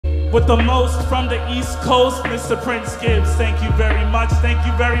with the most from the East Coast, Mr. Prince Gibbs. Thank you very much. Thank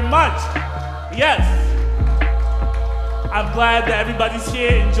you very much. Yes. I'm glad that everybody's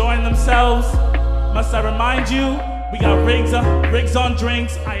here enjoying themselves. Must I remind you, we got rigs on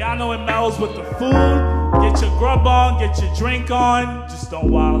drinks, Ayano and Mellz with the food. Get your grub on, get your drink on. Just don't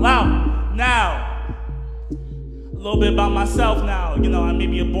wild out. Now, a little bit about myself now. You know, I may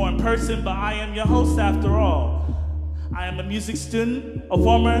be a boring person, but I am your host after all. I am a music student, a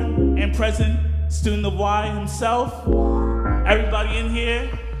former and present student of Y himself. Everybody in here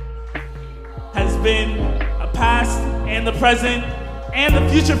has been a past and the present and the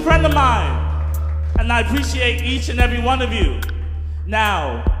future friend of mine. And I appreciate each and every one of you.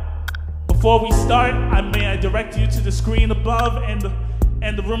 Now, before we start, may I direct you to the screen above and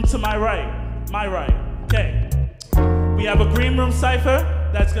the room to my right. Okay. We have a green room cipher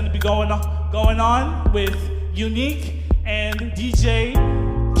that's going to be going on with Uniq and DJ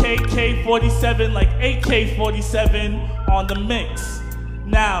KK47, like AK47 on the mix.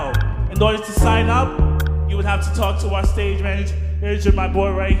 Now, in order to sign up, you would have to talk to our stage manager, my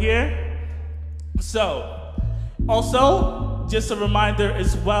boy right here. So, also, just a reminder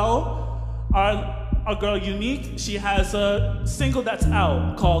as well, our girl Uniq, she has a single that's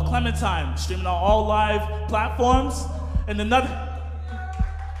out called Clementine, streaming on all live platforms. And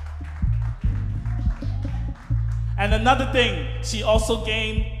another thing, she also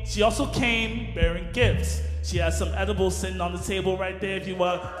came bearing gifts. She has some edibles sitting on the table right there if you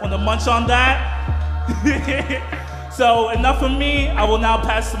want to munch on that. So enough from me, I will now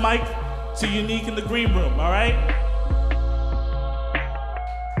pass the mic to Uniq in the green room, all right?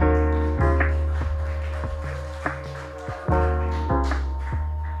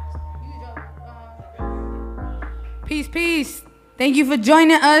 Peace, peace. Thank you for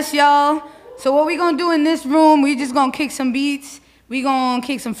joining us, y'all. So what we gonna do in this room, we just gonna kick some beats. We gonna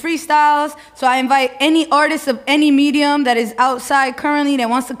kick some freestyles. So I invite any artist of any medium that is outside currently that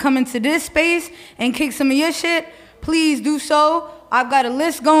wants to come into this space and kick some of your shit, please do so. I've got a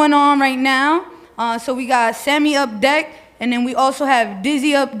list going on right now. So we got Sammy up deck, and then we also have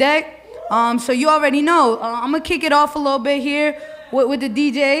Dizzy up deck. So you already know. I'm gonna kick it off a little bit here with the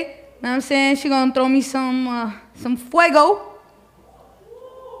DJ. You know what I'm saying? She gonna throw me some fuego.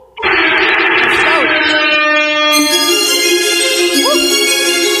 Let's go. Woo.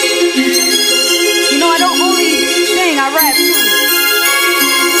 You know I don't only sing, I rap too.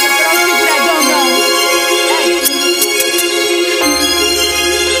 For those people that don't know, hey,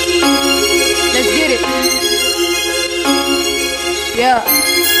 let's get it. Yeah.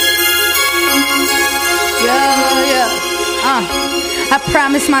 I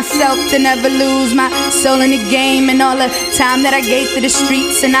promised myself to never lose my soul in the game, and all the time that I gave to the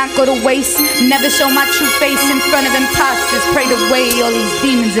streets and not go to waste. Never show my true face in front of imposters. Prayed away all these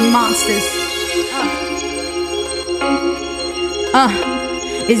demons and monsters.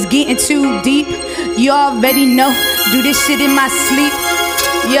 It's getting too deep. You already know. Do this shit in my sleep.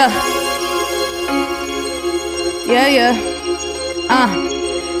 Yeah.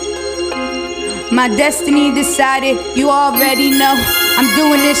 My destiny decided, you already know. I'm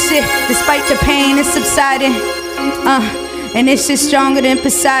doing this shit despite the pain is subsiding. And it's just stronger than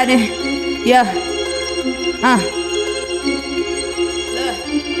Poseidon. Yeah.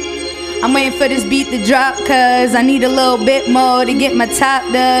 I'm waiting for this beat to drop, cause I need a little bit more to get my top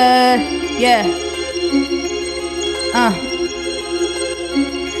done. Yeah.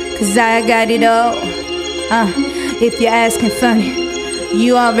 Cause I got it all. If you're asking funny,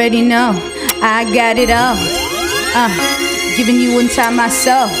 you already know. I got it all. Giving you inside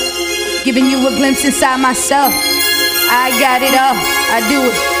myself, giving you a glimpse inside myself. I got it all. I do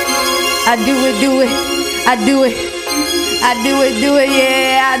it. I do it. Do it. I do it. I do it. Do it.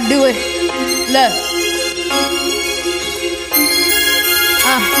 Yeah, I do it. Look.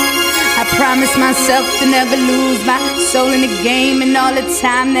 I promised myself to never lose my soul in the game, and all the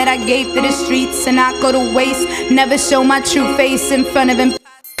time that I gave to the streets and not go to waste. Never show my true face in front of imposters.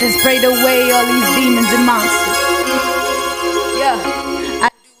 Prayed away all these demons and monsters. Yeah, I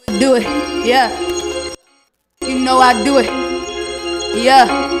do it. Yeah, you know I do it. Yeah,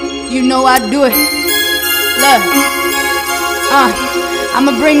 you know I do it. Look,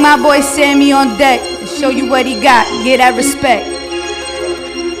 I'ma bring my boy Sammy on deck and show you what he got. Get that respect.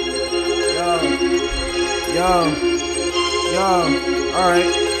 Yo,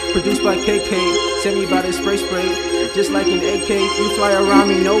 alright. Produced by KK Send me by the spray. Just like an AK, you fly around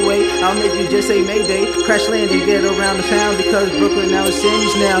me, no way. I'll make you just say Mayday. Crash land and get around the town because Brooklyn now is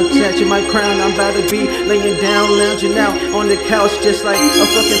Sammy's now. Snatching my crown, I'm about to be laying down, lounging out on the couch just like a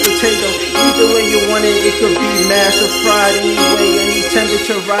fucking potato. Either way you want it, it could be mashed or fried. Anyway, any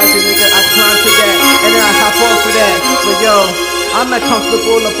temperature rising, nigga, I climb to that and then I hop off of that. But yo, I'm not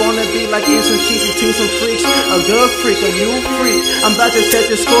comfortable up on the beat like in some sheets between some freaks. A good freak, a new freak. I'm about to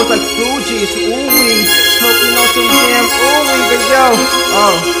set the scores like Fuji's. Ooh-wee, smoking on some damn ooh-wee. But yo,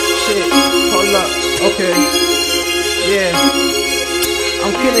 oh shit, hold up, okay, yeah. I'm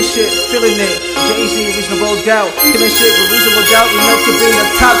killing shit, feeling it. Jay-Z, reasonable doubt. Killing shit with reasonable doubt. Enough to bring the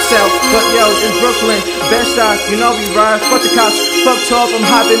tops out. But yo, in Brooklyn, best side, you know we ride. Fuck the cops, fuck talk. I'm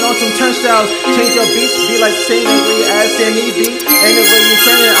hopping on some turnstiles. Change your beats, be like same way as Sammy B. Anyway you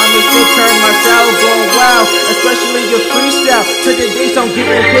turn it, I'ma still turn my style. Going wild, especially your freestyle. To the days I'm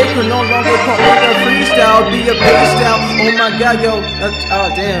getting paid, could no longer call me a freestyle. Be a paid style. Oh my god, yo.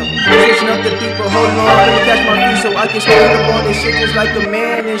 Oh damn. Switching up the beat, but hold on. Let me catch my feet so I can stand up on this shit just like a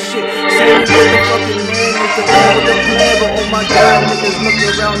man and shit. Say me with the fucking man is the man with the plan. But oh my god, niggas look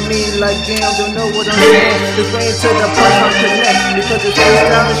around me like damn, don't know what I'm saying. Just waiting to the punch I'm connect. Because the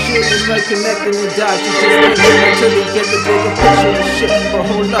freestyle and shit is like connecting the dots. You just wait until you get the bigger picture and shit. But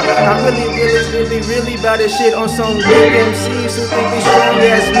hold up, I'm really about this shit on some big MCs who think they strong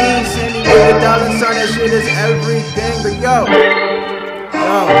as me. Send me with a dollar sign, that shit is everything. But yo,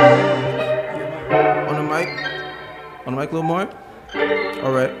 on the mic a little more.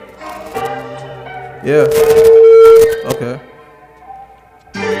 All right. Yeah. Okay.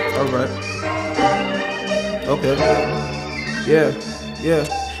 All right. Okay. Yeah.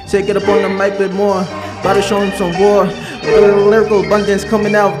 Take it up on the mic a bit more. About to show him some war. Lyrical abundance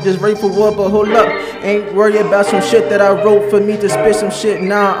coming out, just ready for war. But hold up, ain't worried about some shit that I wrote for me to spit some shit.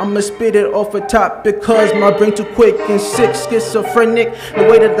 Nah, I'ma spit it off the top because my brain too quick and sick, schizophrenic. The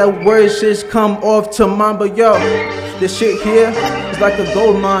way that the words just come off to mine. But yo, this shit here is like a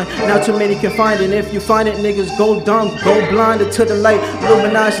gold mine. Not too many can find it. And if you find it, niggas go dumb, go blind to the light.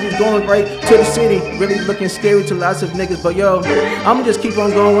 Luminosity going right to the city. Really looking scary to lots of niggas. But yo, I'ma just keep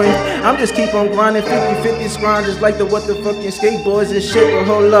on going. I'm just keep on grinding. 50-50 grind just like the what the fucking skateboards and shit. But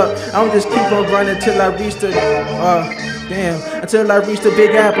hold up, I'ma just keep on grinding till I reach the until I reach the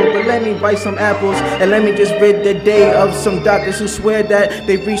big apple. But let me bite some apples and let me just rid the day of some doctors who swear that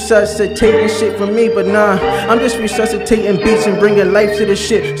they resuscitating shit for me. But nah, I'm just resuscitating beats and bringing life to the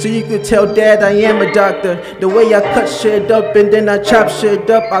shit. So you could tell dad I am a doctor. The way I cut shit up and then I chop shit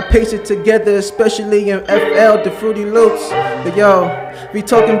up, I paste it together, especially in FL, the Fruity Loops. But yo, we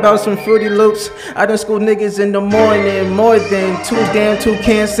talking about some Fruity Loops. I done school niggas in the morning, more than 2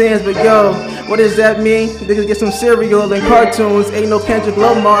 can sands. But yo, what does that mean? Niggas get some cereal and cartoons. Ain't no Kendrick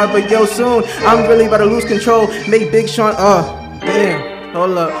Lamar, but yo, soon I'm really about to lose control. Make Big Sean, damn,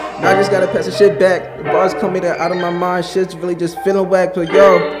 hold up. Now I just gotta pass the shit back. The bars coming out of my mind. Shit's really just feeling whack. But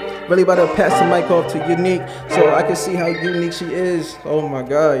yo, really about to pass the mic off to Uniq so I can see how unique she is. Oh my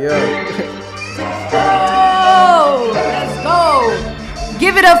god, yo. Oh, let's go.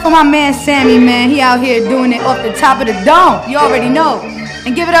 Give it up for my man Sammy, man. He out here doing it off the top of the dome. You already know.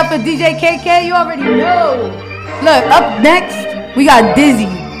 And give it up for DJ KK. You already know. Look, up next, we got Dizzy.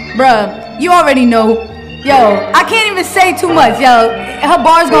 Bruh, you already know. Yo, I can't even say too much. Yo, her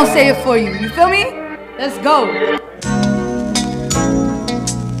bar's gonna say it for you. You feel me? Let's go.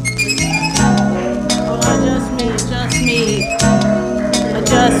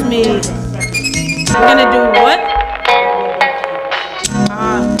 Adjust me. We're gonna do what?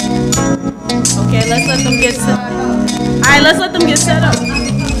 Okay, let's let them get set. Alright, let's let them get set up.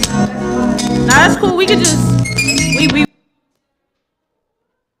 Nah, that's cool. We could just we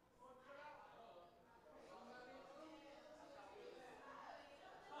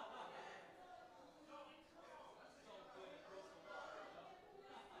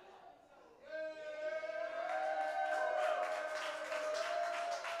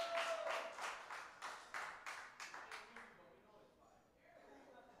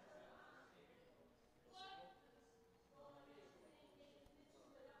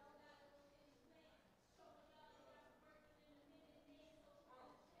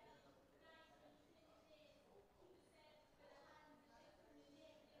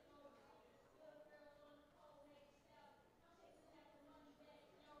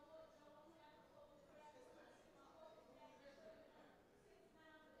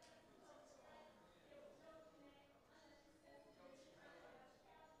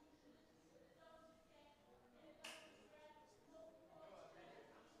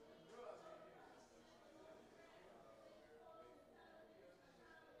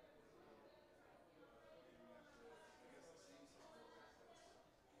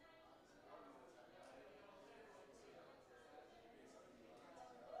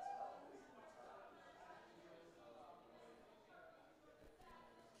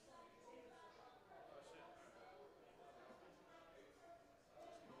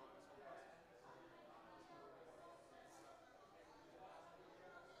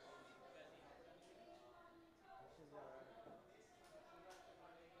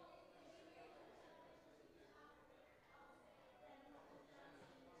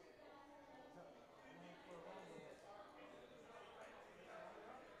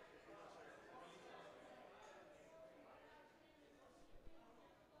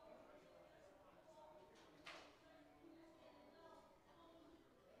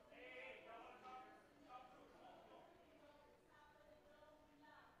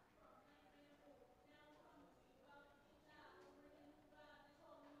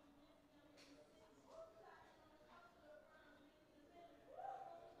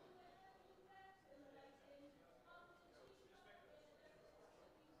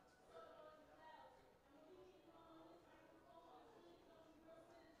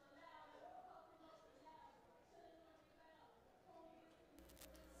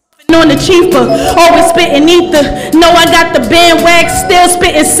on the cheaper, always spitting ether. No, I got the band wax, still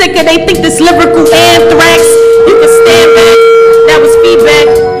spitting sicker. They think this lyrical anthrax. You can stand back, that was feedback.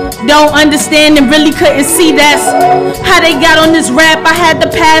 Don't understand and really couldn't see that's how they got on this rap. I had to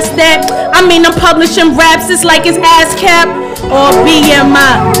pass that. I mean, I'm publishing raps, it's like it's ASCAP or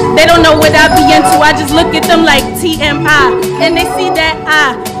BMI. They don't know what I be into, I just look at them like TMI. And they see that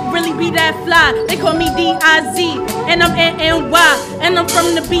I really be that fly. They call me D-I-Z, and I'm N-N-Y, and I'm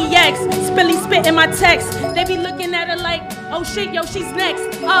from the BX. Spilly spitting my text. They be looking at her like, oh shit, yo, she's next.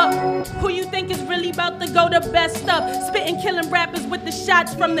 Who you think is really about to go the best up? Spitting, killing rappers with the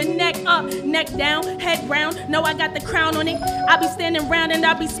shots from the neck up, neck down, head round. No, I got the crown on it. I be standing round and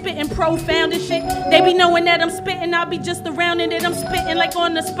I be spitting profound and shit. They be knowing that I'm spitting, I be just around it. And I'm spitting like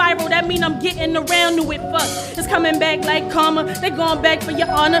on the spiral. That mean I'm getting around to it. Fuck, it's coming back like karma. They going back for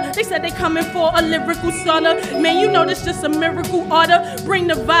your honor. They said they coming for a lyrical slaughter. Man, you know this just a miracle order. Bring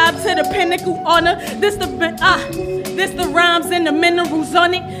the vibe to the pinnacle honor. This the rhymes and the minerals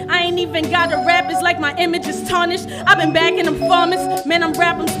on it. I ain't even got a rap, it's like my image is tarnished. I've been backing them farmers. Man, I'm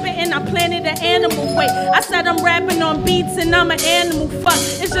rapping, spitting, I planted an animal way. I said I'm rapping on beats and I'm an animal, fuck.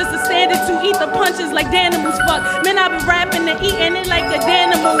 It's just a standard to eat the punches like Danimals, fuck. Man, I've been rapping and eating it like a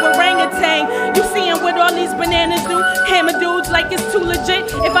Danimal orangutan. You seeing what all these bananas do? Hammer dudes like it's too legit.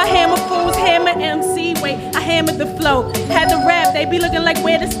 If I hammer fools, hammer MC, wait, I hammered the flow. Had the rap, they be looking like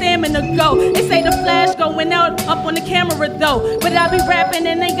where the stamina go. They say the flash going out up on the camera though, but I be rapping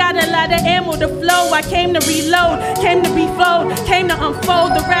and they got a lot of ammo to flow. I came to reload, came to be flowed, came to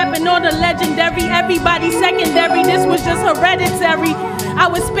unfold the rapping or the legendary. Everybody secondary, this was just hereditary. I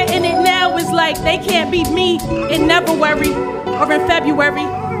was spitting it now, it's like they can't beat me in February or in February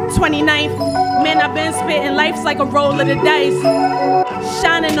 29th. Man, I've been spitting, life's like a roll of the dice.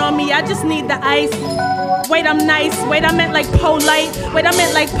 Shining on me, I just need the ice. Wait, I'm nice, wait, I meant like polite. Wait, I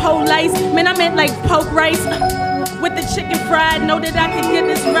meant like police, man, I meant like poke rice. With the chicken fried, know that I can get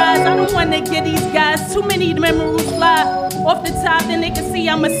this rise. I don't wanna get these guys, too many memories fly. Off the top, then they can see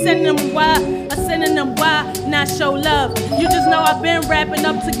I'm a synonym. Why? A synonym, why? Not show love. You just know I've been rapping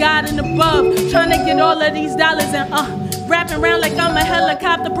up to God and above. Trying to get all of these dollars and rapping around like I'm a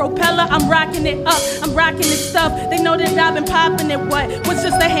helicopter propeller. I'm rocking it up, I'm rocking this stuff. They know that I've been popping it, what? What's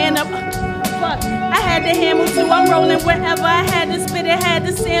just a hand up? Fuck, I had to handle too. I'm rolling wherever I had to spit it, had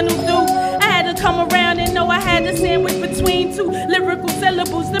to sandal through. I had to come around and know I had to sandwich between two lyrical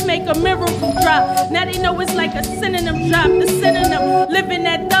syllables to make a miracle drop. Now they know it's like a synonym drop, the synonym. Living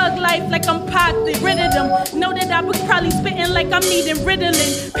that thug life like I'm Pac, they rid of them. Know that I was probably spitting like I'm needing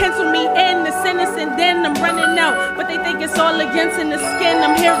Ritalin. Pencil me in the sentence and then I'm running out. But they think it's all against in the skin,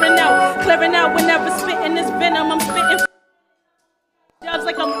 I'm hearing out. Clearing out whenever spitting this venom, I'm spitting jobs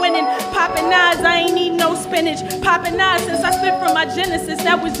like I'm winning. Popping eyes, I ain't need no spinach. Popping eyes since I spit from my genesis,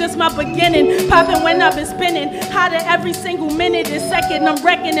 that was just my beginning. Popping when I've been spinning, hotter every single minute and second. I'm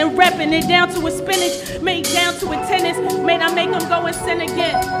wrecking and repping it down to a spinach, made down to a tennis. Made I make them go and sin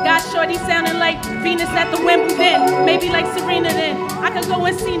again. Got shorty sounding like Venus at the Wimbledon, maybe like Serena then. I could go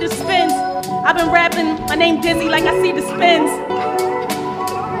and see the spins. I've been rapping, my name Dizzy like I see the spins.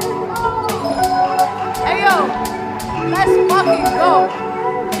 Hey yo, let's fucking go.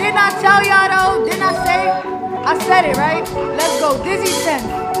 Didn't I tell y'all though? Didn't I say? I said it, right? Let's go. Dizzy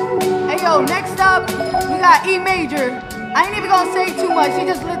 10. Hey yo, next up, we got E major. I ain't even gonna say too much. He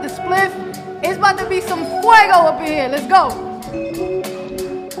just lit the spliff. It's about to be some fuego up in here. Let's go.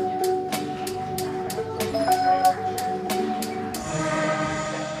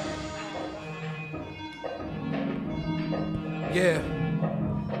 Yeah.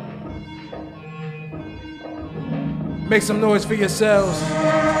 Make some noise for yourselves.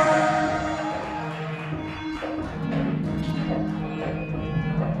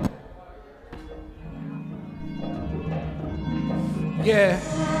 Yeah.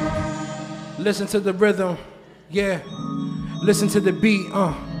 Listen to the rhythm. Yeah. Listen to the beat.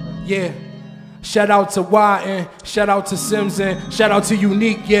 Yeah. Shout out to Y and shout out to Sims and shout out to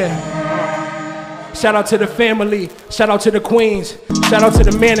Uniq. Yeah. Shout out to the family. Shout out to the queens. Shout out to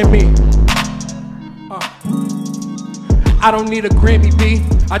the man in me. I don't need a Grammy B,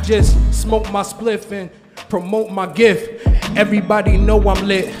 I just smoke my spliff and promote my gift. Everybody know I'm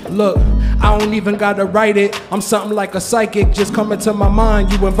lit, look, I don't even gotta write it. I'm something like a psychic, just coming to my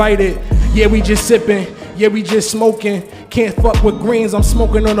mind, you invited. Yeah, we just sipping, yeah, we just smoking. Can't fuck with greens, I'm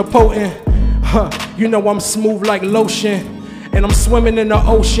smoking on a potent. You know I'm smooth like lotion, and I'm swimming in the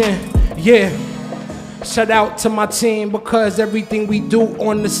ocean, yeah. Shout out to my team because everything we do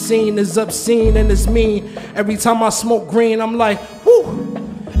on the scene is obscene and it's mean. Every time I smoke green, I'm like, whoo.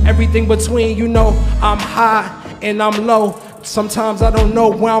 Everything between, you know, I'm high and I'm low. Sometimes I don't know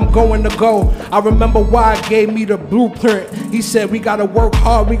where I'm going to go. I remember why I gave me the blueprint. He said we gotta work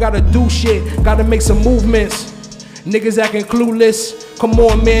hard, we gotta do shit, gotta make some movements. Niggas acting clueless. Come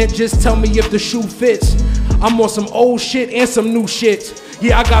on, man, just tell me if the shoe fits. I'm on some old shit and some new shit.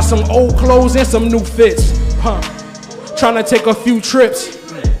 Yeah, I got some old clothes and some new fits. Trying to take a few trips.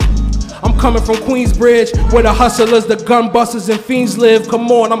 I'm coming from Queensbridge, where the hustlers, the gun busters, and fiends live.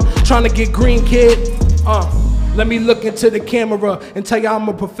 Come on, I'm trying to get green, kid. Let me look into the camera and tell y'all I'm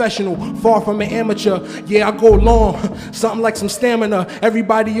a professional, far from an amateur. Yeah, I go long, something like some stamina.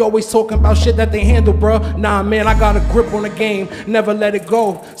 Everybody always talking about shit that they handle, bruh. Nah, man, I got a grip on the game, never let it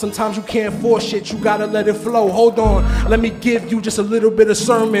go. Sometimes you can't force shit, you gotta let it flow. Hold on, let me give you just a little bit of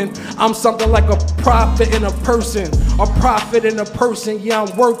sermon. I'm something like a prophet in a person. A prophet in a person, yeah,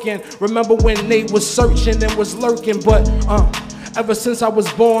 I'm working. Remember when Nate was searching and was lurking, but ever since I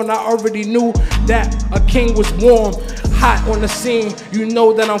was born, I already knew that a king was warm, hot on the scene. You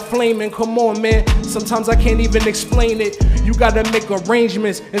know that I'm flaming, come on, man. Sometimes I can't even explain it. You gotta make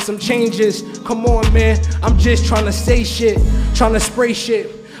arrangements and some changes. Come on, man. I'm just trying to say shit, trying to spray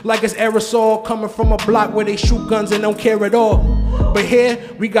shit like it's aerosol, coming from a block where they shoot guns and don't care at all. But here,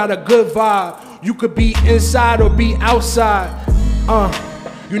 we got a good vibe. You could be inside or be outside.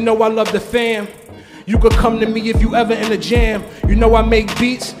 You know I love the fam. You could come to me if you ever in a jam. You know I make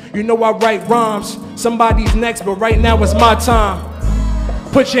beats, you know I write rhymes. Somebody's next, but right now it's my time.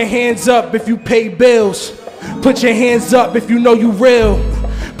 Put your hands up if you pay bills. Put your hands up if you know you real.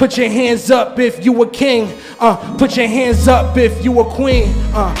 Put your hands up if you a king. Put your hands up if you a queen.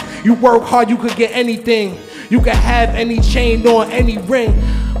 You work hard, you could get anything. You could have any chain or any ring.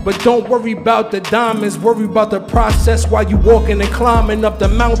 But don't worry about the diamonds, worry about the process while you walking and climbing up the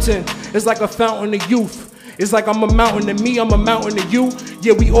mountain. It's like a fountain of youth. It's like I'm a mountain to me, I'm a mountain to you.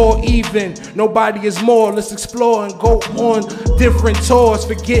 Yeah, we all even, nobody is more. Let's explore and go on different tours.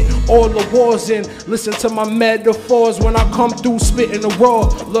 Forget all the wars and listen to my metaphors when I come through spitting the raw.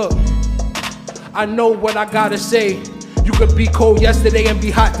 Look, I know what I gotta say. You could be cold yesterday and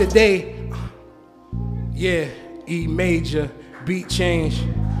be hot today. Yeah, E major, beat change.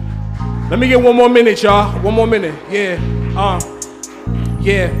 Let me get one more minute, y'all. One more minute. Yeah.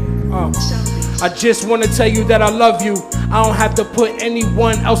 I just want to tell you that I love you. I don't have to put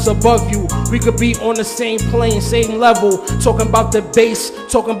anyone else above you. We could be on the same plane, same level. Talking about the bass,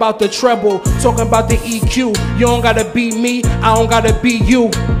 talking about the treble, talking about the EQ. You don't gotta be me, I don't gotta be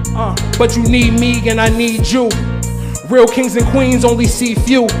you. But you need me and I need you. Real kings and queens only see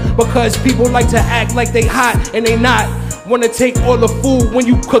few, because people like to act like they hot and they not. Wanna take all the food when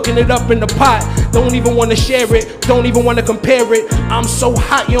you cooking it up in the pot. Don't even wanna share it, don't even wanna compare it. I'm so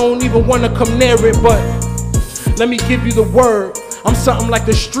hot you don't even wanna come near it. But let me give you the word, I'm something like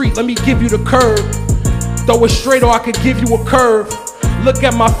the street, let me give you the curve. Throw it straight or I could give you a curve. Look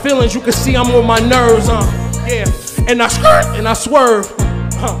at my feelings, you can see I'm on my nerves. Yeah, and I skirt and I swerve.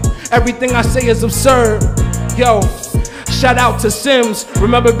 Everything I say is absurd. Yo, shout out to Sims.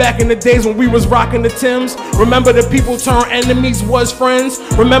 Remember back in the days when we was rocking the Tims? Remember the people turned enemies was friends?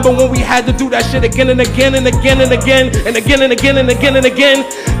 Remember when we had to do that shit again and again and again and again and again and again and again and again?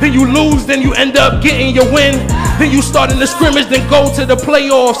 Then you lose, then you end up getting your win. Then you start in the scrimmage, then go to the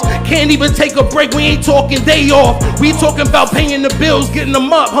playoffs. Can't even take a break, we ain't talking day off. We talking about paying the bills, getting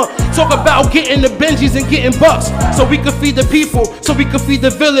them up, Talk about getting the Benjis and getting bucks. So we could feed the people, so we could feed the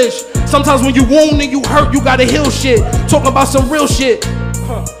village. Sometimes when you wound and you hurt, you gotta heal shit. Talk about some real shit.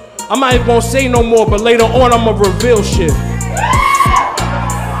 I'm not even gonna say no more, but later on I'ma reveal shit.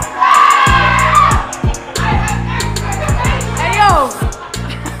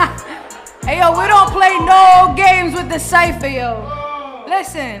 Hey yo, we don't play no games with the Cypher, yo.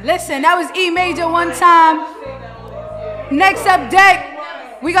 Listen, that was E major one time. Next up deck,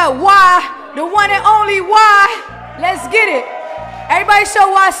 we got Y, the one and only Y. Let's get it. Everybody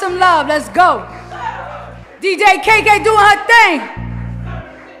show Y some love, let's go. DJ KK doing her thing.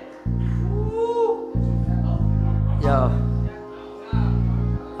 Yo.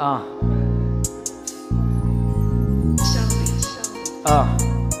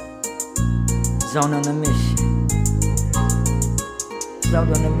 Zone on a mission. Zone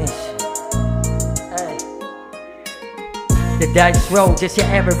on a mission. Hey. The dice roll, just your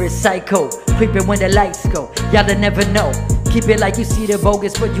average psycho. Creeping when the lights go. Y'all never know. Keep it like you see the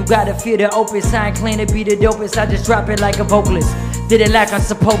bogus, but you gotta feel the opus. I ain't claim to be the dopest, I just drop it like a vocalist. Did it like I'm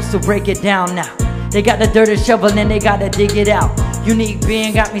supposed to, break it down now. They got the dirt and shovel and they gotta dig it out. Unique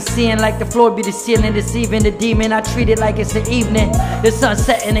being got me seeing like the floor be the ceiling, deceiving the demon. I treat it like it's the evening. The sun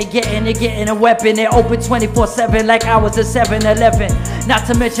setting, they getting a weapon. They open 24/7 like I was a 7-Eleven. Not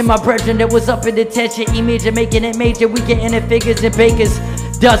to mention my brethren that was up in detention. E-major making it major, we getting it figures and bakers.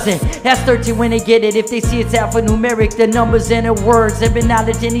 Dozen, that's 13 when they get it. If they see it's alphanumeric, the numbers and the words. Every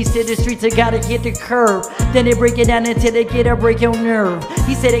knowledge in these city streets, they gotta hit the curve. Then they break it down until they get a break your nerve.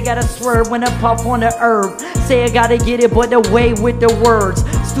 He said they gotta swerve when I puff on the herb. Say I gotta get it, but the way with the words.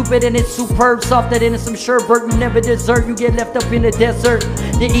 Stupid and it's superb, softer than some sherbet. You never desert, you get left up in the desert.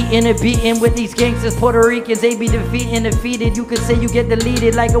 They eating and beating with these gangsters, Puerto Ricans. They be defeated. You could say you get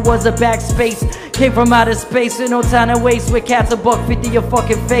deleted like it was a backspace. Came from outer space with no time to waste. With cats $1.50 your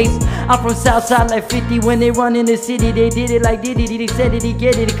fucking face. I'm from Southside like 50. When they run in the city, they did it like Diddy. They said it, he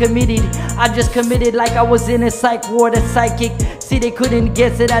get it, he committed. I just committed like I was in a psych ward, a psychic. See, they couldn't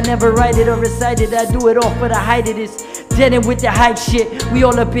guess it. I never write it or recite it. I do it all for the height of this. Deadin' with the hype shit. We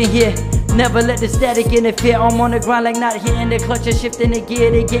all up in here. Never let the static interfere. I'm on the grind like not hitting the clutch or shifting the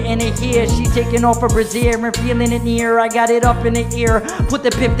gear. They getting it here. She taking off her brassiere and feeling it near. I got it up in the ear. Put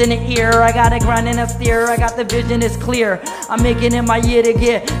the pip in the ear. I got a grind and a steer. I got the vision, it's clear. I'm making it my year to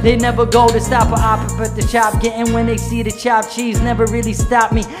get. They never go to stop or opt but the chop. Getting when they see the chopped cheese. Never really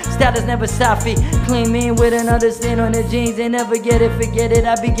stop me. Status never stop me. Clean me with another stain on the jeans. They never get it, forget it.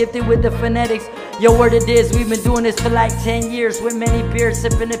 I be gifted with the phonetics. Yo, word it is, we've been doing this for like 10 years. With many beers,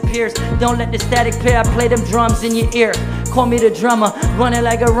 sipping the peers. Don't let the static play, I play them drums in your ear. Call me the drummer, running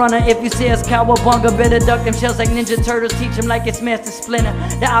like a runner. If you see us cowabunga, better duck them shells like Ninja Turtles. Teach them like it's Master Splinter.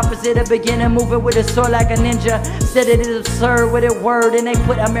 The opposite of beginner, moving with a sword like a ninja. Said it is absurd with a word, and they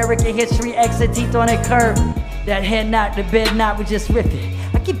put American history exit teeth on a curve. That head knot, the bed knot, we just rip it.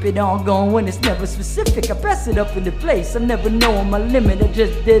 I keep it on going when it's never specific. I press it up in the place, I never know my limit. I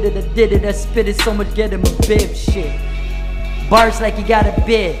just did it, I spit it so much, get him a bib shit. Bars like he got a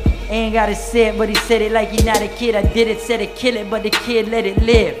bid. Ain't gotta say it, but he said it like he not a kid. I did it, said it, kill it, but the kid let it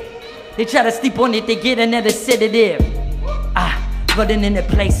live. They try to sleep on it, they get another sedative. Running in the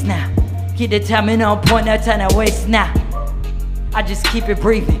place now. Keep the timing on point, no time to waste now. I just keep it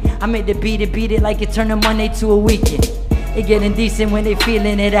breathing. I made the beat it like it turned a Monday to a weekend. They getting decent when they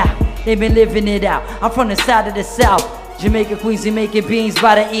feeling it out. They been living it out. I'm from the side of the South. Jamaica, Queens, they making beans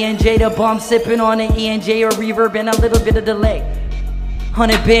by the E&J. The bomb sipping on the E&J or reverb and a little bit of delay.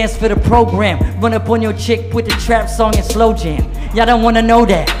 100 bands for the program. Run up on your chick with the trap song and slow jam. Y'all don't wanna know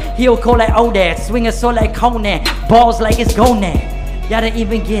that. He'll call like Odad. Swing a soul like Conan. Balls like it's Gonad. Y'all don't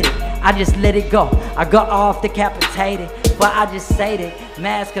even get it. I just let it go. I got off decapitated. But I just say that.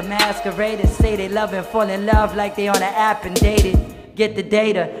 Masqueraded. Say they love and fall in love like they on an app and dated. Get the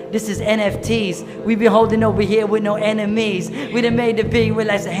data, this is NFTs. We be holding over here with no enemies. We done made the beat with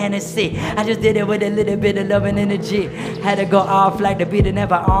like a Hennessy. I just did it with a little bit of love and energy. Had to go off like the beat that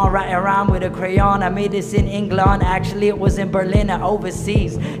never on. Writing around with a crayon. I made this in England. Actually it was in Berlin or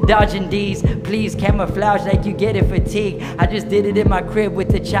overseas. Dodging D's, please camouflage like you get it fatigue. I just did it in my crib with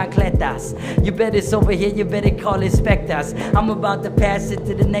the chancletas. You bet it's over here, you better call inspectors. I'm about to pass it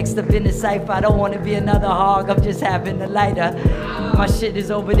to the next up in the cypher. I don't want to be another hog, I'm just having a lighter. My shit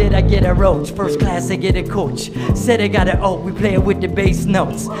is over there, I get a roach. First class, I get a coach. Said I got an oat, we play it with the bass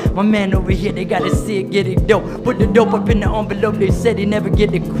notes. My man over here, they gotta see it, get it dope. Put the dope up in the envelope, they said he never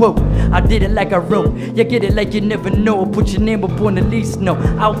get the quote. I did it like I wrote, you get it like you never know. Put your name up on the least note.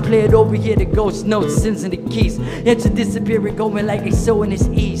 I'll play it over here, the ghost notes, sins and the keys. Interdisciplinary going like they so in its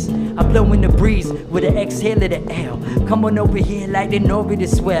ease. I blow in the breeze with an exhale of the L. Come on over here like they know me to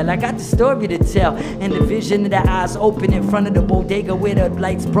swell. I got the story to tell, and the vision of the eyes open in front of the bodega where the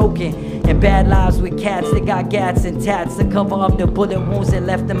lights broken. And bad lives with cats that got gats and tats to cover up the bullet wounds that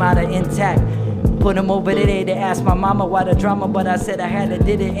left them out of intact. Put them over there, they asked my mama why the drama, but I said I had to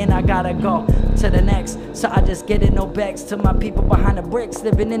did it and I gotta go to the next. So I just get it, no backs to my people behind the bricks,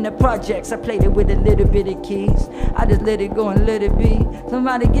 living in the projects. I played it with a little bit of keys. I just let it go and let it be.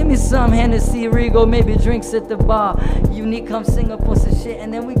 Somebody give me some Hennessy, Regal, maybe drinks at the bar. Unique come sing up on some shit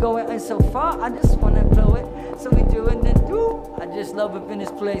and then we go in so far. I just wanna blow it, so we do it and do. I just love up in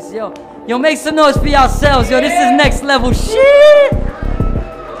this place, yo. Yo, make some noise for yourselves, yo. This is next level shit.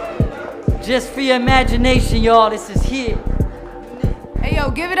 Just for your imagination, y'all, this is here. Hey,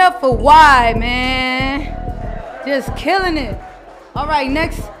 yo, give it up for Y, man. Just killing it. All right,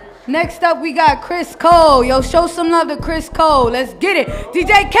 next up, we got Chris Cole. Yo, show some love to Chris Cole. Let's get it.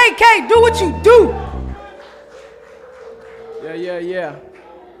 DJ KK, do what you do. Yeah.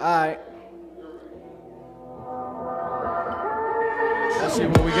 All right. Let's see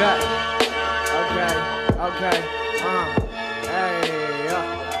what we got. Okay. Hey,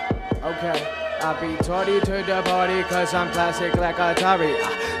 okay. I be tardy to the party cause I'm classic like Atari.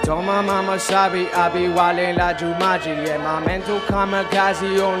 Told my mama sorry, I be wildin' like Jumanji. Yeah, my mental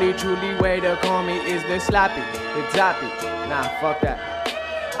kamikaze, only truly way to call me is the slappy, the toppy. Nah, fuck that.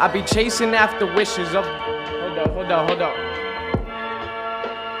 I be chasing after wishes of... Hold up.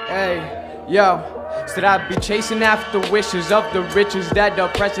 Hey, yo. Said I be chasing after wishes of the riches that are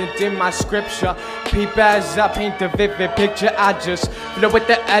present in my scripture. Peep as I paint a vivid picture. I just flow with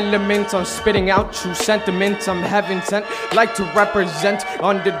the elements. I'm spitting out true sentiments. I'm heaven sent, like to represent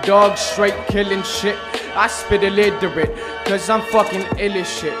underdog, straight killing shit. I spit illiterate, cause I'm fucking ill as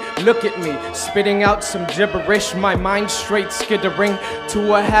shit. Look at me, spitting out some gibberish. My mind straight skittering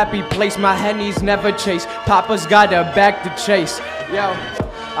to a happy place. My hennies never chase. Papa's got a bag to chase. Yo.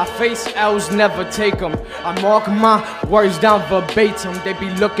 I face L's, never take them. I mark my words down verbatim. They be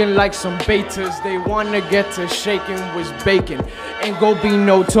looking like some betas. They wanna get to shaking was bacon. Ain't gon' be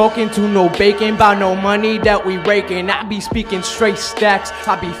no talking to no bacon about no money that we raking. I be speaking straight stacks.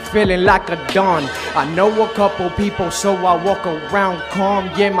 I be feeling like a don. I know a couple people, so I walk around calm.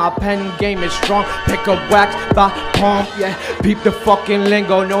 Yeah, my pen game is strong. Pick up wax by palm. Yeah, peep the fucking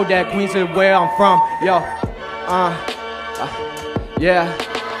lingo. Know that Queens is where I'm from. Yo, yeah.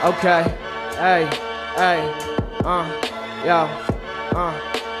 Okay, hey, yo,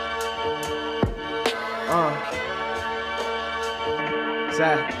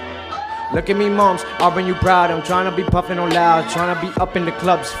 sad. Look at me, moms, aren't you proud? I'm trying to be puffin' on loud, trying to be up in the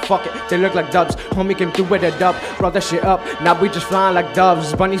clubs. Fuck it, they look like dubs. Homie came through with a dub, brought that shit up. Now we just flying like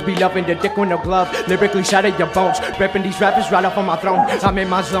doves. Bunnies be loving the dick with no glove. Lyrically shatter your bones, ripping these rappers right off on my throne. I'm in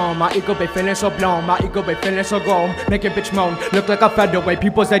my zone, my ego be feeling so blown, my ego be feeling so grown. Make a bitch moan, look like a featherweight.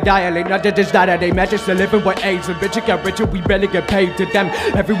 People say dilate, not just that they matches to living with AIDS. The bitch get richer, we barely get paid. To them,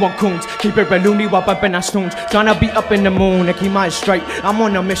 everyone coons, keep it balloony while bumping our stones. Trying to be up in the moon and keep mine straight. I'm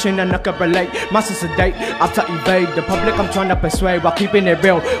on a mission and I can relate. My sister date, I'm to evade the public. I'm trying to persuade while keeping it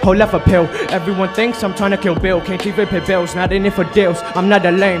real. Whole left a pill. Everyone thinks I'm trying to kill Bill. Can't even pay bills, not in it for deals. I'm not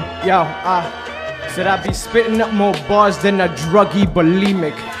a lame, yo. Said I be spitting up more bars than a druggy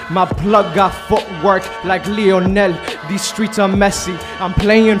bulimic. My plug got footwork like Lionel. These streets are messy. I'm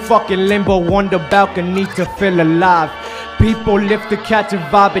playing fucking limbo on the balcony to feel alive. People live to catch a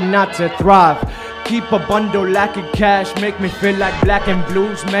vibe and not to thrive. Keep a bundle lacking cash, make me feel like black and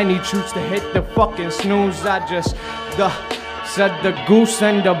blues. Many choose to hit the fucking snooze. I just said the goose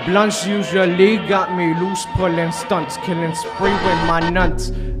and the blunts usually got me loose, pulling stunts, killing spree with my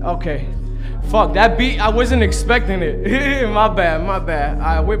nuts. Okay, fuck that beat. I wasn't expecting it. my bad.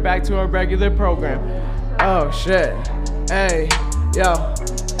 Alright, we're back to our regular program. Oh shit. Hey, yo,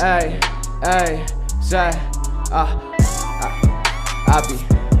 hey, say, I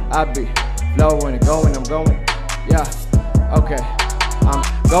be. Flowing and going, I'm going, yeah, okay. I'm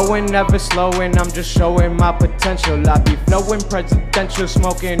going, never slowing, I'm just showing my potential. I be flowing presidential,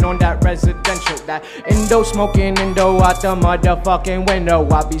 smoking on that residential. That Indo smoking Indo out the motherfucking window.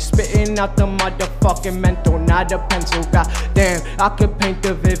 I be spitting out the motherfucking mental, not a pencil. God damn, I could paint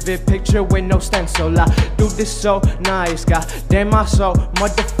a vivid picture with no stencil. I do this so nice, god damn, I so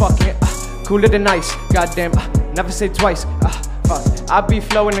motherfucking cooler than ice. God damn, never say twice. I be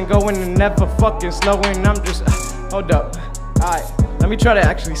flowing and going and never fucking slowing. I'm just, hold up. Alright, let me try to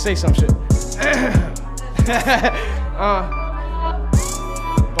actually say some shit.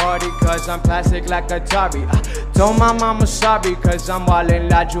 Party cause I'm classic like Atari. Told my mama sorry cause I'm wildin'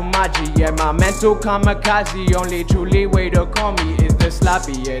 like Jumanji. Yeah, my mental kamikaze, only truly way to call me is the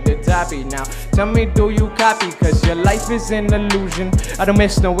sloppy, yeah, the toppy. Now, tell me do you copy cause your life is an illusion. I don't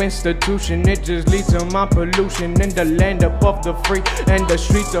miss no institution, it just leads to my pollution. In the land above the free, and the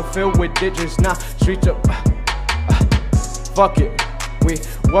streets are filled with digits. Nah, streets are, fuck it. We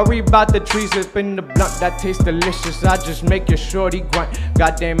worry about the trees up in the blunt that taste delicious. I just make your shorty grunt.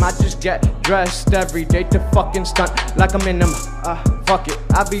 Goddamn, I just get dressed every day to fucking stunt like I'm in them. Fuck it.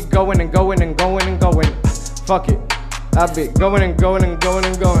 I be going and going and going and going. Fuck it. I be going and going and going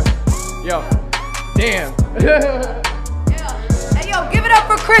and going. Yo, damn. Yeah. Hey yo, give it up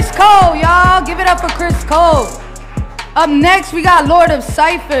for Chris Cole, y'all. Give it up for Chris Cole. Up next, we got Lord of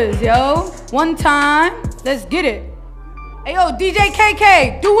Cyphers, yo. One time, let's get it. Hey yo, DJ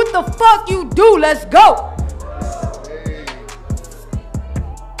KK, do what the fuck you do, let's go.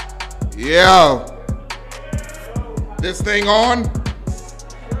 Yeah. This thing on?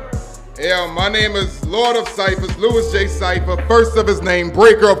 Yeah, my name is Lord of Cyphers, Louis J. Cypher, first of his name,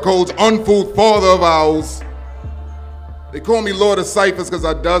 breaker of codes, unfooled father of owls. They call me Lord of Cyphers because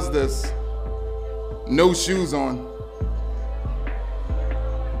I does this. No shoes on.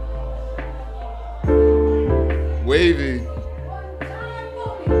 Wavy.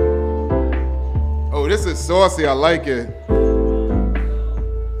 this is saucy, I like it.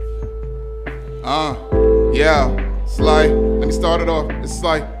 Yeah, Sly, let me start it off. It's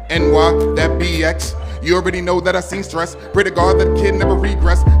like NY, that BX. You already know that I seen stress. Pray to God that kid never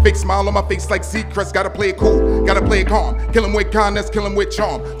regress. Fake smile on my face like Seacrest. Gotta play it cool, gotta play it calm. Kill him with kindness, kill him with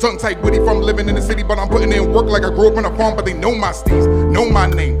charm. Tongue tight witty from living in the city, but I'm putting in work like I grew up on a farm. But they know my steez, know my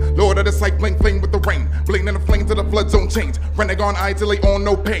name. Lord of the sight, blink flame with the rain. Blink in the flame till the flood zone change. Renegade eye till they on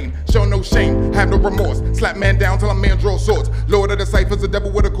no pain. Show no shame, have no remorse. Slap man down till a man draw swords. Lord of the cyphers, the devil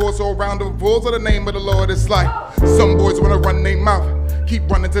with a course all around the balls of the name of the Lord. It's like some boys wanna run their mouth. Keep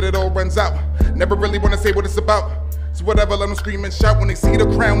running till it all runs out. Never really wanna say what it's about. So whatever, let them scream and shout. When they see the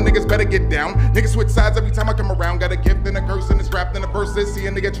crown, niggas better get down. Niggas switch sides every time I come around. Got a gift and a curse and it's wrapped in a verse. See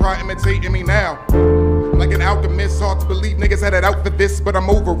a nigga try imitating me now. I'm like an alchemist, hard to believe niggas had it out for this, but I'm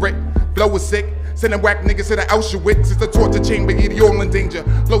over it. Flow is sick, sending whack niggas to the Auschwitz. It's the torture chamber, yeah, the all in danger.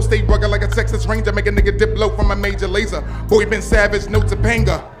 Flow stay rugged like a Texas Ranger. Make a nigga dip low from a major laser. Boy been savage, no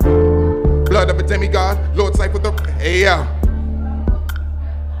Topanga. Blood of a demigod, Lord Cypher the, hey yeah.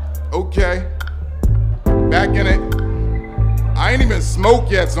 Okay, back in it. I ain't even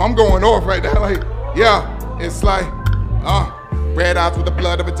smoked yet, so I'm going off right now. Like, yeah, it's like, red eyes with the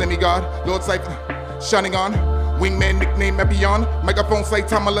blood of a demigod. Lord Cypher, shining on. Wingman nickname Epion. Microphone say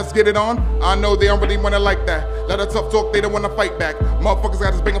timer, let's get it on. I know they don't really wanna like that. Let her tough talk, they don't wanna fight back. Motherfuckers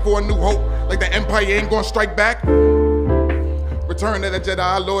got us begging for a new hope. Like the Empire ain't gonna strike back. Return of the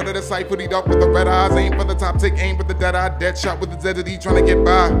Jedi, Lord of the sight, puttied up with the red eyes. Aim for the top, take aim with the dead eye. Dead shot with the deadly, trying to get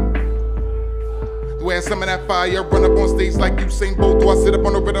by. Do I have some of that fire? Run up on stage like Usain Bolt. Do I sit up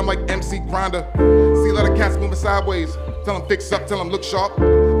on the rhythm like MC Grinder? See a lot of cats moving sideways. Tell them fix up, tell them look sharp.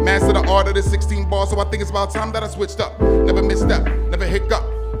 Master the art of the 16 bars, so I think it's about time that I switched up. Never misstep, never hiccup.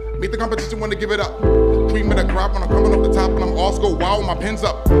 Meet the competition when to give it up. Cream of the crop when I'm coming off the top and I'm all go wow with my pins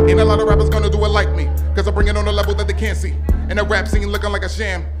up. Ain't a lot of rappers gonna do it like me, cause I bring it on a level that they can't see. And the rap scene looking like a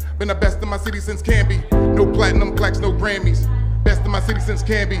sham. Been the best in my city since can be. No platinum plaques, no Grammys. Best in my city since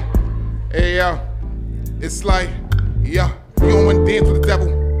can be. Hey, it's like, yeah, you don't want to dance with the devil.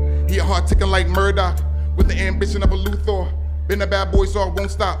 He a heart ticking like Murdoch, with the ambition of a Luthor. Been a bad boy, so I won't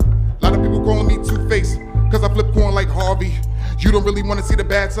stop. A lot of people calling me Two-Face, cause I flip corn like Harvey. You don't really want to see the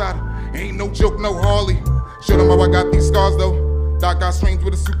bad side. Ain't no joke, no Harley. Show them how I got these scars though. Doc got strange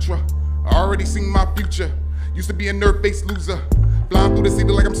with a sutra. I already seen my future. Used to be a nerd-faced loser. Flying through the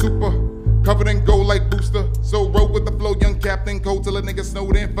city like I'm super. Covered in gold like Booster. So roll with the flow, young Captain Cold till a nigga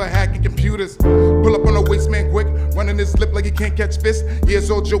snowed in for hacking computers. Pull up on a waist man quick, running his lip like he can't catch fists. Yeah, it's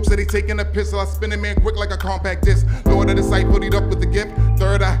all jokes that he taking a piss. So I spin a man quick like a compact disc. Lord of the sight, puttied up with the gift.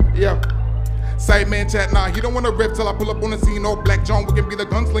 Third eye, yeah. Sight man chat, nah, he don't wanna rip till I pull up on the scene. All black John, we can be the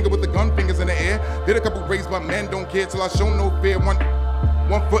gunslinger with the gun fingers in the air. Did a couple raids, but men don't care till I show no fear.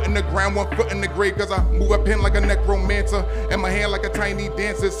 One foot in the ground, 1 foot in the grave, cause I move a pen like a necromancer, and my hand like a tiny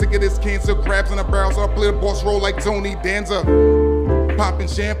dancer. Sick of this cancer, crabs in the barrel, so I play the boss role like Tony Danza. Popping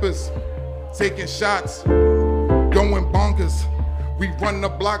champers, taking shots, going bonkers. We run the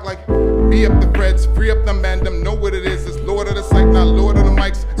block like, be up the Freds, free up the man, them know what it is. It's Lord of the sight, not Lord of the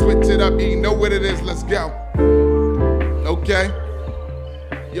mics. Switch it up, you know what it is, let's go. Okay.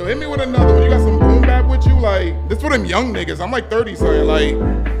 Yo, hit me with another one. You got some boom bap with you? Like, this for them young niggas. I'm like 30 something. Like,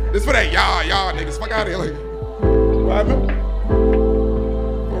 this for that y'all niggas. Fuck out of here. Like, what happened?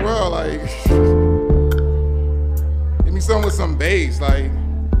 For real, like, hit me something with some bass, like,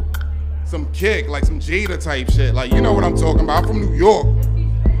 some kick, like some Jada type shit. Like, you know what I'm talking about. I'm from New York.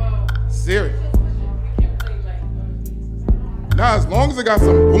 Serious. Nah, as long as it got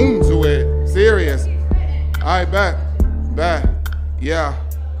some boom to it. Serious. All right, back. Yeah.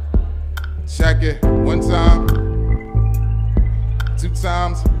 Check it, 1 time, 2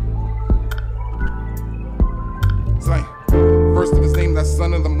 times. It's like, first of his name, that's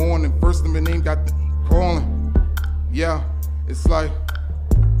son of the morning. First of his name got the calling. Yeah, it's like,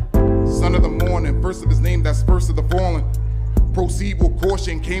 son of the morning. First of his name, that's first of the fallen. Proceed with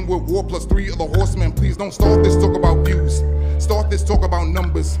caution, came with war plus 3 other horsemen. Please don't start this talk about views. Start this talk about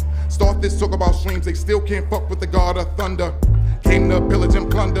numbers. Start this talk about streams. They still can't fuck with the god of thunder. Came to pillage and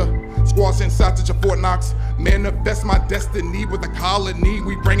plunder. Squash inside to your Fort Knox. Manifest my destiny with a colony.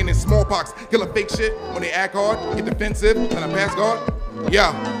 We bringing in smallpox. Kill a fake shit when they act hard. Get defensive and I pass guard.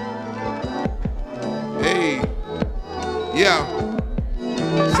 Yeah. Hey. Yeah.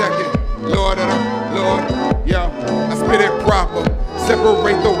 Check it. Lord. Yeah. I spit it proper.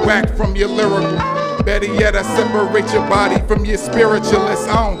 Separate the whack from your lyrical. Better yet, I separate your body from your spiritualist.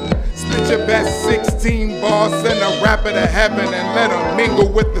 Spit your best 16 bars, send a rapper to heaven and let him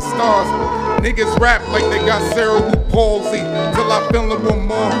mingle with the stars. Niggas rap like they got cerebral palsy, till I fill them with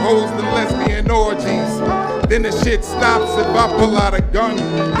more hoes than lesbian orgies. Then the shit stops if I pull out a gun.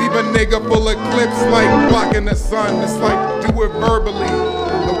 Leave a nigga full of clips like blocking the sun. It's like do it verbally.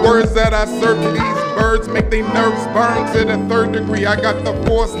 The words that I serve to these birds make their nerves burn to the 3rd degree. I got the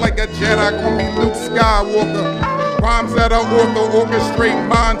force like a Jedi, call me Luke Skywalker. Rhymes that are author orchestrate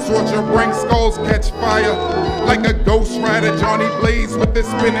mind torture, bring skulls catch fire. Like a ghost rider, Johnny Blaze with the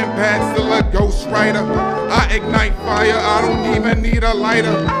spinning pad, still a ghost rider. I ignite fire, I don't even need a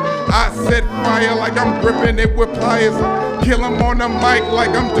lighter. I set fire like I'm gripping it with pliers. Kill him on the mic like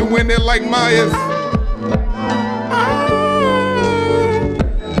I'm doing it like Myers.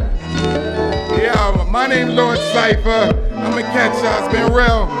 Yeah, my name Lord Cypher. I'ma catch y'all, it's been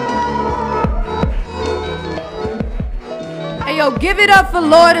real. Hey yo, give it up for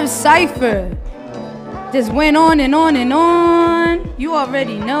Lord of Cypher. Just went on and on and on. You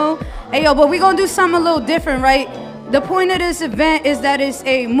already know. Hey yo, but we gonna do something a little different, right? The point of this event is that it's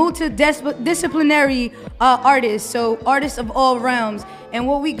a multidisciplinary artist, so artists of all realms. And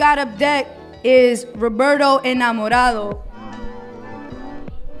what we got up deck is Roberto Enamorado.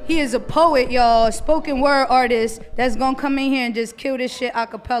 He is a poet, y'all, spoken word artist that's gonna come in here and just kill this shit a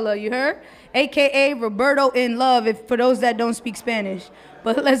cappella, you heard? AKA Roberto in Love, if for those that don't speak Spanish.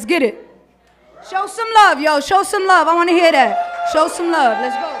 But let's get it. Show some love, yo, show some love. I wanna hear that. Show some love,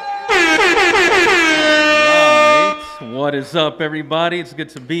 let's go. Right. What is up, everybody? It's good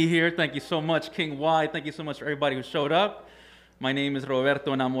to be here. Thank you so much, King Y. Thank you so much for everybody who showed up. My name is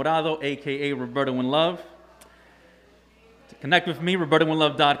Roberto Enamorado, aka Roberto in Love. To connect with me,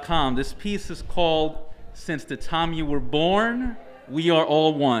 robertoinlove.com. This piece is called Since the Time You Were Born, We Are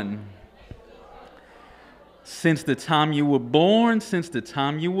All One. Since the time you were born, since the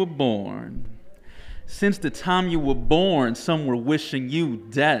time you were born. Since the time you were born, some were wishing you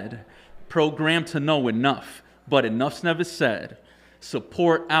dead. Programmed to know enough, but enough's never said.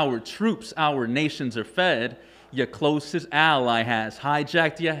 Support our troops, our nations are fed. Your closest ally has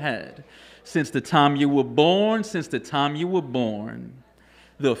hijacked your head. Since the time you were born, since the time you were born.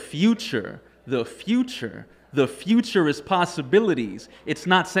 The future, the future, the future is possibilities. It's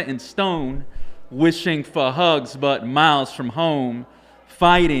not set in stone. Wishing for hugs, but miles from home.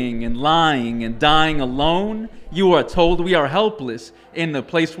 Fighting and lying and dying alone. You are told we are helpless in the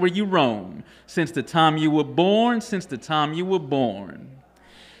place where you roam. Since the time you were born, since the time you were born.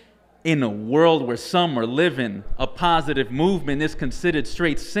 In a world where some are living, a positive movement is considered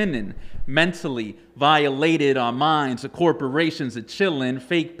straight sinning. Mentally violated our minds, the corporations are chilling.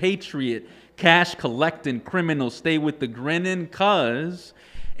 Fake patriot, cash collecting, criminals stay with the grinning, cause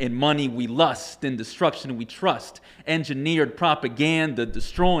in money we lust, in destruction we trust. Engineered propaganda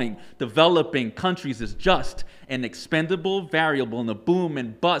destroying, developing countries is just an expendable variable in a boom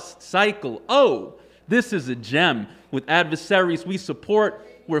and bust cycle. Oh, this is a gem. With adversaries we support,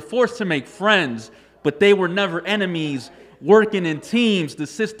 we're forced to make friends, but they were never enemies. Working in teams, the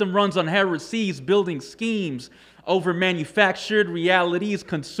system runs on heresies, building schemes over manufactured realities,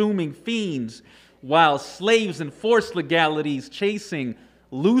 consuming fiends, while slaves enforce legalities, chasing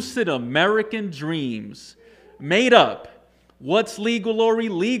lucid American dreams. Made up. What's legal or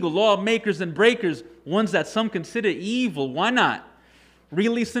illegal? Lawmakers and breakers, ones that some consider evil. Why not?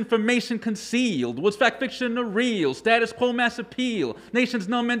 Release information concealed. What's fact, fiction, or real? Status quo, mass appeal. Nations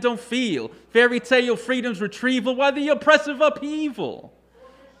numb and don't feel. Fairy tale freedom's retrieval. Why the oppressive upheaval?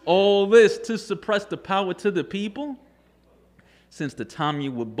 All this to suppress the power to the people? Since the time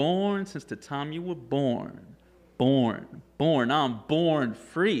you were born, since the time you were born. Born, I'm born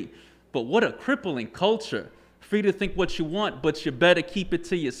free. But what a crippling culture. Free to think what you want, but you better keep it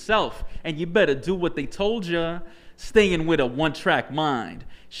to yourself. And you better do what they told you. Staying with a one-track mind.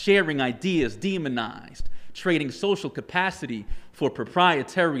 Sharing ideas demonized. Trading social capacity for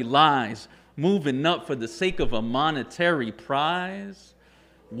proprietary lies. Moving up for the sake of a monetary prize.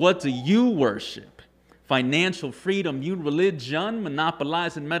 What do you worship? Financial freedom, you religion,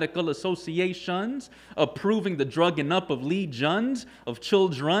 monopolizing medical associations, approving the drugging up of legions, of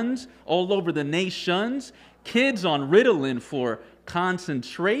children's all over the nations, kids on Ritalin for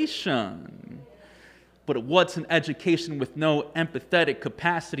concentration. But what's an education with no empathetic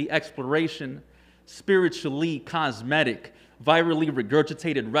capacity exploration, spiritually cosmetic, virally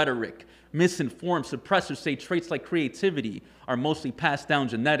regurgitated rhetoric, misinformed suppressors say traits like creativity are mostly passed down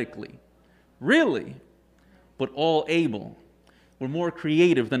genetically. Really? But all able. We're more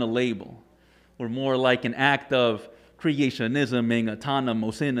creative than a label. We're more like an act of creationism, being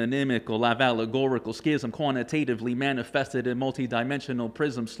autonomous, synonymical, live allegorical schism, quantitatively manifested in multidimensional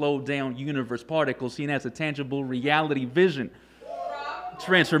prism, slowed down universe particles seen as a tangible reality vision.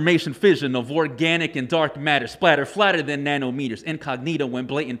 Transformation fission of organic and dark matter, splatter flatter than nanometers, incognito when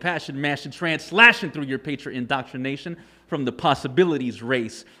blatant passion mashing trance slashing through your patron indoctrination from the possibilities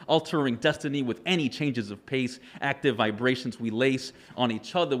race, altering destiny with any changes of pace, active vibrations we lace on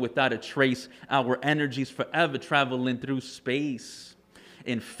each other without a trace, our energies forever traveling through space.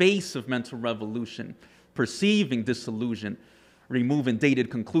 In face of mental revolution, perceiving disillusion, removing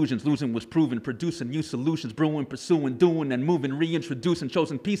dated conclusions, losing was proven, producing new solutions, brewing, pursuing, doing, and moving, reintroducing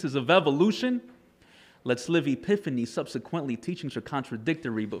chosen pieces of evolution. Let's live epiphany, subsequently teachings are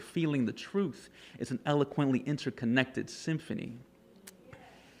contradictory, but feeling the truth is an eloquently interconnected symphony.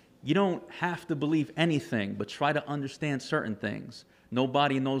 You don't have to believe anything, but try to understand certain things.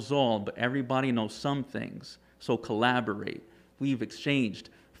 Nobody knows all, but everybody knows some things. So collaborate. We've exchanged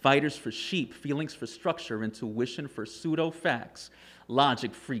fighters for sheep, feelings for structure, intuition for pseudo-facts.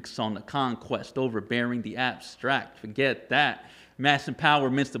 Logic freaks on the conquest, overbearing the abstract. Forget that. Mass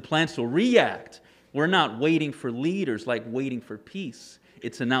empowerment's the plan, so react. We're not waiting for leaders like waiting for peace.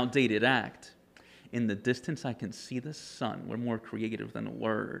 It's an outdated act. In the distance, I can see the sun. We're more creative than a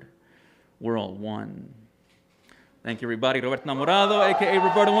word. We're all one. Thank you, everybody. Roberto Enamorado, a.k.a.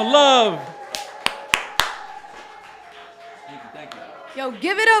 Roberto in Love. Thank you. Yo,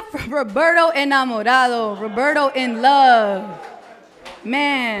 give it up for Roberto Enamorado, Roberto in Love.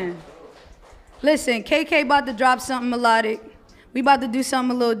 Man. Listen, KK about to drop something melodic. We about to do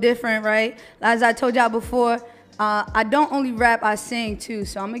something a little different, right? As I told y'all before, I don't only rap, I sing too.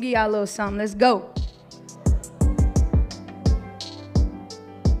 So I'm gonna give y'all a little something. Let's go.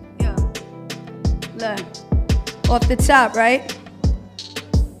 Yeah. Look. Off the top, right?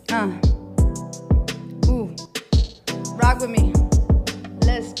 Ooh. Rock with me.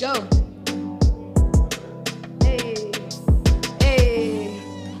 Let's go. Hey. Hey.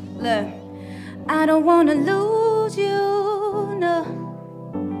 Look. I don't wanna lose you, no.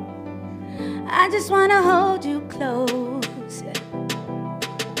 I just wanna hold you close.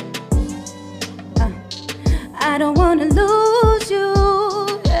 I don't wanna lose you.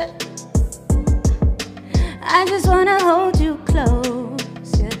 Yeah. I just wanna hold you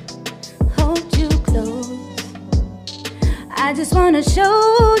close. Yeah. Hold you close. I just wanna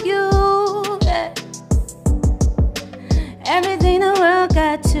show you, yeah, everything the world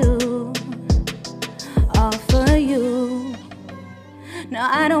got to offer you. No,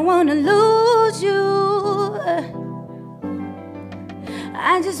 I don't wanna lose you.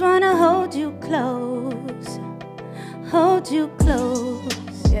 I just wanna hold you close. Hold you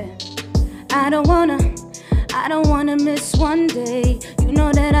close, yeah. I don't wanna miss one day. You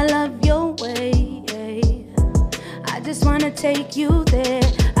know that I love your way, yeah. I just wanna take you there.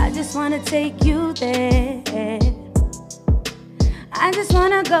 I just wanna take you there. I just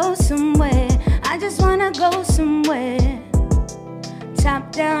wanna go somewhere. I just wanna go somewhere.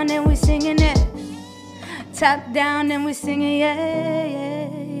 Top down and we singing it. Top down and we singing, yeah, yeah,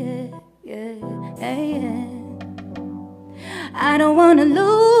 yeah, yeah, yeah. I don't wanna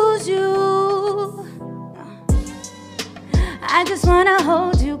lose you. I just wanna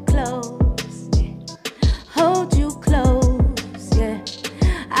hold you close. Hold you close, yeah.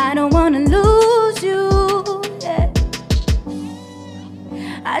 I don't wanna lose you, yeah.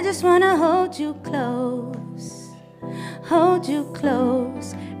 I just wanna hold you close. Hold you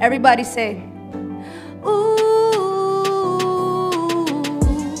close. Everybody say, ooh.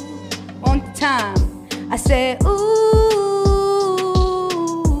 One time. I said, ooh.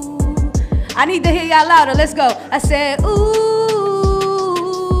 I need to hear y'all louder. Let's go. I said, ooh.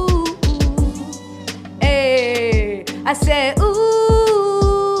 Hey. I said, ooh.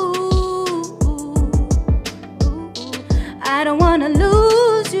 I don't wanna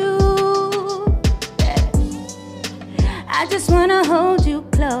lose you. I just wanna hold you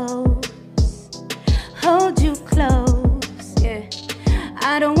close, hold you close, yeah.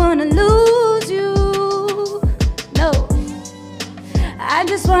 I don't wanna lose you, no. I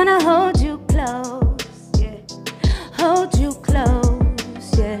just wanna hold you close, yeah. Hold you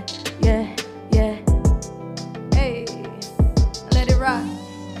close, yeah, yeah, yeah. Hey, let it rock,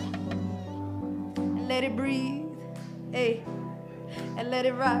 and let it breathe, hey, and let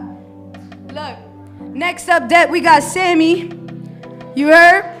it rock. Look. Next up, that we got Sammy. You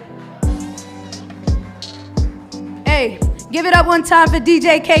heard? Hey, give it up one time for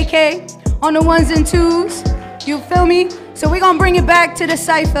DJ KK on the ones and twos. You feel me? So we're gonna bring it back to the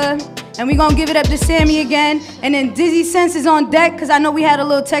Cypher, and we're gonna give it up to Sammy again. And then Dizzy Sense is on deck, because I know we had a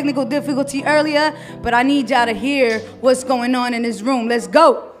little technical difficulty earlier, but I need y'all to hear what's going on in this room. Let's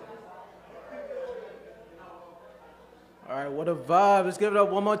go. All right, what a vibe. Let's give it up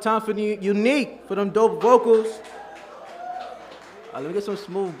one more time for the Uniq, for them dope vocals. Let me get some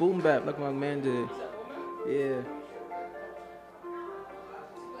smooth boom bap like my man did. Yeah.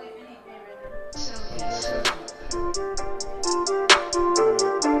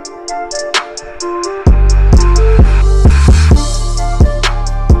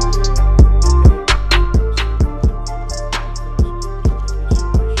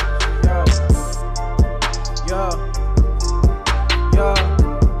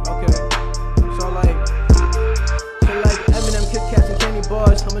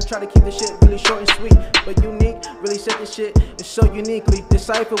 Try to keep the shit really short and sweet, but Uniq really set the shit. It's so uniquely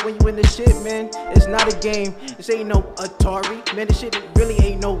Decipher when you in the shit, man. It's not a game. This ain't no Atari, man. This shit really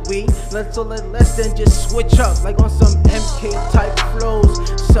ain't no Wii. Let's then just switch up like on some MK type flows.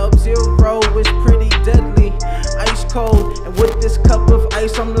 Sub-Zero is pretty deadly, ice cold, and with this cup of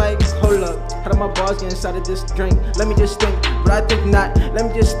ice, I'm like, hold up. How do my bars get inside of this drink? Let me just think, but I think not. Let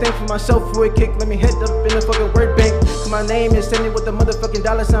me just think for myself for a kick. Let me hit up in the fucking word bank. My name is sending with the motherfucking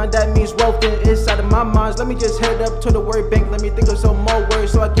dollar sign. That means wealth inside of my mind. Let me just head up to the word bank. Let me think of some more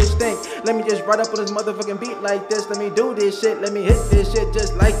words so I can think. Let me just write up on this motherfucking beat like this. Let me do this shit. Let me hit this shit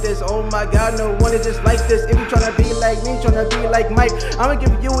just like this. Oh my god, no one is just like this. If you tryna be like me, tryna be like Mike, I'ma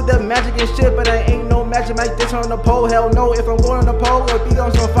give you the magic and shit, but I ain't no magic like this on the pole. Hell no, if I'm going on the pole, it'll be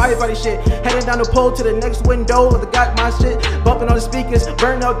on some firefighting shit. Heading down the pole to the next window. I got my shit bumping on the speakers,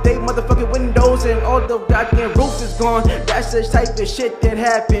 burn up they motherfucking windows, and all the goddamn roof is gone. That's the type of shit that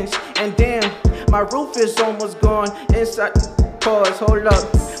happens. And damn, my roof is almost gone. Inside, pause, hold up.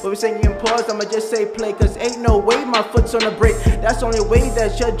 When we saying in pause, I'ma just say play, cause ain't no way my foot's on the brake. That's the only way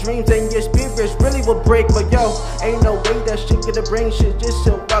that your dreams and your spirits really will break. But yo, ain't no way that shit gonna bring shit. Just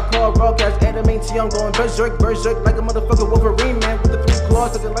so I call broadcast animating, I'm going berserk, berserk like a motherfucking Wolverine, man. With the 3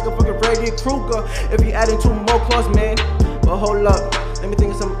 claws, looking like a fucking Freddy Krueger. If you adding 2 more claws, man. But hold up, let me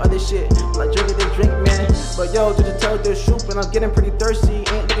think of some other shit. Like drinking this drink, man. But yo, just to tell the truth, and I'm getting pretty thirsty.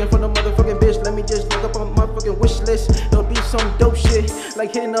 Ain't looking for no motherfucking bitch. Let me just look up on my fucking wish list. It'll be some dope shit,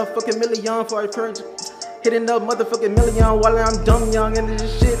 like hitting a fucking million for a current. Hitting up motherfucking million while I'm dumb young, and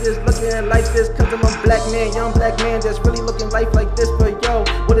this shit is looking like this, cause I'm a black man, young black man that's really looking life like this. But yo,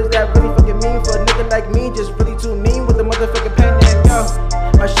 what does that really fucking mean for a nigga like me? Just really too mean with the motherfucking pen. And yo,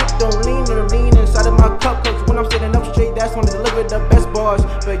 my shit don't lean, or lean inside of my cup, cause when I'm sitting up straight, that's when I deliver the best bars.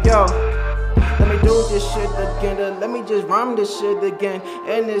 But yo, let me do this shit again, let me just rhyme this shit again.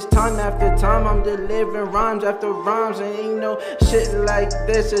 And it's time after time, I'm delivering rhymes after rhymes. And ain't no shit like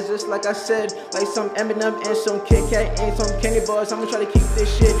this, it's just like I said, like some Eminem and some Kit Kat and some candy bars. I'ma try to keep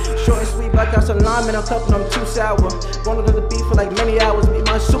this shit short and sweet, like I got some lime in a cup and I'm too sour. Going to the beat for like many hours, be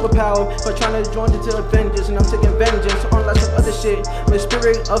my superpower. But trying to join into Avengers, and I'm taking vengeance on like some other shit. The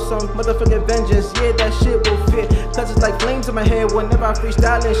spirit of some motherfucking vengeance, yeah, that shit will fit. Cause it's like flames in my head whenever I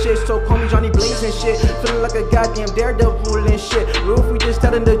freestyle and shit. So call me Johnny Blaze and shit, feeling like a goddamn daredevil and shit. Or if we just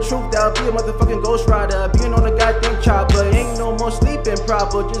telling the truth, that'll be a motherfucking ghost rider, being on a goddamn chopper. Ain't no more sleeping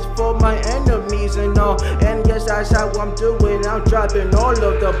proper, just for my enemies and all. And yes, that's how I'm doing. I'm dropping all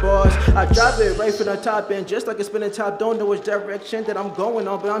of the bars. I drop it right from the top, and just like a spinning top, don't know which direction that I'm going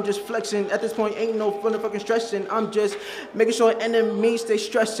on, but I'm just flexing. At this point, ain't no motherfucking stressing. I'm just making sure enemies stay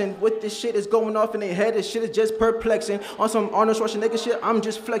stressing. What this shit is going off in their head, this shit is just perplexing. On some Arnold Schwarzenegger shit, I'm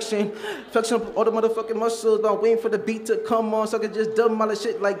just flexing all the motherfucking muscles. I'm waiting for the beat to come on so I can just demolish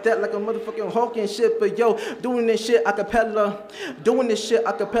shit like that, like a motherfucking Hulk and shit. But yo, doing this shit a cappella,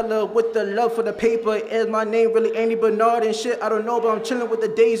 with the love for the paper. Is my name really Andy Bernard and shit? I don't know, but I'm chilling with the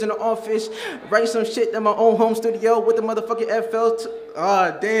days in the office, writing some shit in my own home studio with the motherfucking FL.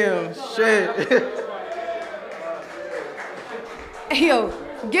 Ah, damn, shit. Hey, yo,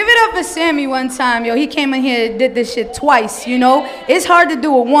 give it up for Sammy one time, yo. He came in here and did this shit twice, you know? It's hard to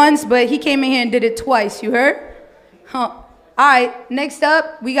do it once, but he came in here and did it twice, you heard? Huh. Alright, next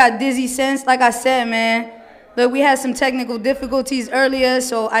up, we got Dizzy Sense. Like I said, man, look, we had some technical difficulties earlier,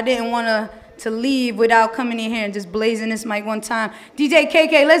 so I didn't want to leave without coming in here and just blazing this mic one time. DJ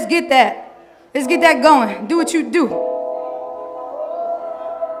KK, let's get that. Let's get that going. Do what you do.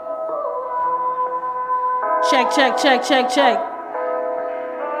 Check, check, check, check, check.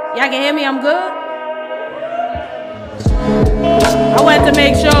 Y'all can hear me? I'm good? I wanted to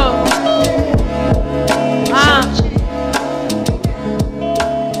make sure.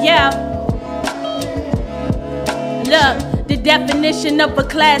 Yeah. Look, the definition of a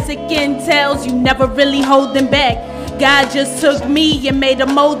classic entails you never really holding back. God just took me and made a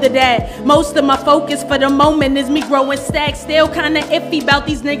mold of that. Most of my focus for the moment is me growing stacks. Still kinda iffy about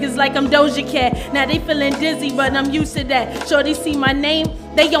these niggas like I'm Doja Cat. Now they feeling dizzy, but I'm used to that. Shorty see my name,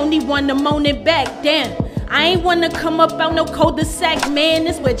 they only want to moan it back. Damn, I ain't wanna come up out no cul-de-sac, man.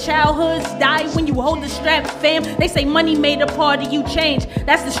 This where childhoods die when you hold the strap, fam. They say money made a part of you change.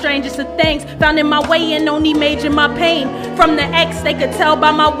 That's the strangest of things. Found in my way and only major my pain. From the ex, they could tell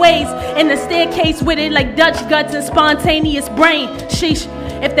by my ways. In the staircase with it like Dutch guts and spontaneous brain. Sheesh.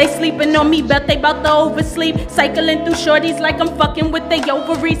 If they sleeping on me, bet they bout to oversleep. Cycling through shorties like I'm fucking with their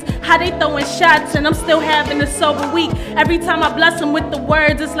ovaries. How they throwing shots and I'm still having a sober week. Every time I bless them with the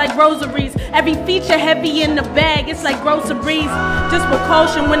words, it's like rosaries. Every feature heavy in the bag, it's like groceries. Just with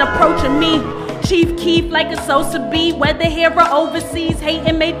caution when approaching me. Chief Keef like a Sosa B. Whether here or overseas,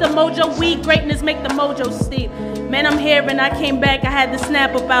 hating made the mojo weak. Greatness make the mojo steep. Man, I'm here and I came back, I had to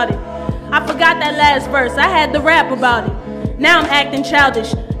snap about it. I forgot that last verse, I had to rap about it. Now I'm acting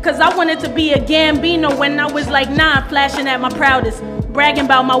childish, cause I wanted to be a Gambino when I was like 9, flashing at my proudest. Bragging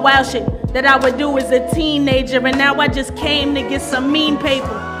about my wild shit that I would do as a teenager, and now I just came to get some mean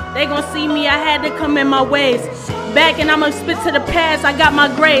paper. They gon' see me, I had to come in my ways. Back and I'ma spit to the past, I got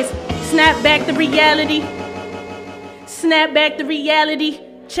my grace. Snap back to reality. Snap back to reality.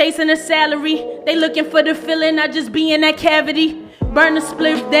 Chasing a salary. They looking for the feeling, I just be in that cavity. Burn the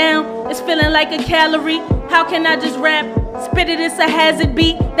spliff down, it's feeling like a calorie. How can I just rap? Spit it, it's a hazard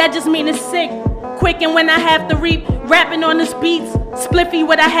beat. That just mean it's sick. Quick and when I have to reap. Rapping on the beats. Spliffy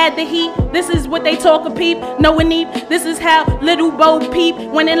what I had to heat. This is what they talk of peep. No one need. This is how little Bo peep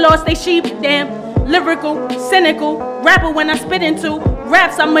when they lost they sheep. Damn. Lyrical, cynical. Rapper when I spit into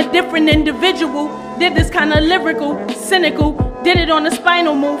raps, I'm a different individual. Did this kind of lyrical, cynical. Did it on a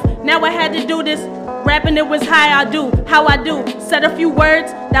spinal move. Now I had to do this. Rapping it was how I do. Said a few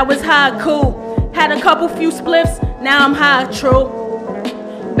words, that was how I cool. Had a couple few spliffs, now I'm high, true.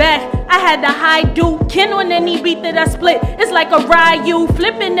 Back, I had the high do. Kin on any beat that I split. It's like a Ryu.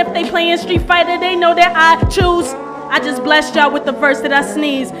 Flipping if they playing Street Fighter, they know that I choose. I just blessed y'all with the verse that I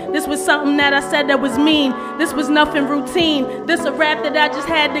sneezed. This was something that I said that was mean. This was nothing routine. This a rap that I just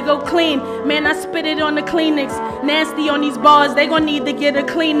had to go clean. Man, I spit it on the Kleenex. Nasty on these bars, they gon' need to get a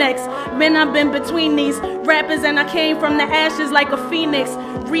Kleenex. Man, I've been between these rappers and I came from the ashes like a phoenix.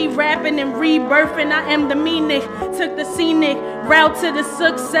 Re-rapping and rebirthing, I am the meanic. Took the scenic route to the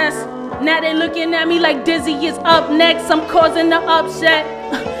success. Now they looking at me like Dizzy is up next. I'm causing the upset.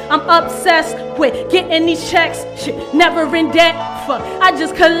 I'm obsessed with getting these checks. Shit, never in debt. Fuck, I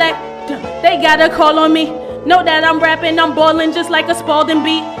just collect. They gotta call on me. Know that I'm rapping, I'm balling just like a Spalding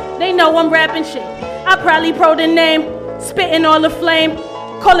beat. They know I'm rapping shit. I probably pro the name. Spitting all the flame.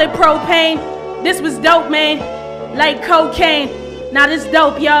 Call it propane. This was dope, man. Like cocaine. Now this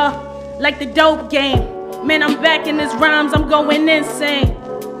dope, y'all. Like the dope game. Man, I'm back in this rhymes, I'm going insane.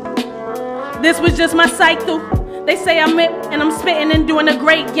 This was just my cycle. They say I'm it and I'm spitting and doing a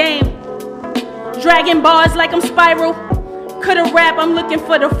great game. Dragging bars like I'm Spiral. Coulda rap, I'm looking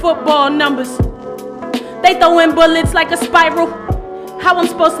for the football numbers. They throwing bullets like a spiral. How I'm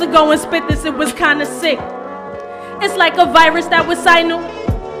supposed to go and spit this, it was kinda sick. It's like a virus that was signal.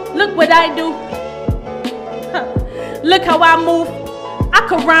 Look what I do. Look how I move. I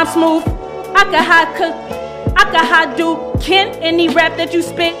could rhyme smooth. I could hot do. Ken, any rap that you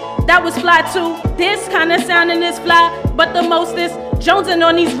spit, that was fly too. This kind of sounding is fly, but the mostest jonesing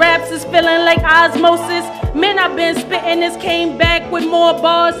on these raps is feeling like osmosis. Man, I've been spitting this, came back with more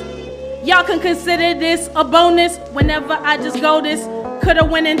bars. Y'all can consider this a bonus. Whenever I just go this, coulda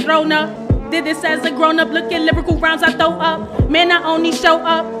went and thrown up. Did this as a grown up, look at lyrical rhymes I throw up. Man, I only show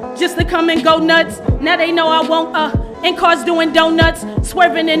up just to come and go nuts. Now they know I won't, in cars doing donuts,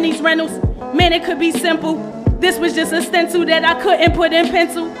 swerving in these rentals. Man, it could be simple. This was just a stencil that I couldn't put in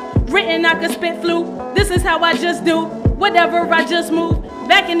pencil. Written, I could spit flu. This is how I just do. Whatever, I just move.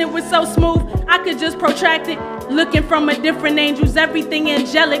 Back and it was so smooth, I could just protract it. Looking from a different angels, everything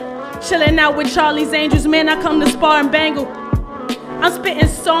angelic. Chilling out with Charlie's Angels, man, I come to spar and bangle. I'm spitting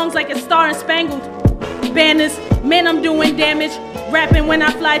songs like a Star and Spangled. Banners, man, I'm doing damage. Rapping when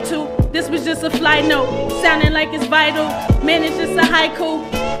I fly too. This was just a fly note, sounding like it's vital. Man, it's just a haiku.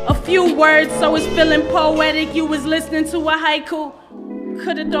 A few words, so it's feeling poetic. You was listening to a haiku.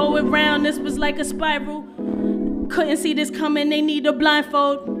 Coulda throw it round, this was like a spiral. Couldn't see this coming, they need a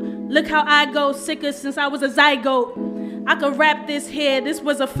blindfold. Look how I go, sicker since I was a zygote. I could rap this here, this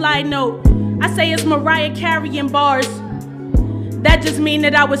was a fly note. I say it's Mariah carrying bars. That just mean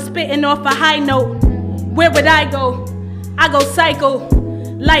that I was spitting off a high note. Where would I go? I go psycho,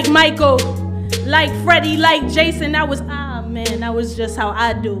 like Michael, like Freddie, like Jason. That was, man, that was just how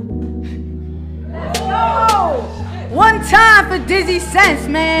I do. Let's go! One time for Dizzy Sense,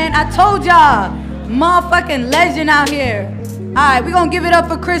 man. I told y'all, motherfucking legend out here. Alright, we gonna give it up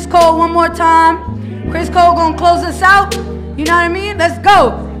for Chris Cole one more time. Chris Cole gonna close us out. You know what I mean? Let's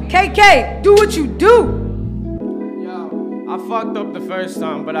go. KK, do what you do. I fucked up the first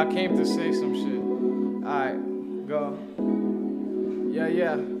time, but I came to say some shit. Alright, go.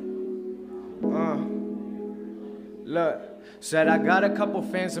 Yeah. Look. Said I got a couple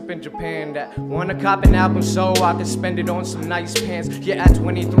fans up in Japan that wanna cop an album so I can spend it on some nice pants. Yeah, at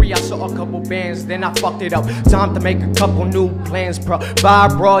 23 I saw a couple bands, then I fucked it up. Time to make a couple new plans, bro. Buy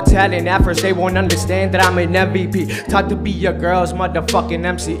broad talent, at first they won't understand that I'm an MVP. Talk to be your girl's motherfucking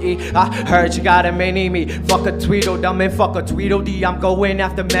MCE. I heard you got a mini-me. Fuck a Tweedledum and fuck a Tweedledee. I'm going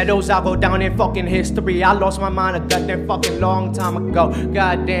after medals, I'll go down in fucking history. I lost my mind a goddamn fucking long time ago.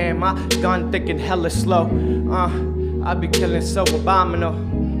 Goddamn, my gun thinking hella slow. I be killing so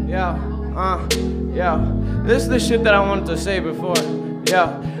abominable. Yeah. This is the shit that I wanted to say before.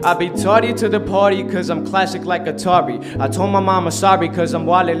 Yeah. I be tardy to the party cause I'm classic like Atari. I told my mama sorry cause I'm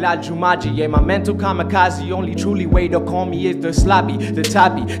wale la Jumaji. Yeah, my mental kamikaze, only truly way to call me is the slobby, the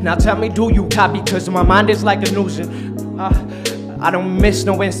tabby. Now tell me, do you copy? Cause my mind is like a nuisance. I don't miss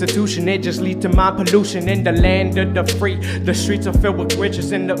no institution, it just leads to mind pollution in the land of the free. The streets are filled with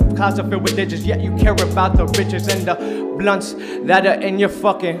witches and the cars are filled with ditches, yet you care about the riches and the blunts that are in your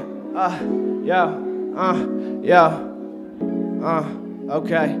fucking,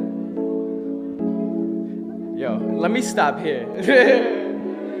 okay. Yo, let me stop here.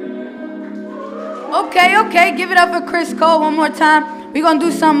 Okay, give it up for Chris Cole one more time. We gonna do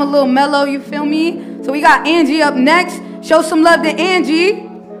something a little mellow, you feel me? So we got Angie up next. Show some love to Angie.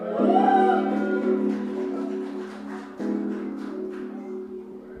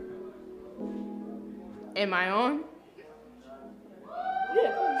 Am I on?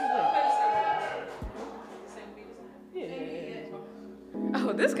 Yeah.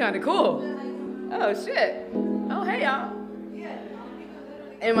 Oh, this kind of cool. Oh, shit. Oh, hey, y'all.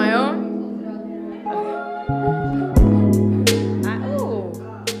 Am I on?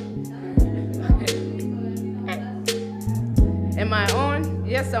 Am I on?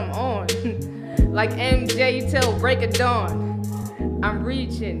 Yes, I'm on. Like MJ till break of dawn. I'm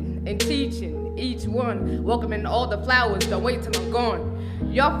reaching and teaching each one. Welcoming all the flowers, don't wait till I'm gone.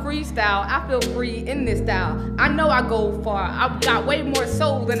 Y'all freestyle, I feel free in this style. I know I go far, I've got way more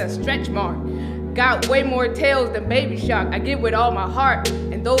soul than a stretch mark. Got way more tails than Baby Shark. I give with all my heart,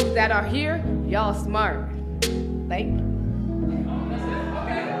 and those that are here, y'all smart. Thank you.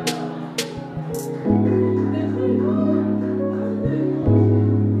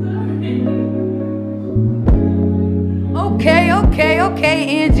 Okay,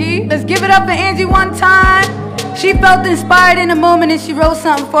 Angie. Let's give it up for Angie one time. She felt inspired in the moment and she wrote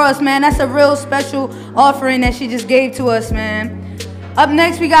something for us, man. That's a real special offering that she just gave to us, man. Up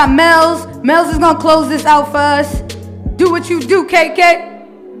next, we got Mellz. Mellz is gonna close this out for us. Do what you do, KK.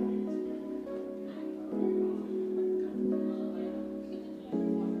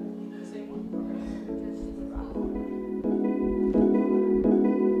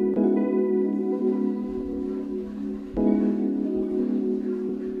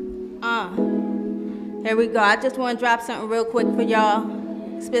 Here we go. I just want to drop something real quick for y'all.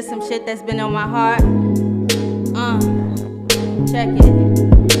 Spit some shit that's been on my heart. Check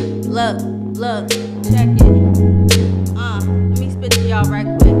it. Look, check it. Let me spit to y'all right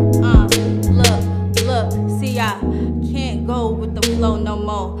quick. Look, see, I can't go with the flow no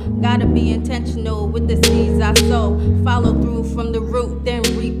more. Gotta be intentional with the seeds I sow. Follow through from the root, then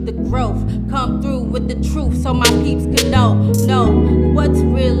reap the growth. Come through with the truth so my peeps can know what's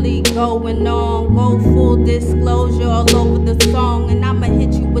really going on. Go full disclosure all over the song, and I'ma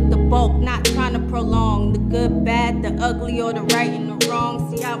hit you with the bulk, not trying to prolong the good, bad, the ugly, or the right and the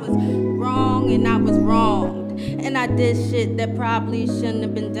wrong. See, I was wrong and I was wronged, and I did shit that probably shouldn't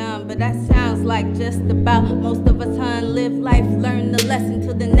have been done, but that sounds like just about most of us, hun. Live life, learn the lesson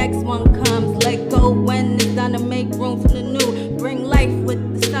till the next one comes. Let go when it's done to make room for the new. Bring life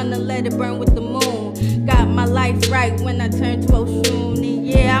with the sun and let it burn with the moon. Got my life right when I turn to Oshun, and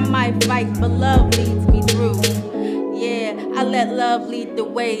yeah, I might fight, but love leads me through. Yeah, I let love lead the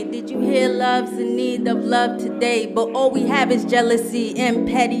way. Did you hear love's in need of love today? But all we have is jealousy and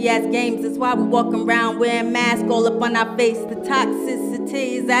petty ass games. That's why we walk around wearing masks all up on our face. The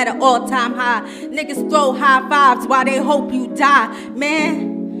toxicity is at an all-time high. Niggas throw high fives while they hope you die.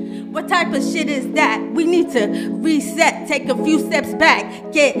 Man, what type of shit is that? We need to reset, take a few steps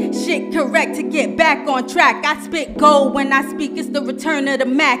back, get shit correct to get back on track. I spit gold when I speak, it's the return of the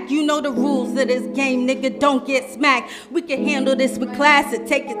Mac. You know the rules of this game, nigga, don't get smacked. We can handle this with class or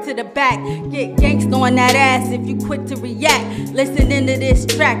take it to the back. Get gangsta on that ass if you quick to react. Listening to this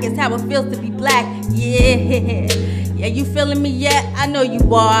track is how it feels to be black. Yeah, you feeling me yet? I know you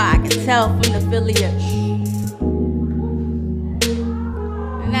are, I can tell from the affiliate.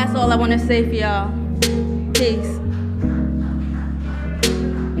 And that's all I want to say for y'all. Peace.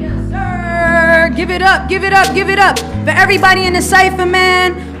 Give it up, give it up, give it up. For everybody in the cypher,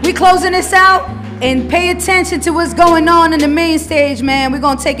 man, we closing this out. And pay attention to what's going on in the main stage, man. We're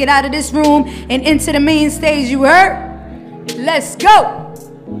gonna take it out of this room and into the main stage, you heard? Let's go.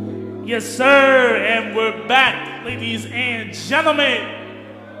 Yes, sir, and we're back, ladies and gentlemen.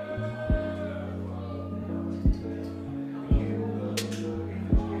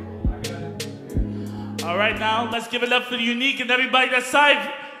 All right, now, let's give it up for the Uniq and everybody that's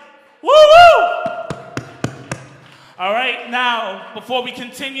Cypher. Woo-woo! All right, now, before we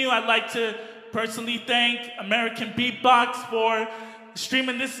continue, I'd like to personally thank American Beatbox for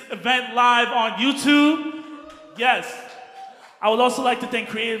streaming this event live on YouTube. Yes. I would also like to thank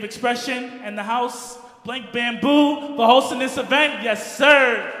Creative Expression and the house, Blank Bamboo, for hosting this event. Yes,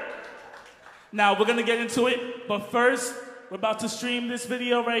 sir. Now, we're going to get into it. But first, we're about to stream this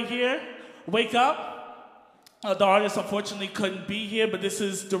video right here. Wake Up. The artist, unfortunately, couldn't be here, but this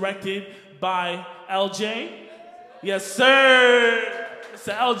is directed by LJ. Yes, sir.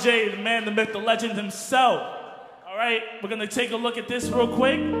 Mr. LJ, the man, the myth, the legend himself. All right, we're gonna take a look at this real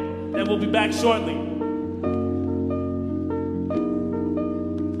quick, then we'll be back shortly.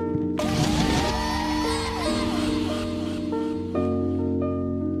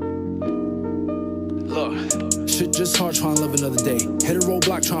 Look, shit just hard trying to live another day. Hit a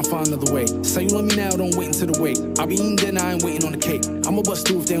roadblock trying to find another way. Say you love me now, don't wait until the wait. I be eating dinner, I ain't waiting on the cake. I'ma bust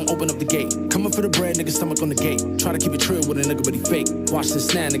through if they don't open up the gate. Coming for the bread, nigga, stomach on the gate. Try to keep it trill with a nigga, but he fake. Watch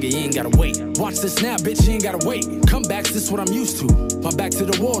this now, nigga, you ain't gotta wait. Watch this now, bitch, you ain't gotta wait. Comebacks, this what I'm used to. My back to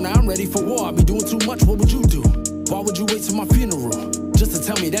the wall, now I'm ready for war. I be doing too much, what would you do? Why would you wait till my funeral? Just to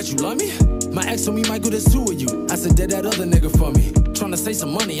tell me that you love me? My ex told me, Michael, there's two of you. I said, dead that other nigga for me. Tryna save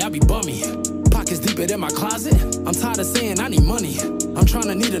some money, I be bummy. Pockets deeper than my closet. I'm tired of saying I need money. I'm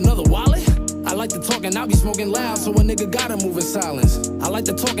tryna need another wallet. I like to talk and I be smoking loud, so a nigga gotta move in silence. I like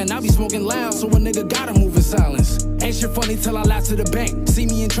to talk and I be smoking loud, so a nigga gotta move in silence. Ain't shit funny till I laugh to the bank. See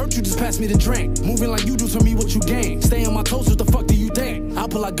me in church, you just pass me the drink. Moving like you do to me, what you gain. Stay on my toes, what the fuck do you think? I'll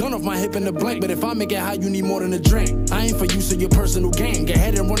pull a gun off my hip in the blank, but if I make it high, you need more than a drink. I ain't for you, so your personal gain. Get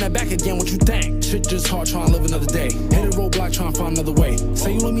ahead and run that back again, what you think? Shit just hard, trying to live another day. Hit a roadblock, trying to find another way.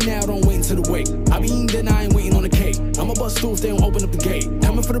 Say you love me now, don't wait until the wait. I be eating dinner, I ain't waiting on the cake. I'ma bust through if they don't open up the gate.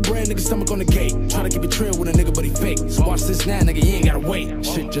 Coming for the bread, nigga, stomach on the gate. Try to keep it trill with a nigga, but he fake. So watch this now, nigga, you ain't gotta wait.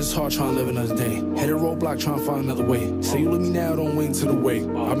 Shit just hard, trying to live another day. Hit a roadblock, trying to find another way. Say you love me now, don't wait until the wait.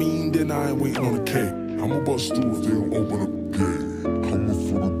 I be eating dinner, I ain't waiting on the cake. I'ma bust through if they don't open up the gate. Coming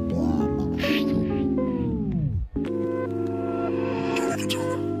for the bread.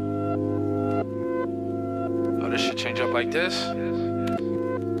 Oh, this should change up like this?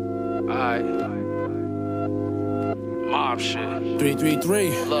 Alright. Mob shit. 333.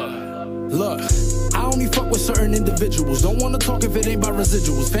 Look, I only fuck with certain individuals. Don't wanna talk if it ain't about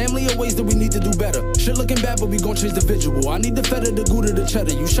residuals. Family are ways that we need to do better. Shit looking bad, but we gon' change the visual. I need the feta, the gouda, the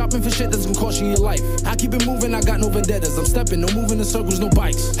cheddar. You shopping for shit that's gonna cost you your life. I keep it moving, I got no vendettas. I'm stepping, no moving in circles, no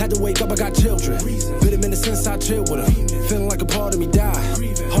bikes. Had to wake up, I got children. Been a minute since I chill with them. Feeling like a part of me died.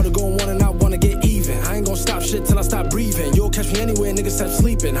 Hard to go on one and I wanna get even. I ain't gonna stop shit till I stop breathing. You'll catch me anywhere, nigga, stop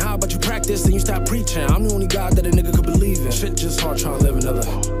sleeping. How about you practice and you stop preaching? I'm the only God that a nigga could believe in. Shit just hard, trying to live another.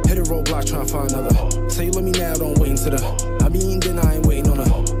 Hit a roadblock, trying to find another. Say you love me now, don't wait until the. I be eating dinner, I ain't waiting on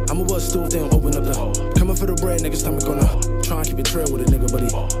her. I'ma bust through if they don't open up the. Coming for the bread, nigga, stomach on her. Try and keep it trail with a nigga, but he.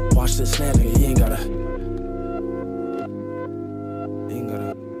 Watch this snap, nigga, you ain't gotta. You ain't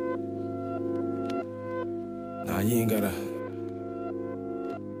gotta. Nah, you ain't gotta.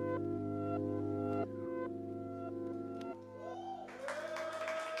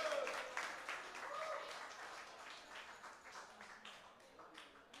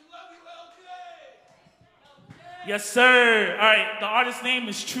 Yes, sir. All right, the artist's name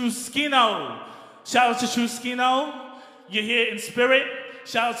is Truskino. Shout out to Truskino. You're here in spirit.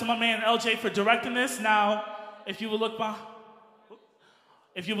 Shout out to my man LJ for directing this. Now, if you will look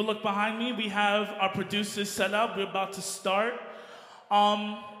behind me, we have our producers set up. We're about to start.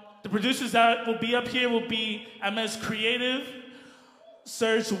 The producers that will be up here will be Ames Creative,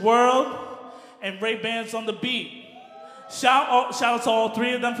 Sxrg World, and Raybeez on the beat. Shout out to all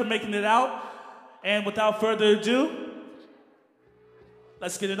three of them for making it out. And without further ado,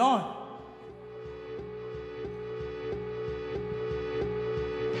 let's get it on.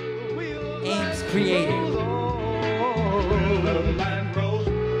 Ames created.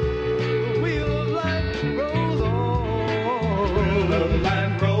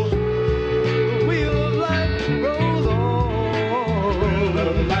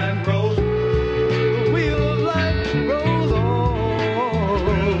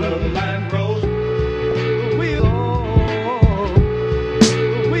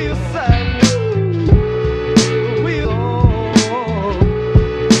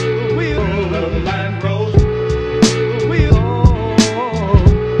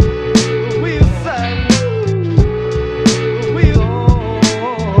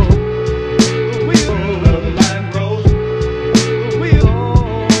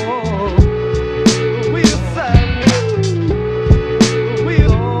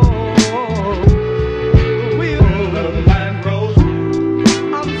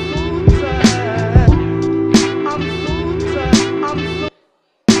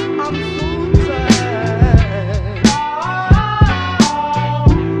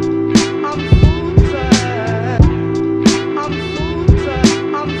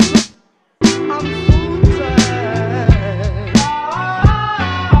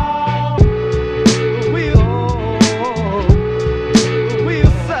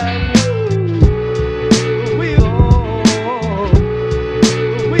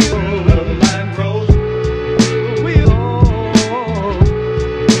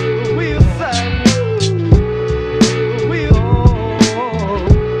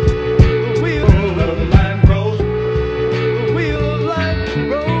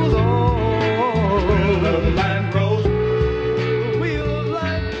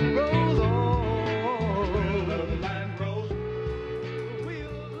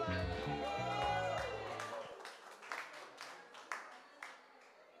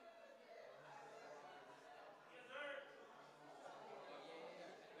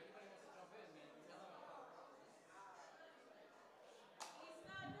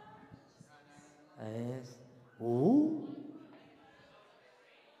 is. Ooh.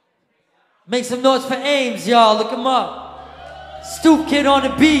 Make some noise for Ames, y'all. Look him up. Stoop Kid on the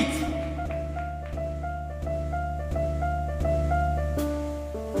beat.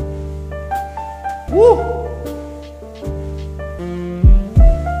 Woo!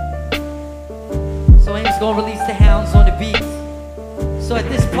 So Ames gonna release the hounds on the beat. So at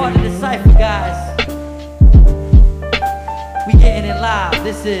this part of the cypher, guys, we getting it live.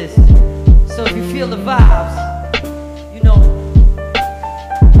 This is. So if you feel the vibes, you know.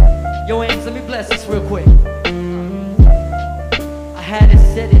 Yo, Ames, let me bless this real quick. I had to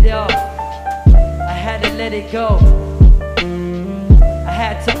set it up. I had to let it go. I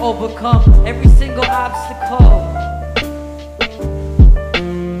had to overcome every single obstacle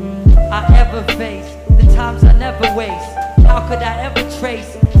I ever faced. The times I never waste. How could I ever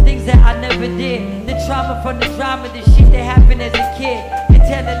trace things that I never did? The trauma from the drama, the shit that happened as a kid. And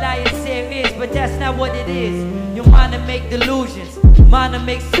tell a lie and say it is, but that's not what it is. Your mind to make delusions, mind to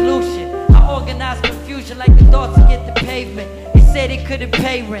make solution. I organize confusion like the thoughts to get the pavement. They say they couldn't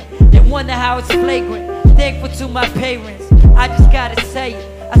pay rent, they wonder how it's flagrant. Thankful to my parents, I just gotta say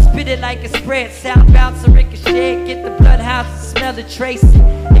it. I spit it like a spread, sound bounce and ricochet. Get the bloodhounds to smell the trace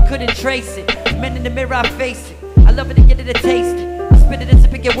it. They couldn't trace it, men in the mirror I face it. I love it to get it to taste it. I spit it and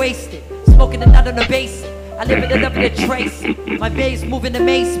sip it, get wasted. Smoking it out on the basic. I live it and love it to trace it. My bass moving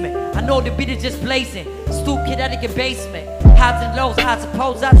amazement. I know the beat is just blazing. Stoop Kid out of your basement. Highs and lows, I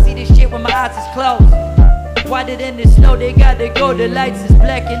suppose I see this shit when my eyes is closed. Why did in the snow they gotta go? The lights is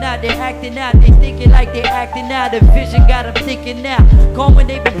blacking out, they acting out. They thinking like they acting out. The vision got them thinking now. Gone when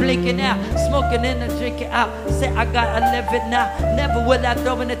they been blinking out. Smoking and drinking out. Say I gotta live it now. Never will I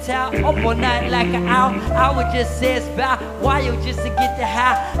throw in the towel. Up all night like an owl. I would just say it's bow. Why you just to get the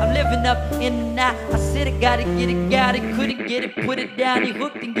high? I'm living up in the night. I said I gotta get it, got it. Couldn't get it, put it down. He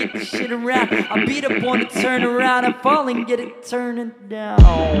hooked and get the shit around. I beat up on the turn around. I fall and get it turning down.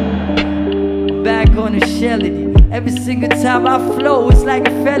 Back on the shellity. Every single time I flow, it's like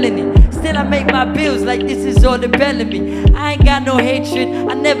a felony. Still I make my bills like this is all the Bellamy. I ain't got no hatred,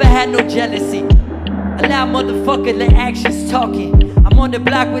 I never had no jealousy. Allow motherfucker let actions talking. I'm on the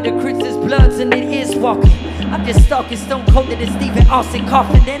block with the Chris's bloods and it is walking. I'm just stalking stone colded and Stephen Austin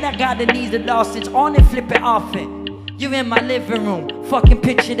coughing. Then I got the knees of losses on and flip it often. You in my living room, fucking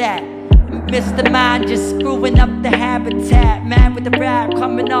picture that. Mr. Mind just screwing up the habitat. Man with the rap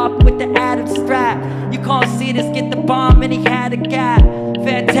coming off with the Adam strap. You can't see this, get the bomb and he had a guy.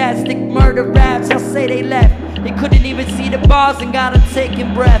 Fantastic murder raps, I'll say they left. They couldn't even see the bars and got them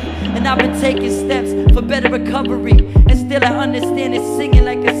taking breath. And I've been taking steps for better recovery. And still I understand it, singing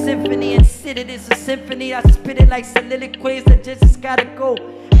like a symphony. And sit it is a symphony, I spit it like soliloquies that just gotta go.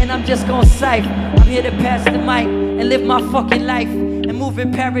 And I'm just gonna cipher. I'm here to pass the mic and live my fucking life and move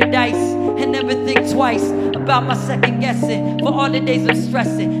in paradise and never think twice about my second guessing. For all the days I'm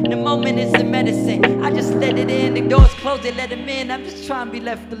stressing, the moment is the medicine. I just let it in, the doors closed, they let them in. I'm just trying to be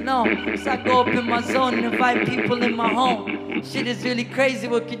left alone. So I go up in my zone and invite people in my home. Shit is really crazy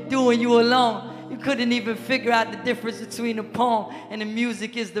what you do when you alone. You couldn't even figure out the difference between a poem and the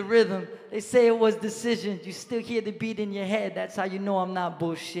music is the rhythm. They say it was decisions. You still hear the beat in your head. That's how you know I'm not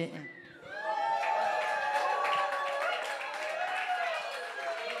bullshitting.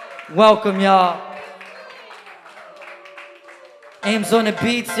 Welcome, y'all. Ames on the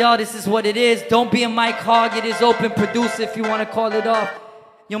beats, y'all. This is what it is. Don't be a mic hog. It is open producer if you want to call it off.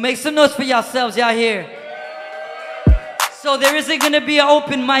 Yo, make some noise for yourselves, y'all here. So there isn't going to be an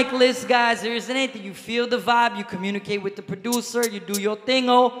open mic list, guys. There isn't anything. You feel the vibe. You communicate with the producer. You do your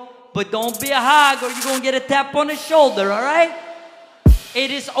thing-o. But don't be a hog or you're going to get a tap on the shoulder, all right?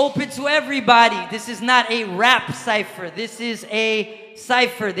 It is open to everybody. This is not a rap cipher. This is a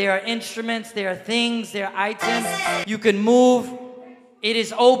cipher. There are instruments. There are things. There are items. You can move. It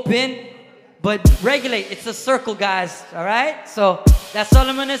is open. But regulate. It's a circle, guys, all right? So that's all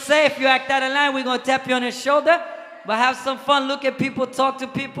I'm going to say. If you act out of line, we're going to tap you on the shoulder. But have some fun. Look at people. Talk to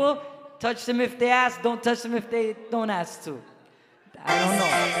people. Touch them if they ask. Don't touch them if they don't ask to. I don't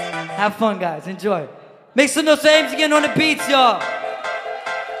know. Have fun, guys. Enjoy. Make some noise for Ames again on the beats, y'all.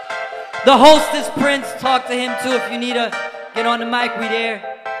 The host is Prince. Talk to him, too, if you need to get on the mic. We there.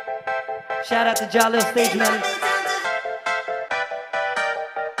 Shout out to Jahlil, Stagehand.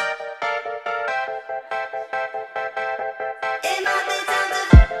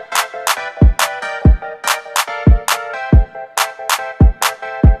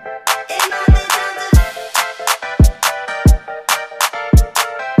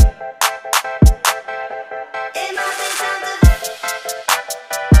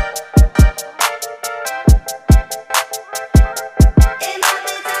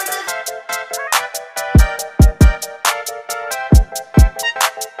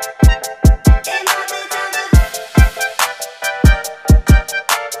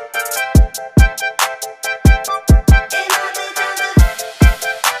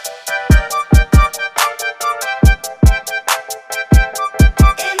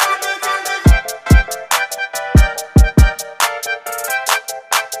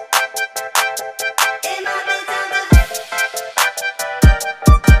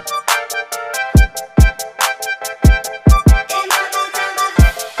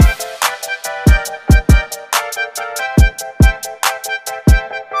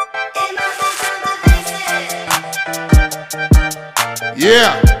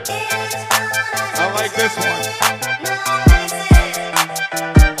 Yeah. I like this one.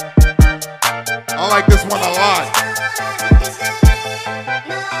 I like this one a lot.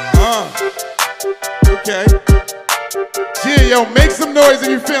 Okay. Yeah, yo, make some noise if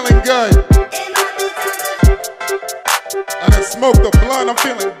you're feeling good. I done smoked the blunt, I'm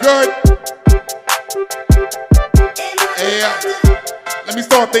feeling good. Yeah. Let me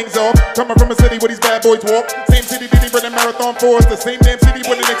start things off. Coming from a city where these bad boys walk. Same city did he run a marathon for us. The same damn city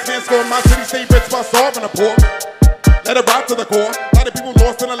where the next man score. My city stay rich by starving the poor. Let it rock to the core. A lot of people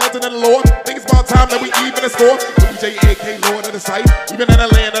lost in the legend of the Lord. Think it's about time that we even a score. WJAK, Lord of the sight. Even in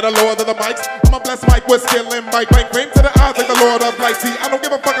the land of the Lord of the mics. I'm a blessed mic with skill and mic. Bring fame to the eyes like the Lord of light. See, I don't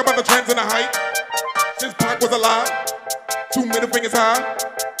give a fuck about the trends and the hype. Since Pac was alive, 2 middle fingers high.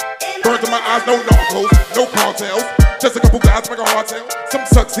 Burns in my eyes, no narcos, no cartels. Just a couple guys make a hard tale. Some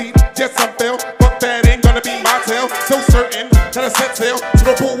succeed, yes, some fail. Fuck that, ain't gonna be my tale. So certain that I set sail. So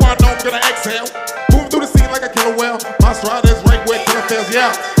the pool wide, I'm gonna exhale. Move through the scene like a killer whale. My stride is right where killer fails, yeah.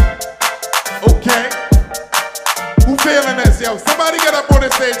 Okay. Who feeling this, yo? Somebody get up on the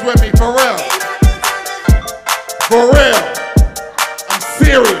stage with me, for real. For real. I'm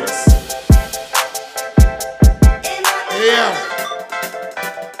serious. Yeah.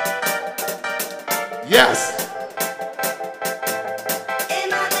 Yes.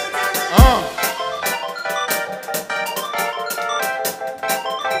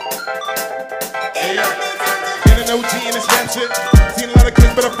 OG in this rap shit. Seen a lot of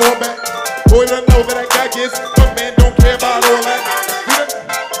kids, but I fall back. Boy, don't know that I got kids, but man, don't care about all that. We done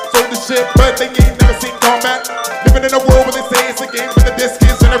sold the shit, but they ain't never seen combat. Living in a world where they say it's a game, but the disc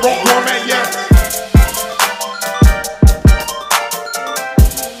is in their own format, yeah.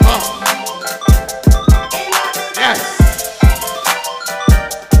 Yes.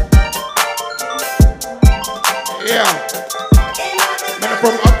 Yeah. Man, I'm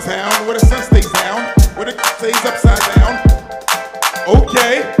from uptown, where the sun stays down. Where the stays upside down.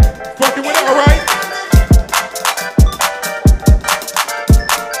 Okay. Fucking with it, alright?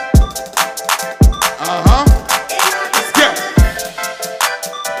 Uh-huh. Let's go.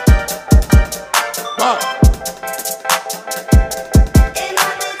 Wow.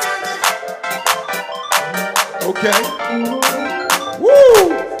 Okay. Woo!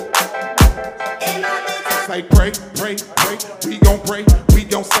 It's like pray, pray, pray. We gon' pray. We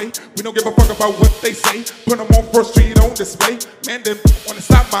gon' say, we don't give a fuck about what they say. Put them on First Street on display. Man, them wanna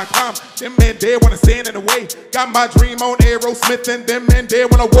stop my climb. Them men there wanna stand in the way. Got my dream on Aerosmith and them men there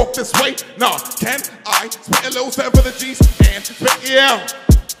wanna walk this way. Nah, can I spit a little set for the G's and spit, yeah.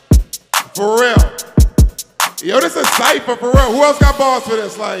 For real. Yo, this is Cypher, for real. Who else got bars for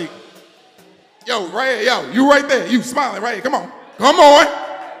this? Like, yo, right here, yo, you right there. You smiling right here, come on. Come on.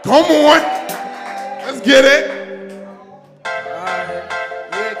 Come on. Let's get it.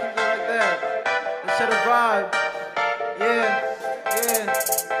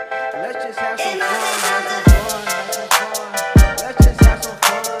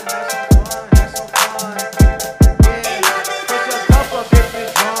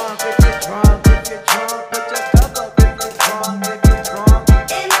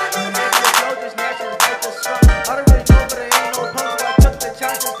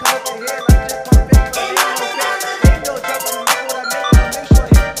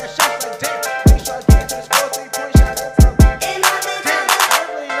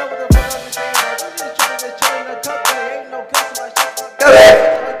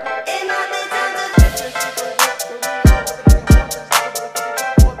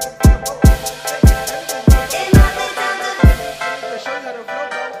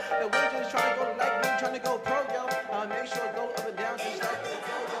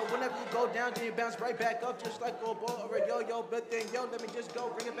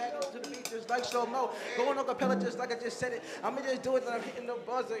 I'ma just do it and I'm hitting the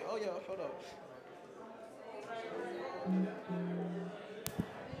buzz like, oh yeah, hold up.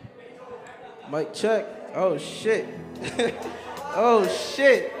 Mic check. Oh shit. Oh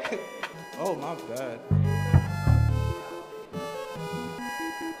shit. Oh my bad.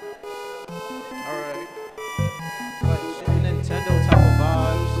 Alright. Like shit, Nintendo type of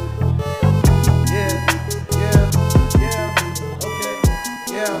vibes. Yeah, okay,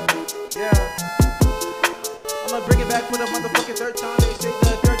 yeah. I'ma bring it back for the motherfucking third time. They say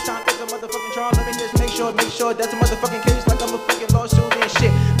the third time is a motherfucking charm. Let me just make sure that's a motherfucking case. Like I'm a fucking lawsuit and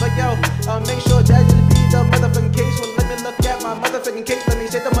shit. But yo, make sure that just be the motherfucking case. Well, let me look at my motherfucking case. Let me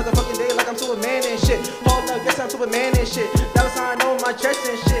say the motherfucking day like I'm Superman and shit. Hold up, guess I'm Superman and shit. That was sign on my chest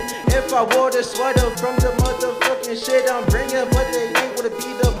and shit. If I wore the sweater from the motherfucking shit I'm bringing, but it ain't would it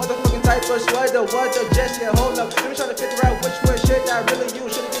be the motherfucking type of sweater, what the just yet, hold up. Let me try to figure out which word should I really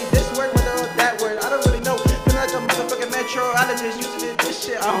use. Should it be this word or that word? I don't really know. Feel like a motherfucking meteorologist using this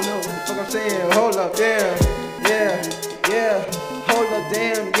shit. I don't know what the fuck I'm saying. Hold up, yeah. Hold up,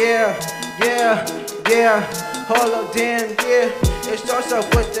 damn, yeah. Hold up, damn, yeah. It starts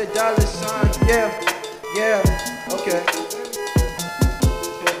off with the $sign, yeah. Okay.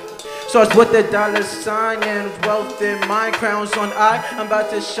 Starts with the $sign and wealth in my crown's on I'm about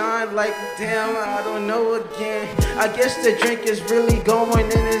to shine like damn, I don't know again. I guess the drink is really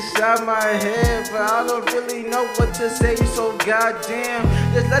going in inside my head, but I don't really know what to say, so goddamn.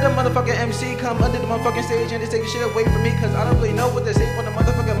 Just let a motherfucking MC come under the motherfucking stage and just take the shit away from me, cause I don't really know what to say on the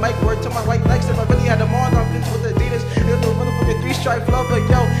motherfucking mic. Word to my right legs, if I really had them on fits with the Adidas. Hit the motherfucking 3-stripe flow, but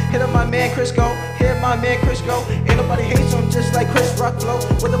yo, hit up my man Chris Go, Ain't nobody hates him just like Chris Rock flow.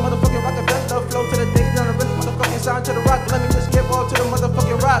 With the motherfucking Rockefeller flow to the things that I really motherfucking sound to the rock. Let me just give all to the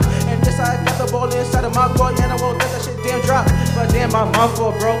motherfucking rock. And this I got the ball inside of my court, and I won't let that shit damn drop. But damn, my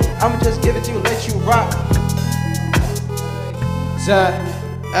fault, bro. I'ma just give it to you, let you rock.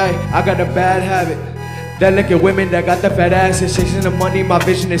 Hey, I got a bad habit. That look at women that got the fat asses, chasing the money, my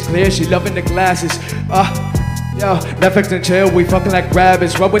vision is clear. She loving the glasses. Yo, Netflix and chill, we fucking like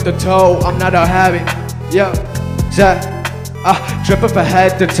rabbits. Rub with the toe, I'm not a habit. Yo, dripping from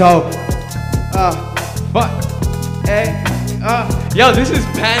head to toe. Fuck, hey, yo, this is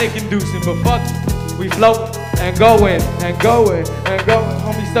panic inducing, but fuck it. We float and going and going and going.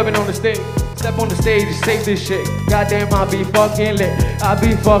 Homie stepping on the stage. Step on the stage and say this shit. Goddamn, I be fucking lit. I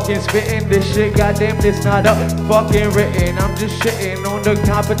be fucking spitting this shit. Goddamn, this not up fucking written. I'm just shitting on the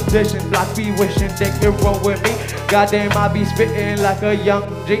competition. Block be wishing they could roll with me. Goddamn, I be spitting like a young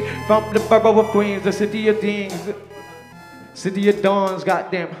G from the borough of Queens, the city of Deans, city of Dawns.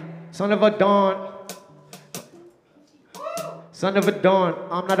 Goddamn, son of a dawn, son of a dawn.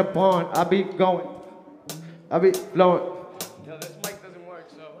 I'm not a pawn. I be going. I be flowing. Yo, this mic doesn't work,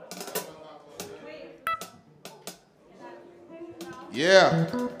 so. Yeah.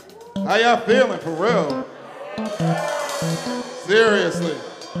 How y'all feeling, for real? Seriously.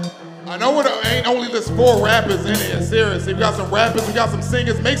 I know it ain't only just 4 rappers in here, seriously. We got some rappers, we got some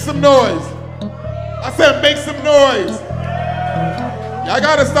singers. Make some noise. I said make some noise. Y'all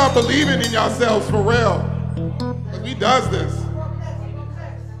gotta start believing in yourselves, for real. Cause we does this.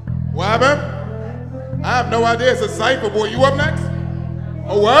 What happened? I have no idea. It's a Cypher, boy. You up next?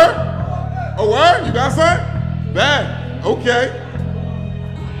 A word? A word? You got something? Bad. Okay.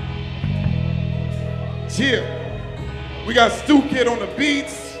 Chill. We got Stu Kid on the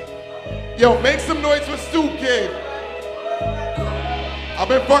beats. Yo, make some noise for Stu Kid. I've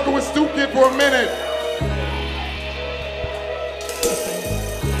been fucking with Stu Kid for a minute.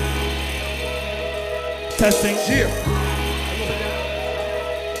 Testing. Chill.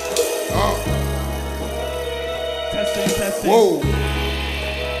 Testing. Whoa.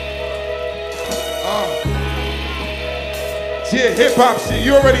 Yeah, hip hop shit,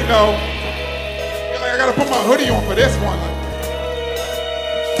 you already know. I gotta put my hoodie on for this one.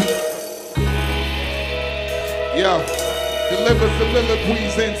 Yo, delivers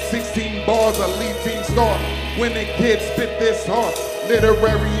soliloquies in 16 bars, a lead team star. When the kids spit this hard,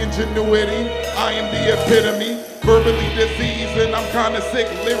 literary ingenuity, I am the epitome. Verbally diseased and I'm kinda sick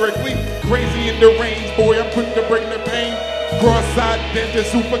lyrically. Crazy and deranged, boy, I'm quick to bring the pain. Cross-eyed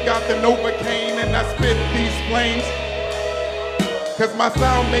dentist who forgot the Novocaine, and I spit these flames. Cause my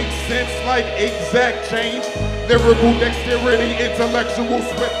sound makes sense like exact change. Lyrical dexterity, intellectual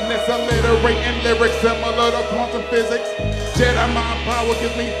swiftness, alliterating lyrics similar to quantum physics. Jedi mind power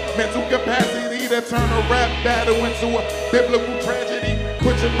gives me mental capacity to turn a rap battle into a biblical tragedy.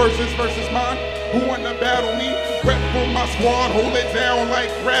 Put your verses versus mine. Who wanna battle me? Rep for my squad, hold it down like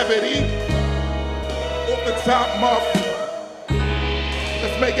gravity. Off the top, mob.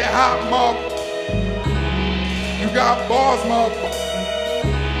 Let's make it hot, mob. You got bars, mob.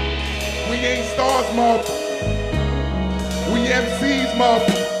 We ain't stars, mob. We MCs, mob.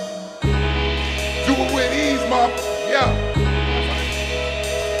 Do it with ease, mob. Yeah.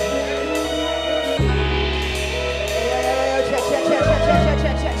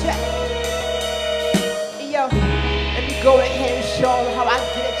 Yo, let me go ahead and show them how I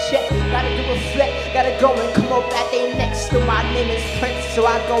get a check. Gotta do a flex, gotta go and come up at they next. So my name is Prince, so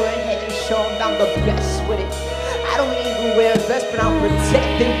I go ahead and show them I'm the best with it. I don't even wear a vest, but I'm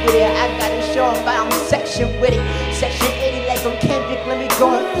protected with it. I gotta show them I'm section with it. Section 80 like I'm Kendrick, let me go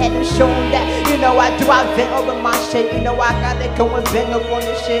ahead and show them that. You know I Do I vent over my shit? You know I gotta go and bend up on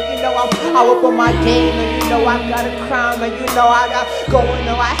this shit. You know I'm up on my game, and you know I got a crime, and you know I got going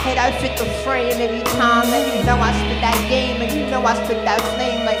on my head. I fit the frame every time, and you know I spit that game, and you know I spit that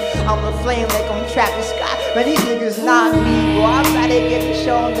flame like I'm a flame, like I'm Travis Scott. But these niggas not me, boy. I better get it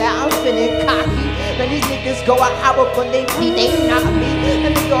shown that I'm feeling cocky. When these niggas go out high up on they feet, they not me.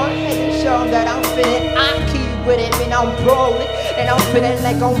 Let me go ahead and show them that I'm feeling aki with it, and I'm brawling, and I'm feeling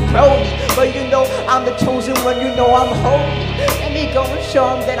like I'm Brody. But you know I'm the chosen one, you know I'm holy. Let me go and show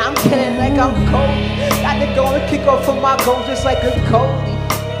them that I'm killing like I'm Cody. Got to go and kick off for my goal just like a Cody.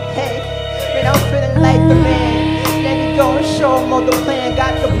 Hey, and I'm feeling like the man. Let me go and show them all the plan.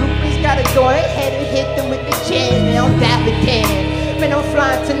 Got the blueprints, gotta go ahead and hit them with the jam. Man, I'm that again. Man, I'm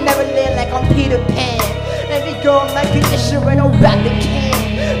flying to Neverland like I'm Peter Pan. Let me go like an issue right about the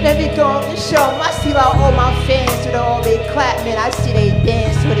can. Let me go and show them. I see like all my fans with all they clap, man. I see they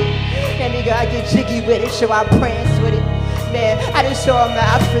dance with it. Let me go, I get jiggy with it, show I prance with it. Man, I just show them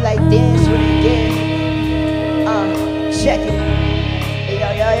that I feel like dance with it, yeah. Check it.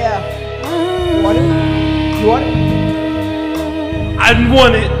 Yeah. You want it? You want it? I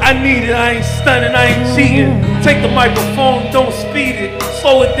want it, I need it, I ain't stunning, I ain't cheating. Take the microphone, don't speed it.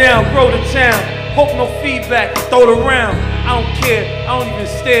 Slow it down, grow the town. Hope no feedback, throw it around. I don't care, I don't even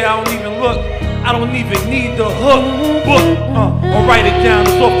stare, I don't even look. I don't even need the hook, book, or write it down.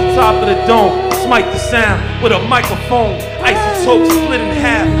 It's off the top of the dome. Smite the sound with a microphone. Isotope split in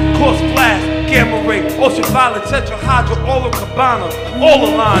half, coarse blast, gamma ray, ultraviolet, tetrahydro, all of cabana, all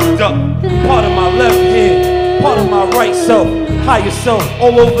aligned up. Part of my left hand, part of my right self. Higher self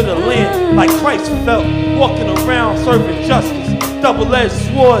all over the land like Christ felt. Walking around serving justice. Double-edged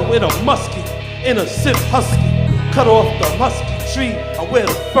sword with a musket in a sip husky. Cut off the musky tree, I wear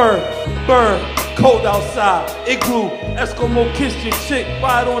the fur. Burn, cold outside, igloo. Eskimo kiss your chick,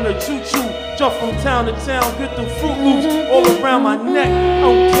 ride on her choo-choo. Jump from town to town, get the Fruit Loops all around my neck. I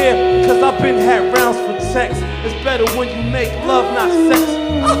don't care, cause I've been had rounds for sex. It's better when you make love, not sex.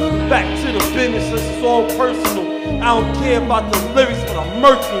 Back to the business, this is all personal. I don't care about the lyrics, but I'm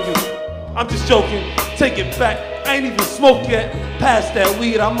murking you. I'm just joking, take it back. I ain't even smoked yet. Pass that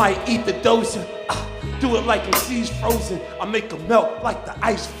weed, I might eat the dozen. Do it like MC's frozen. I make them melt like the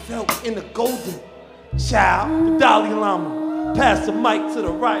ice felt in the golden. Child, the Dalai Lama. Pass the mic to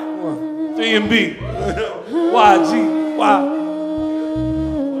the right one. 3 and B. YG, Y.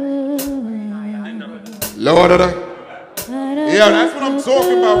 Lord of the. Yeah, that's what I'm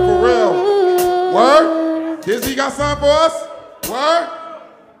talking about for real. Word? Dizzy got something for us? Word?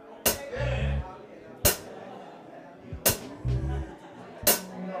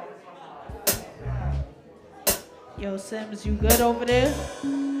 Yo, Sims, you good over there?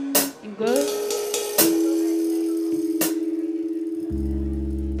 You good?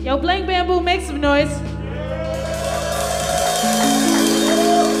 Yo, Blank Bamboo, make some noise.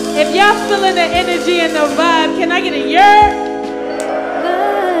 If y'all feeling the energy and the vibe, can I get a yeah?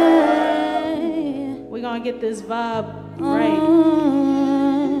 We're gonna get this vibe right.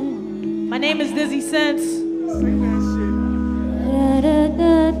 My name is Dizzy Sense.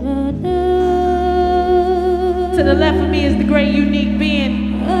 To the left of me is the great Uniq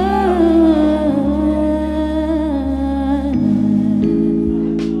being.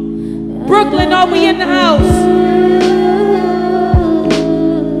 Brooklyn, are we in the house?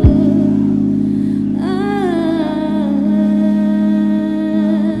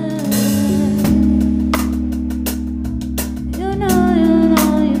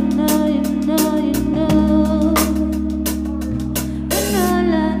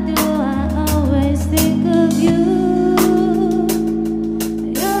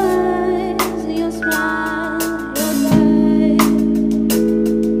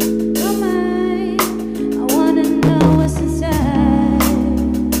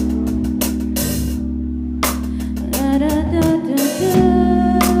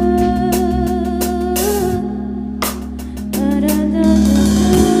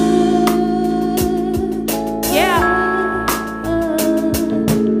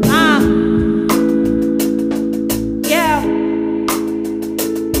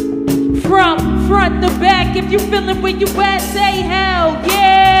 You feeling where you at? Say hell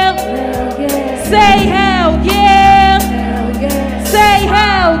yeah. Hell yeah. Say hell yeah. Hell yeah. Say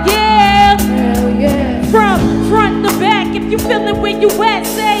hell yeah. Hell yeah. From front to back, if you feeling where you at?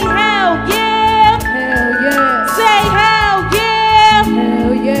 Say hell yeah. Hell yeah. Say hell yeah.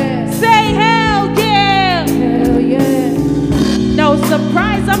 Hell yeah. Say hell yeah. Hell yeah. No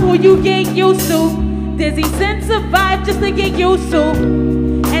surprise, I'm who you get used to. Dizzy Sense survive just to get used to.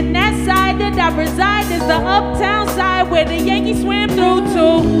 And that side that I reside is the uptown side where the Yankees swam through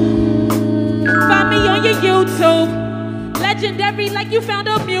to. Find me on your YouTube. Legendary like you found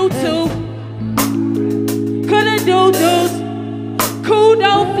a Mewtwo. Coulda do-dos.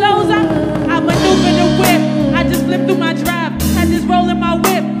 Kudo flows. I maneuver the whip. I just flipped through my drive. Had this roll in my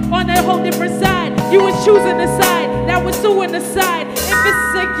whip on a whole different side. You was choosing the side. That was suicide. If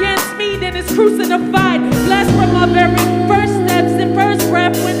it's against me, then it's crucified. Blessed from my very first steps and first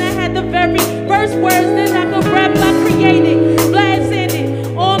breath. When I had the very first words that I could rap, I created. Blast in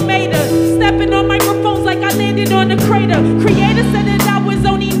it, on Mater. Stepping on microphones like I landed on a crater. Creator said that I was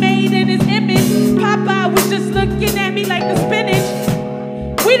only made in his image. Popeye was just looking at me like the spinach.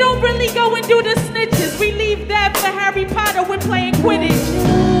 We don't really go and do the snitches. We leave that for Harry Potter when playing Quidditch.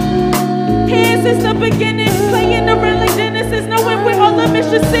 Here since the beginning, playing the religion. Genesis, knowing where all the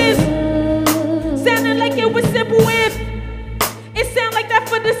mistresses. Sounding like it was simple if it sound like that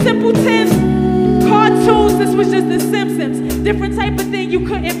for the simpletons. Cartoons, this was just the Simpsons. Different type of thing you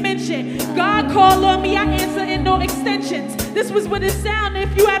couldn't mention. God called on me, I answer in no extensions. This was what it sound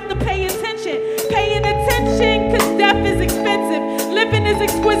if you have to pay attention. Paying attention, cause death is expensive. Living is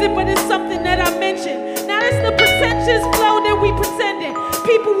exquisite, but it's something that I mentioned. Now that's the pretentious flow that we pretending.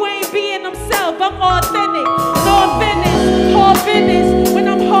 People who ain't being themselves, I'm authentic. No business, hard business. When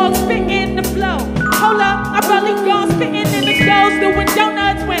I'm hard spitting the flow. Hold up, I probably gone spitting in the ghost, doing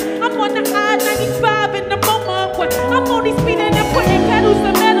donuts when I'm on the I-95 in the moment. When I'm only speeding and putting pedals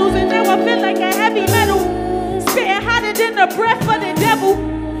to metals, and now I feel like a heavy metal. Spitting hotter than the breath of the devil.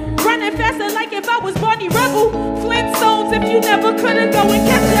 Running faster like if I was Barney Rebel. Flintstones if you never could've go and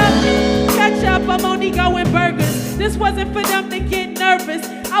catch up. Catch up, I'm only going burgers. This wasn't for them to get nervous.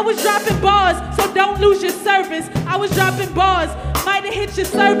 I was dropping bars, so don't lose your service. I was dropping bars, might've hit your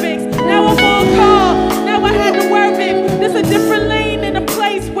cervix. Now I'm on call, now I had to work it. This a different lane in a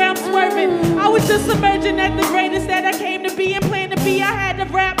place where I'm swerving. I was just emerging at the greatest that I came to be and plan to be. I had to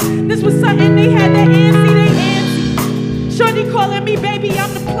rap. This was something they had to antsy, they antsy. Shorty calling me baby,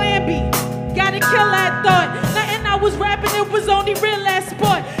 I'm the plan B. Gotta kill that thought. Nothing I was rapping, it was only real ass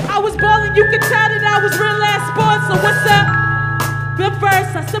sport. I was balling, you could tell that I was real ass sport. So what's up? The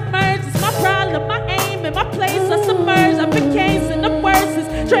verse I submerge, it's my problem, my aim and my place. I submerge, I became in the worst. It's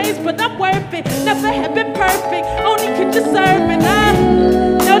trains, but I'm worth it. Never have been perfect, only could deserve it. I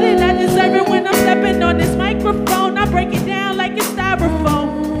know that I deserve it when I'm stepping on this microphone. I break it down like it's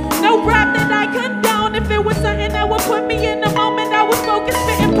styrofoam. No rap that I condone. If it was something that would put me in the moment, I was focused,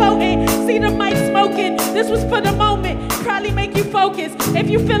 spitting potent. See the mic smoking, this was for the moment. Probably make you focus. If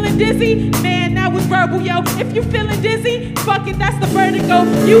you feeling dizzy, man, that was verbal, yo. If you feeling dizzy, fuck it, that's the vertigo.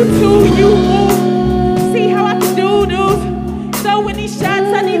 You too, you move. See how I can do news. So when these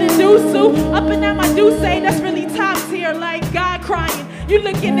shots, I need a new suit. Up and down my do say, that's really top tier, like God crying. You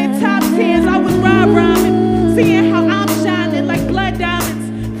looking at top tiers, I was rhyming. Seeing how I'm shining like blood diamonds.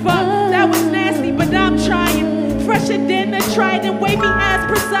 Fuck, that was nasty, but I'm trying. Fresher than a trident, wavy eyes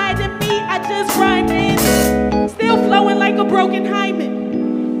presiding me, I just rhyme in. Still flowing like a broken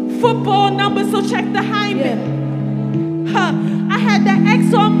hymen. Football numbers, so check the hymen. Huh, I had that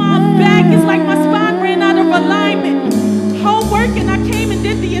X on my back, it's like my spine ran out of alignment. Homework and I came and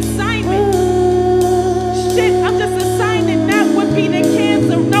did the assignment. Shit, I'm just assigning, that would be the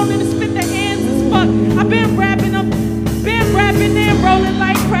cancer. Known to spit the hands as fuck. I've been rapping and rolling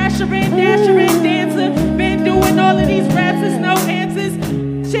like Crasher and Dasher and Dancer. Been doing all of these raps, there's no answers.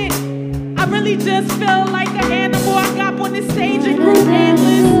 Shit, I really just feel like an animal. I got on this stage and grew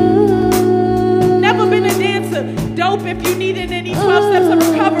antlers. Never been a dancer. Dope if you needed any 12 steps of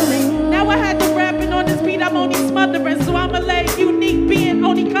recovery. Now I had to rapping on this beat, I'm only smothering. So I'ma let Uniq being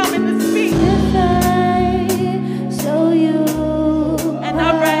only coming to speak. If I show you and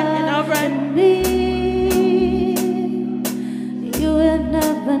I rap me, you will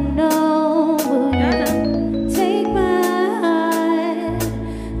never know. Will you take my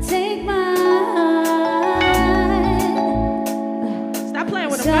Stop playing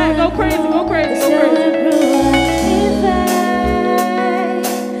with them. Go crazy, go crazy, go crazy. If I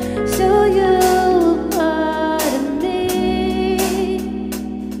show you part of me,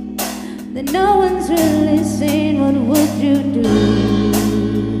 then no one's really seen. What would you do?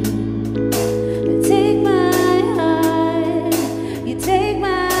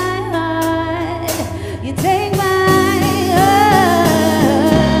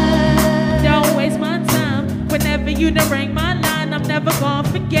 You to ring my line, I'm never gonna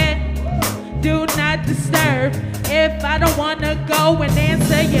forget. Do not disturb if I don't wanna go and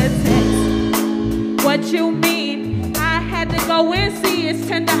answer your text. What you mean? I had to go and see. It's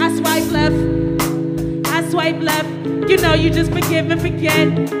tender, I swipe left. You know you just forgive and forget.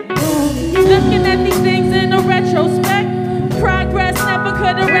 Looking at these things in a retrospect. Progress never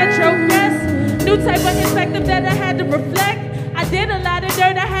could have retrogressed. type of inspective that I had to reflect. I did a lot of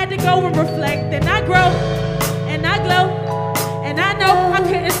dirt, I had to go and reflect. And I grow, and I glow, and I know I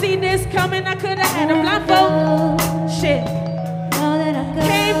couldn't see this coming. I could have had a blindfold. Shit.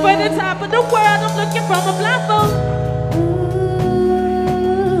 Came for the top of the world, I'm looking from a blindfold.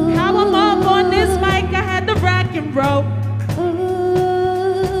 How I'm up on this mic, I had to rock and roll.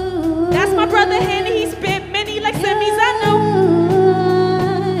 That's my brother Henny, he spit many like semis, I know.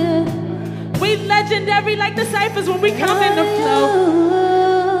 We legendary like the Cyphers when we come in the flow.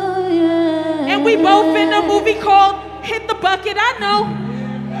 And we both in a movie called Hit the Bucket, I know.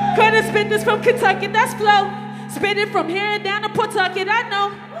 Couldn't spit this from Kentucky, that's flow. Spit it from here and down to Pawtucket, I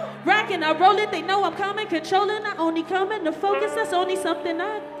know. Rockin', I roll it, they know I'm coming, controlling. I only come in to focus, that's only something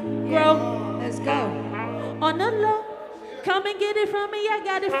I grow. Let's go. On the low, come and get it from me, I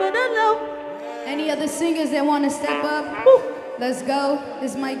got it for the low. Any other singers that want to step up? Woo. Let's go.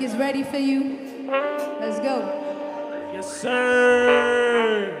 This mic is ready for you. Let's go. Yes,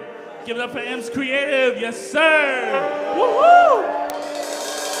 sir. Give it up for Ames Creative. Yes, sir. Woohoo!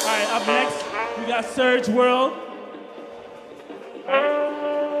 All right, up next, we got Sxrg World.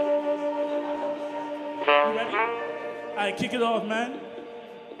 You ready? All right, kick it off, man.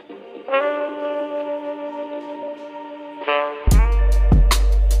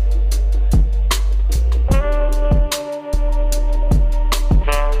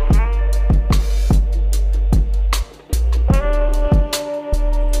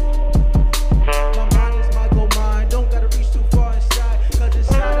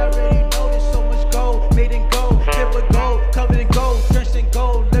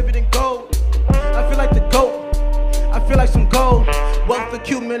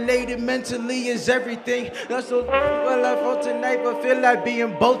 Accumulated mentally is everything. That's so well I felt tonight, but feel like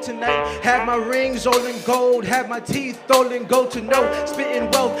being bold tonight. Have my rings all in gold, have my teeth all in gold to know. Spitting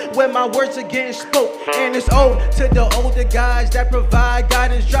wealth when my words are getting spoke. And it's owed to the older guys that provide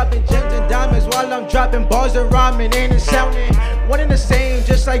guidance, dropping gems and diamonds while I'm dropping bars and rhyming. And it's sounding one and the same,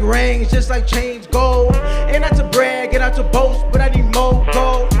 just like rings, just like chains, gold. And not to brag, and not to boast, but I need more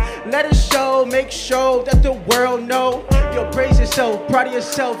gold. Let it show, make sure that the world know. Yo, praise yourself, proud of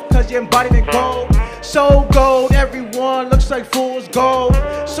yourself, cause you're embodied gold. So gold, everyone looks like fool's gold.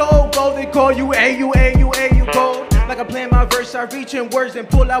 So gold, they call you you gold. Like I'm playing my verse, I reach in words and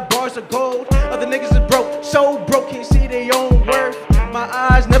pull out bars of gold. Other niggas is broke, so broke, can't see their own worth. My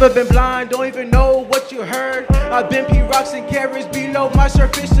eyes never been blind, don't even know what you heard. I've been P-Rocks and carrots below my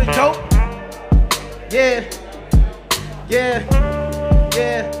surface of dope. Yeah, yeah,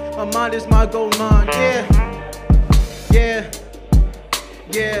 yeah. My mind is my gold mine, yeah, yeah,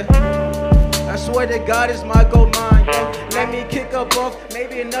 yeah. I swear that God is my gold mine, yo. Let me kick up off,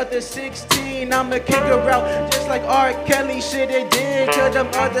 maybe another 16. I'ma kick her out, just like R. Kelly shoulda did to them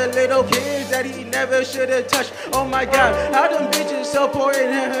other little kids that he never shoulda touched. Oh my God, how them bitches supporting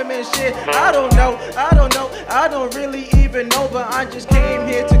him and shit. I don't know, I don't really even know, but I just came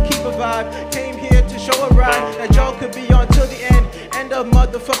here to keep a vibe, came here to show a ride that y'all could be on till the end of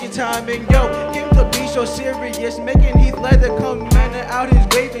motherfucking time. And yo, came to be so serious, making Heath Ledger come out his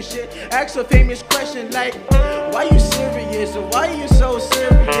grave and shit. Ask a famous question like, why you serious? Or why you so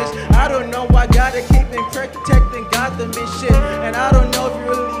serious? I don't know, I gotta keep protecting Gotham and shit. And I don't know if you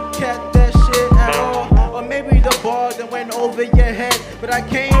really kept that shit at all. Or maybe the ball that went over your head. But I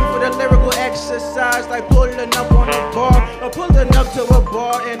came for the lyrical exercise, like pulling up on a bar, or pulling up to a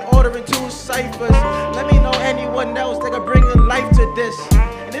bar and ordering 2 ciphers. Let me know anyone else that can bring life to this.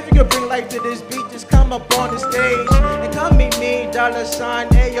 And if you can bring life to this beat, just come up on the stage and come meet me,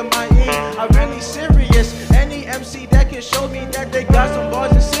 $AMIE. I'm really serious. Any MC that can show me that they got some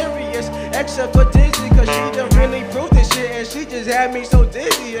bars is serious. Except for Dizzy, cause she done really proved this shit, and she just had me so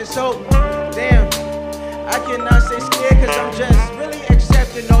dizzy and so damn. I cannot say scared, cause I'm just really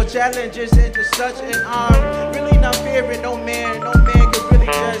accepting no challenges into such an arm. Really not fearing no man can really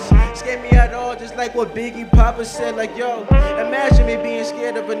just scare me at all. Just like what Biggie Papa said, like yo, imagine me being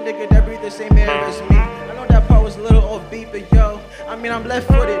scared of a nigga that breathe the same air as me. I know that part was a little off beat, but yo, I mean I'm left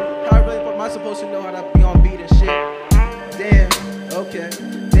footed. How really am I supposed to know how to be on beat and shit? Damn, okay,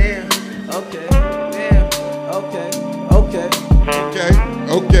 damn, okay, damn, okay, okay.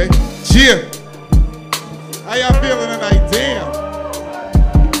 Okay, cheer. How y'all feeling tonight? Damn.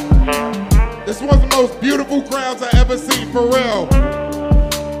 This was the most beautiful crowds I ever seen, for real.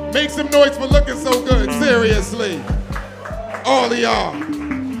 Make some noise for looking so good, seriously. All of y'all.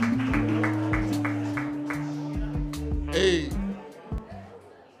 Hey.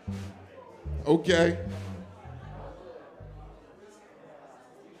 Okay.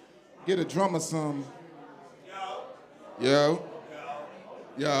 Get a drummer some. Yo.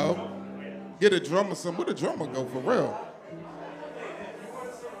 Yo. Get a drummer some. Where the drummer go for real?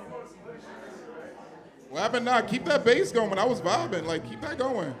 What happened now? Keep that bass going. I was vibing. Like, keep that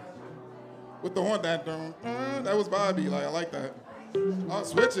going. With the horn, that was vibey. Like, I like that. I'll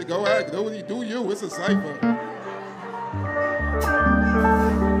switch it. Go ahead. Do you. It's a cypher.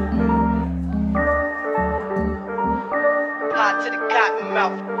 Hot to the cotton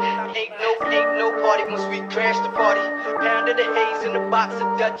mouth. Ain't no party once we crash the party. Pounded the haze in the box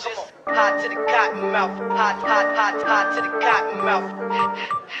of Dutchess. Hot to the cotton mouth. Hot to the cotton mouth.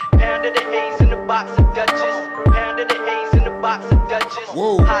 Pounded the haze in the box of Dutchess. Pounded the haze in the box of Dutchess.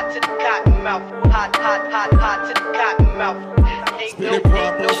 Hot to the cotton mouth. Hot to the cotton mouth. Spit it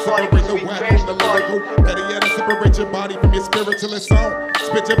proper, separate the whack from the lyrical. Better yet, separate your body from your spiritualist song.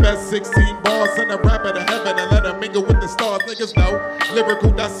 Spit your best 16 bars, send a rapper to heaven and let her mingle with the stars. Niggas know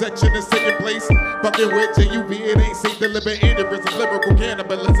lyrical dissection is taking place. Fucking with JUV, it ain't safe to live in aneurysm. Lyrical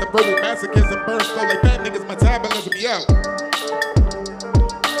cannibalism, verbal masochism, burn slow like that niggas metabolism. Yo.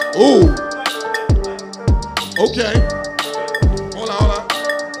 Ooh. Okay. Hold on.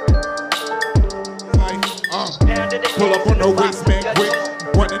 Pull up on the waist, man, quick.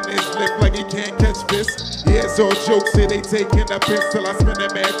 Running his lip like he can't catch fists. Yeah, it's all jokes, yeah, they taking a piss till I spin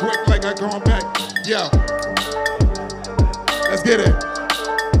it, man, quick like I gone back. Yeah. Let's get it.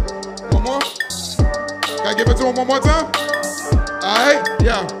 One more? Gotta give it to him one more time? Alright?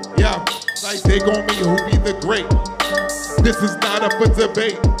 Yeah. Like they gon' me who be the great. This is not up for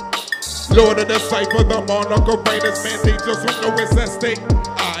debate. Lord of the Cypher, the monarch of greatest man, they just don't know it's at stake.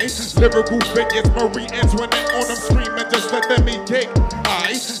 Lyrical figures, Marie Antoinette on them screaming, just let them eat cake.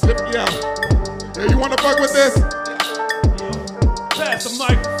 Yeah, you wanna fuck with this? Pass the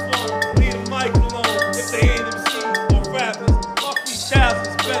microphone, leave the mic alone. If they ain't MCs or rappers, my freestyles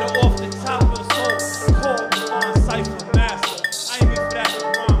is better off the top of the soul. Call the Cypher master. I ain't even that to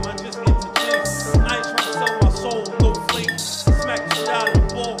rhyme, I just interject. I ain't trying to sell my soul, no flake. Smack the shit out of the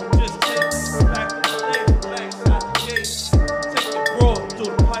ball, just take back in the day, back shot the gate. Take the broad through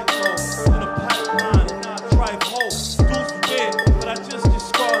the pipe hole, in the pipeline, and not drive home. Dude's weird, but I just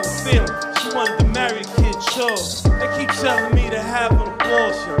scarred the feel. She wanted to marry Kid Chubb. They keep telling me to have an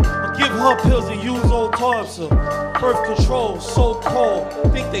abortion. Or give her pills and use old Tarsa. Birth control, so cold.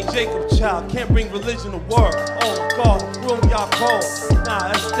 Think they Jacob child, can't bring religion to work. Oh my God, room y'all cold. Nah,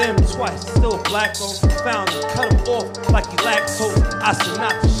 that's them twice. Still a black on. Found him, cut him off like he lactose. I said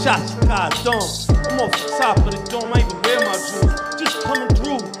not the shot, you got dumb. I'm off the top of the dome, I even wear my jewels. Just coming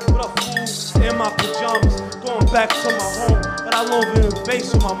through with a fool in my pajamas. Going back to my home, but I live in the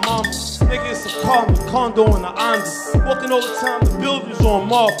base with my mama. Nigga, it's a condo in the Ames. Walking all the time, the buildings on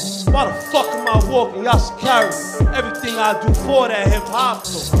marble. Why the fuck am I walking? Y'all should carry everything I do for that hip hop.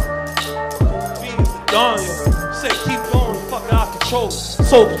 So, being done, yo. Say keep going, fuck it, I control it.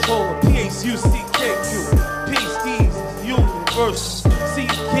 Soul controller, PHUCKQ. PhDs, universal. See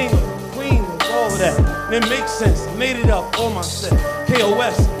the king, queen, and all of that. And it makes sense, made it up on my set.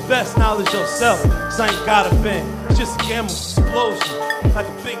 KOS, best knowledge of self. Cause I ain't got a bang, just a gamma explosion. Like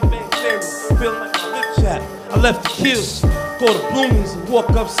a big bang theory, feeling like my lip chat. I left the kills, go to Blooming's and walk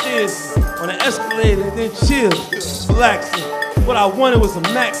upstairs on an escalator and then chill, relaxing. What I wanted was a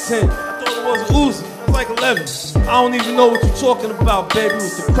Mac 10. I thought it was a Uzi, it was like 11. I don't even know what you're talking about, baby.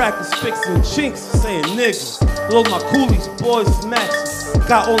 With the crackers, spicks, and chinks saying nigga. Load my coolies, boys, maxes.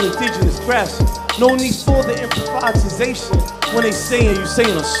 Got all indigenous graphs. No need for the improvisation. When they saying you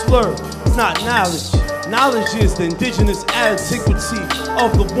saying a slur, it's not knowledge. Knowledge is the indigenous antiquity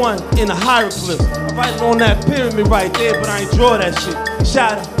of the one in the hieroglyphs. I write it on that pyramid right there, but I ain't draw that shit.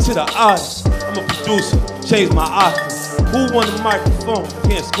 Shout out to the artist. I'm a producer, change my octave. Who won the microphone?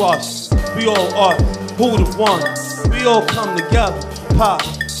 Can't squash it. We all artists. Who would've won? We all come together. Pop.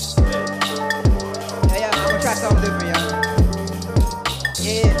 Yeah, I'm gonna try something different, y'all.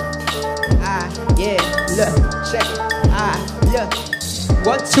 Yeah, look, check it. Look.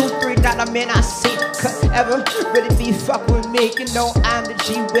 1, 2, 3, not a man I see could ever really be fuck with me. You know I'm the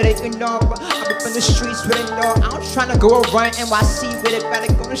G with it, you know. I'm up in the streets with it, you know. I'm trying to go around NYC with it.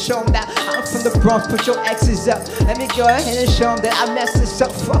 Better go and show them that I'm from the Bronx. Put your X's up. Let me go ahead and show them that I mess this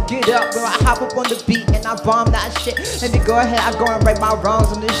up. Fuck it up. When I hop up on the beat and I bomb that shit. Let me go ahead, I go and write my wrongs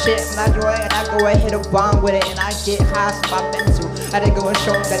on this shit. When I go ahead and bomb with it and I get high, so my mental. Had to go and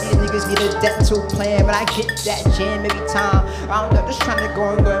show them that these niggas need a dental plan. But I get that jam every time. I don't know, just trying to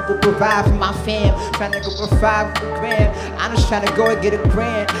go and provide for my fam. Trying to go provide for the grand. I'm just trying to go and get a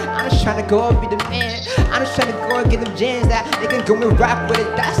grand. I'm just trying to go and be the man. I'm just trying to go and get them jams that they can go and rap with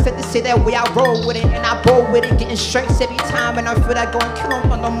it. That's it to say that way I roll with it. And I roll with it, getting strikes every time. And I feel like go and kill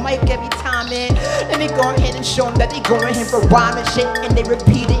them on the mic every time, man. Let me go ahead and show them that they go in here for rhyme and shit. And they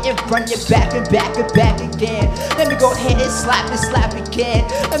repeat it and run it back and back and back again. Let me go ahead and slap again.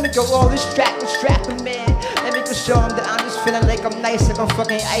 Let me go all distracting, man. Let me go show them that I'm just feeling like I'm nice, like I'm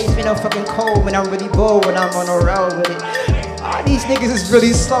fucking ice, man. I'm fucking cold, when I'm really bold, when I'm on the road with it. All these niggas is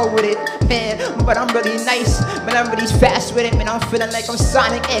really slow with it, man. But I'm really nice, man. I'm really fast with it, man. I'm feeling like I'm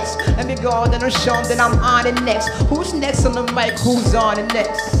Sonic X. Let me go out and show them that I'm on the next. Who's next on the mic? Who's on the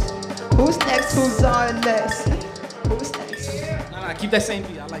next? Who's next? Who's on the next? Who's next? Nah, keep that same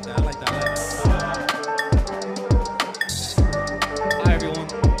beat. I like that. Hi, everyone.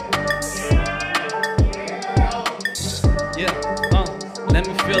 Yeah, let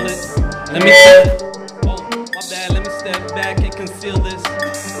me feel it. Let me feel it. Oh, my bad. Let me step back and conceal this.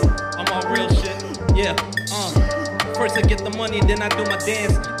 I'm all real shit. Yeah, First I get the money, then I do my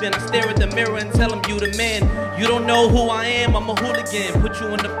dance. Then I stare at the mirror and tell him you the man. You don't know who I am, I'm a hooligan. Put you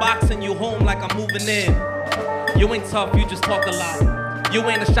in the box and you home like I'm moving in. You ain't tough, you just talk a lot. You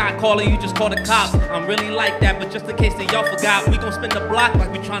ain't a shot caller, you just call the cops. I'm really like that, but just in case that y'all forgot, we gon' spin the block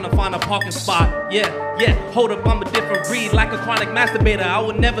like we tryna find a parking spot. Yeah, hold up, I'm a different breed. Like a chronic masturbator, I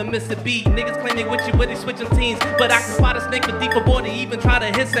would never miss a beat. Niggas claim they with you, but they switching teams. But I can spot a snake with deeper board, they even try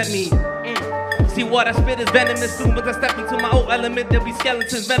to hiss at me. See what I spit is venomous soon, but I step into my old element. There'll be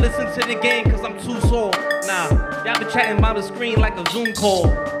skeletons, medicine to the game, cause I'm too sore. Nah, y'all been chatting by the screen like a Zoom call.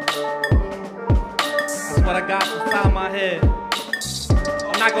 That's what I got inside my head.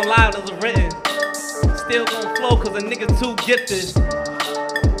 I'm not gonna lie, it was written. Still gonna flow cause a nigga too gifted.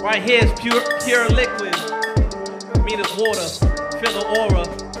 Right here is pure liquid. Mean as water, feel the aura.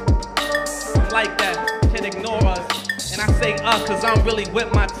 I'm like that, can't ignore us. And I say cause I'm really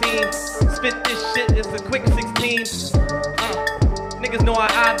with my team. Spit this shit, it's a quick 16. Niggas know how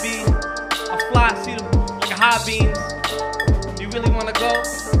I be. I fly, see them like a high beams. You really wanna go?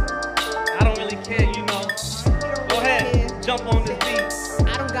 I don't really care, you know. Go ahead, jump on this beat.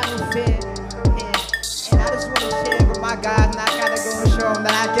 I don't got no fear, yeah. And I just wanna share with my guys, and I gotta go and show them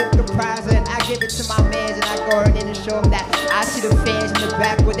that I get the prize, and I give it to my mans, and I go in and show them that I see the fans in the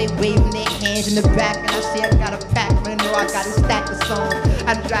back where they waving their hands in the back, and I see I got a pack, but I know I got a stack of songs.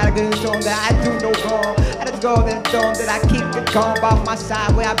 I try to go and show them that I do no wrong. I just go and show them that I keep it calm by my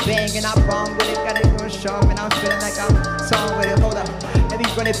side where I bang and I bomb with it. Gotta go and show them, and I'm feeling like I'm song with it. Hold up, let me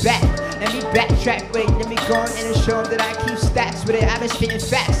run it back. Let me backtrack with it. Let me go in and show them that I keep stats with it. I've been spitting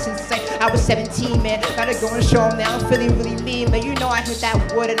facts since like I was 17, man. Gotta go and show them that I'm feeling really lean, man. You know I hit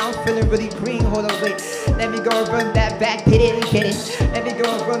that wood and I'm feeling really green. Hold on, wait. Let me go and run that back. Hit it and get it. Let me go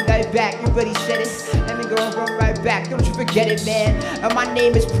and run that back. You already said it. Let me go and run right back. Don't you forget it, man. My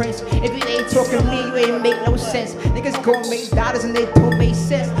name is Prince. If you ain't talking to me, you ain't make no sense. Niggas go make dollars and they don't make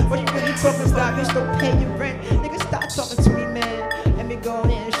sense. What you really talking about? You still pay your rent. Niggas stop talking to me, man. Let me go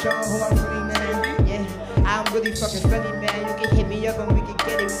in and show them who I'm really, man. Yeah, I'm really fucking friendly, man. You can hit me up and we can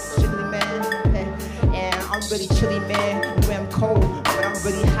get it chilly, man. Yeah, I'm really chilly, man. When I'm cold, but I'm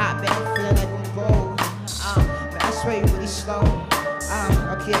really hot, man. I'm feeling like I'm bold. Man, I swear you really slow.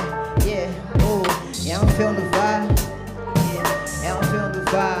 Okay, yeah, oh, yeah, I'm feeling the vibe. Yeah, I'm feeling the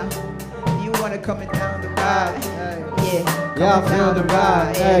vibe. You wanna coming down the vibe? Yeah, I'm feeling the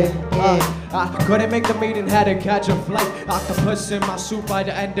ride. Hey, I couldn't make the meeting, had to catch a flight. Octopus in my soup by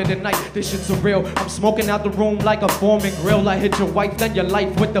the end of the night. This shit's surreal. I'm smoking out the room like a foreman grill. I hit your wife, then your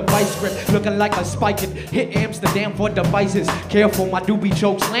life with the vice grip. Looking like a spike and hit Amsterdam for devices. Careful, my doobie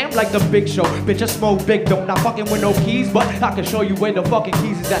choke slam like the Big Show. Bitch, I smoke big though, not fucking with no keys, but I can show you where the fucking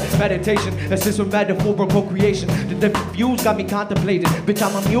keys is at. Meditation, assist with metaphorical creation. The different views got me contemplating. Bitch,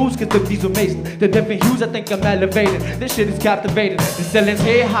 I'm amused cause the views amazing. The different hues, I think I'm elevating. This shit is captivating. The ceiling's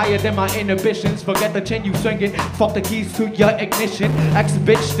here higher than my inhibitions. Forget the chain you swinging. Fuck the keys to your ignition. Ex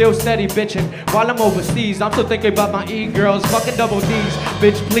bitch still steady bitching. While I'm overseas, I'm still thinking about my E-girls. Fucking double D's.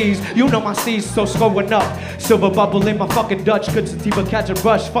 Bitch, please. You know my C's so scoring up. Silver bubble in my fucking Dutch. Good sativa catch a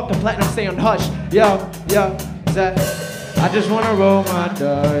rush. Fucking platinum stay on hush. Yo, that. I just wanna roll my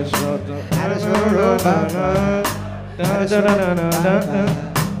Dutch. I just wanna roll my Dutch. I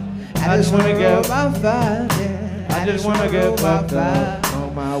just wanna get my vibe. I just wanna get fucked up.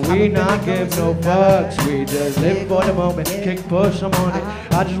 On my weed, not give no fucks. We just live for the moment. Kick push, I'm on it.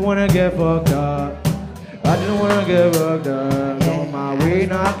 I just wanna get fucked up. I just wanna get fucked up. On my We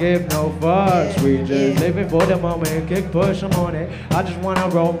not give no fucks. We just living for the moment. Kick push, I'm on it. I just wanna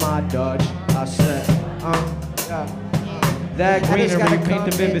roll my Dutch. I said, yeah. That greenery, paint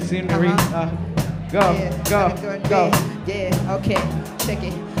the vivid scenery. Go. Yeah, okay, check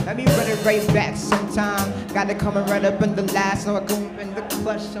it. Let me run it right back sometime. Gotta come and run up in the last, so I go in the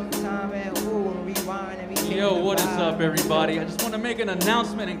clutch sometime. And ooh, rewind and we Yo, what is up, everybody? I just want to make an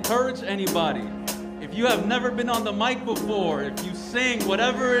announcement, encourage anybody. If you have never been on the mic before, if you sing,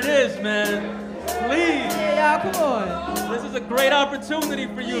 whatever it is, man, please. Yeah, y'all, come on. This is a great opportunity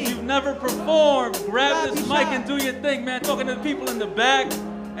for you. If you've never performed, grab this mic and do your thing, man. Talking to the people in the back.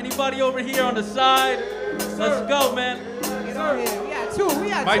 Anybody over here on the side? Let's go, man. Get on here. We got two.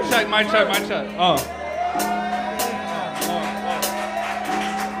 Mic check.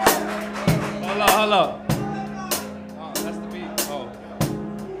 Hold up. That's the beat.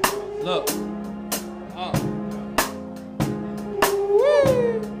 Look.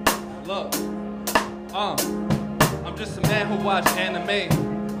 Look. I'm just a man who watch anime,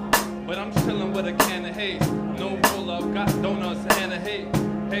 but I'm chilling with a can of haze. No roll up, got donuts and a hay.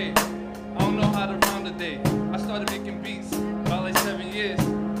 Hey, I don't know how to rhyme today. I started making beats about like 7 years,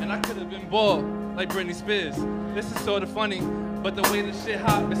 and I could have been bald like Britney Spears. This is sort of funny, but the way this shit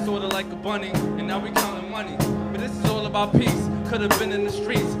hot is sort of like a bunny, and now we counting money. But this is all about peace. Could have been in the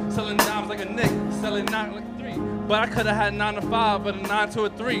streets, selling dimes like a Nick, selling 9 like 3. But I could have had 9 to 5, but a 9 to a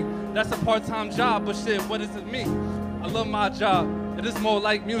 3. That's a part-time job, but shit, what is it me? I love my job. It is more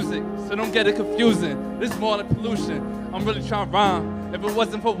like music, so don't get it confusing. This is more like pollution. I'm really trying to rhyme. If it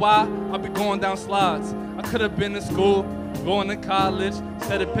wasn't for why, I'd be going down slides. I could have been in school, going to college,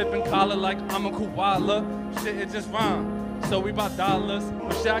 instead of pipping collar like I'm a koala. Shit, it just rhyme. So we bout dollars,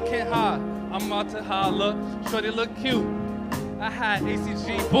 but shit, I can't hide. I'm out to holler. Shorty look cute. I had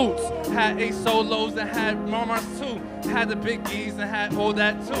ACG boots, had 8 solos, and had Marmars too. Had the big E's and had all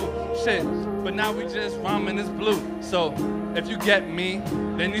that too. Shit, but now we just rhyming this blue. So if you get me,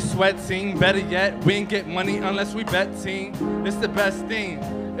 then you sweating. Better yet, we ain't get money unless we bet team. It's the best thing.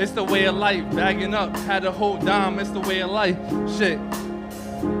 It's the way of life. Bagging up, had a whole dime. It's the way of life. Shit.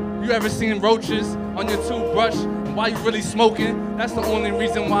 You ever seen roaches on your toothbrush? Why you really smoking? That's the only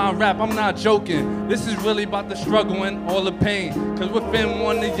reason why I rap, I'm not joking. This is really about the struggle and all the pain. Cause within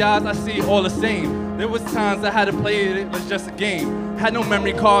one of y'all, I see all the same. There was times I had to play it was just a game. Had no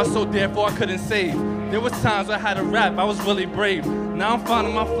memory cards, so therefore I couldn't save. There was times I had to rap, I was really brave. Now I'm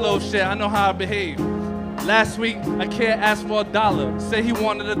finding my flow, shit, I know how I behave. Last week, a kid asked for $1. Said he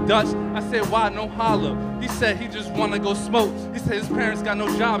wanted a Dutch. I said, why no holler? He said he just wanna go smoke. He said his parents got no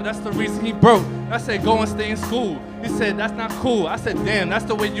job, that's the reason he broke. I said, go and stay in school. He said, that's not cool. I said, damn, that's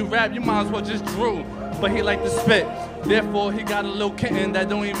the way you rap, you might as well just drool. But he liked to spit. Therefore, he got a little kitten that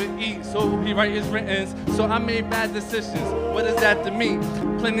don't even eat, so he write his writtens. So I made bad decisions. What is that to me?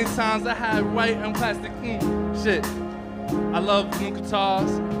 Plenty times I had white and plastic, shit. I love new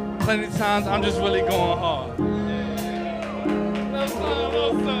guitars. Plenty times I'm just really going hard.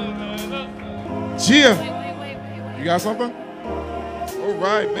 Gia, you got something? All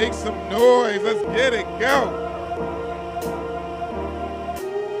right, make some noise. Let's get it. Go.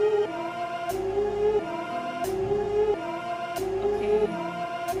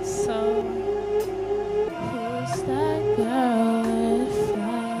 So, who's that girl with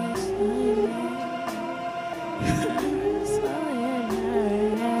fast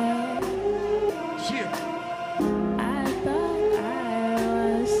I thought I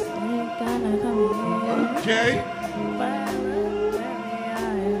was gonna come here. Okay. But look where we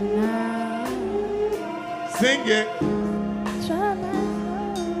are now. Sing it. Try my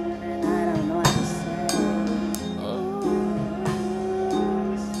phone and I don't know what to say.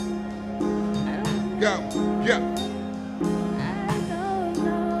 Go. Yeah. I don't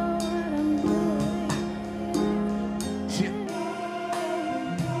know what I'm doing.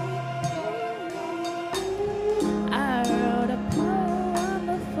 I wrote a poem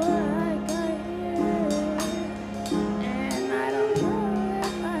before I got here, and I don't know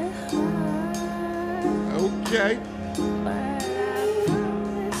if I heart. Okay. But I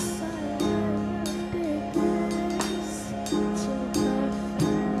promise I will do this to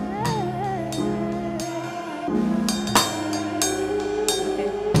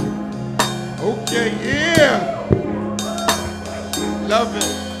Okay, yeah. Love it.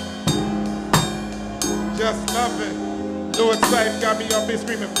 Just love it. Lord Cypher got me up here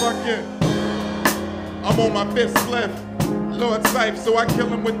screaming, fuck it. I'm on my 5th spliff. Lord Cypher, so I kill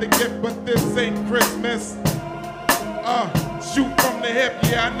him with the gift, but this ain't Christmas. Shoot from the hip,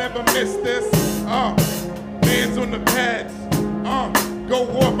 yeah, I never miss this. Hands on the pads. Go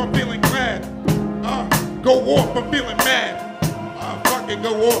off, I'm feeling glad. Go off, I'm feeling mad. can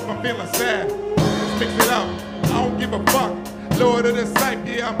go off, I'm feeling sad. Let's mix it up, I don't give a fuck. Lord of the Cypher,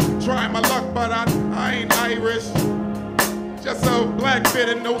 yeah, I'm trying my luck, but I ain't Irish. Just a black fit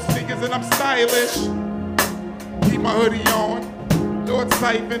and no sneakers and I'm stylish. Keep my hoodie on. Lord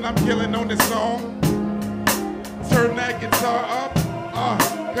Cypher, I'm killing on this song. Turn that guitar up,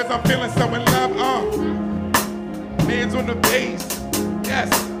 cause I'm feeling so in love, Man's on the bass, yes.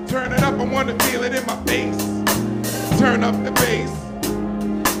 Turn it up, I wanna feel it in my face. Turn up the bass.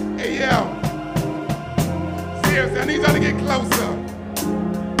 Hey yo. Seriously, I need y'all to get closer.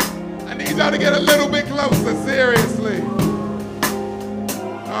 I need y'all to get a little bit closer, seriously.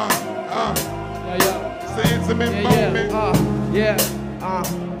 It's an intimate moment.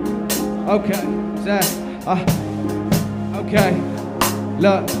 Okay, okay,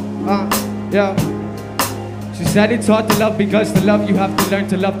 look, yo. She said it's hard to love because to love you have to learn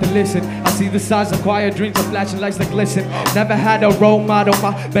to love to listen. I see the signs of quiet dreams of flashing lights that glisten. Never had a role model,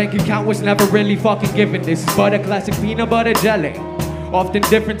 my bank account was never really fucking given. This is but a classic peanut butter jelly. Often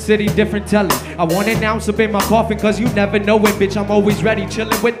different city, different telly. I want an ounce up in my coffin cause you never know when, bitch, I'm always ready.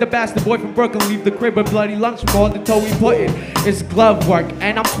 Chillin' with the bastard boy from Brooklyn. Leave the crib with bloody lungs from all the toe we put in. It's glove work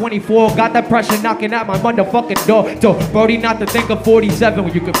and I'm 24. Got that pressure knocking at my motherfucking door. So, Brody, not to think of 47.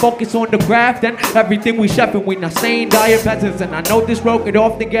 When you can focus on the craft and everything we chefing. We not saying diet peasants and I know this road could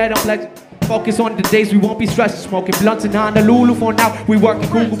often get unpleasant. Focus on the days we won't be stressed. Smoking blunts in Honolulu for now. We working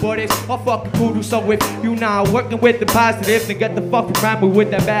Google, but it's all fucking kudu. So if you now working with the positive, then get the fuck around me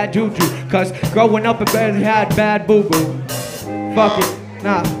with that bad juju. Cause growing up I barely had bad boo boo. Fuck it,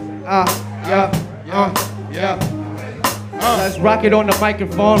 nah, yeah. Let's rock it on the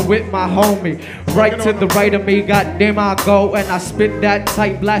microphone with my homie. Right to the right of me, goddamn I go and I spit that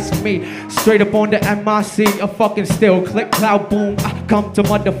tight blasphemy. Straight up on the MIC, a fucking still. Click, cloud, boom, I come to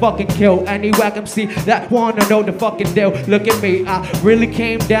motherfucking kill. Any whack MC that wanna know the fucking deal. Look at me, I really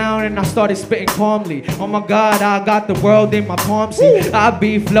came down and I started spitting calmly. Oh my God, I got the world in my palm. See, I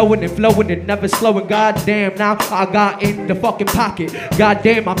be flowing and never slowing. Goddamn, now I got in the fucking pocket.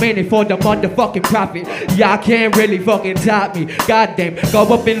 Goddamn, I'm in it for the motherfucking profit. Yeah, I can't really fucking top me. Goddamn, go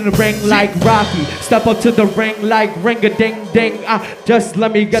up in the ring like Rocky. Step up to the ring like ring-a-ding-ding. Just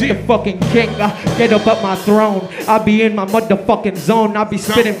let me get the fucking king. Get up my throne. I be in my motherfucking zone. I be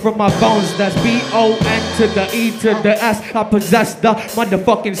spitting from my bones. That's B-O-N to the E to the S. I possess the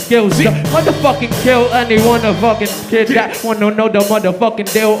motherfucking skills. The motherfucking kill any one of fucking kid that wanna know the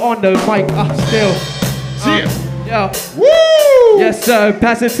motherfucking deal on the mic. Still. Yo. Woo! Yes, sir.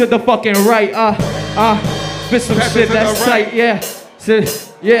 Pass it to the fucking right. Spit some shit that's tight. Yeah.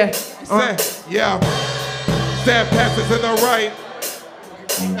 Yeah. Yeah. Sad passes to the right.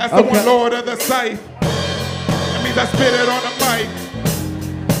 That's the one Lord of the Cypher. That means I spit it on the mic.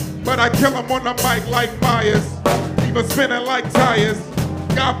 But I kill him on the mic like Myers. Even spinning like tires.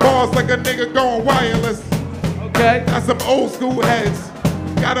 Got balls like a nigga going wireless. Okay. Got some old school heads.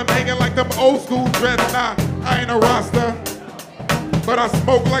 Got him hanging like them old school dreads. Nah, I ain't a roster. But I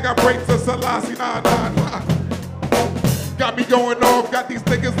smoke like I break to Selassie. Nah. Got me going off, got these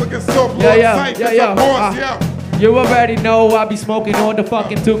niggas looking so You already know I be smoking on the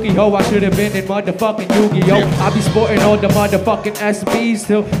fucking Tuki ho. I should have been in motherfucking Yu-Gi-Oh! I be sporting all the motherfucking SBs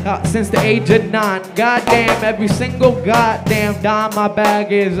till since the age of 9. Goddamn, every single goddamn dime my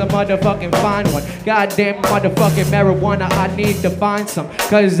bag is a motherfucking fine one. Goddamn motherfucking marijuana, I need to find some.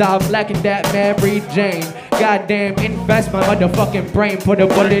 Cause I'm lacking that Mary Jane. Goddamn, invest my motherfucking brain. Put a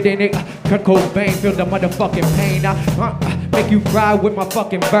bullet in it, Kurt Cobain. Feel the motherfucking pain. Make you cry with my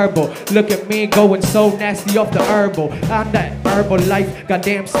fucking verbal. Look at me going so nasty off the herbal. I'm that herbal life.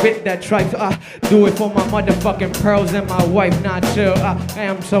 Goddamn, spit that tripe. Do it for my motherfucking pearls and my wife. Not chill. I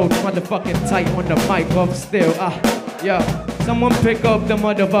am so motherfucking tight on the mic, but still. Yeah. Someone pick up the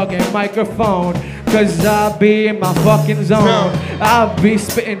motherfucking microphone. Cause I be in my fucking zone. I'll be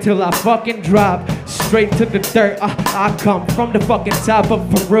spitting till I fucking drop. Straight to the dirt. I come from the fucking top of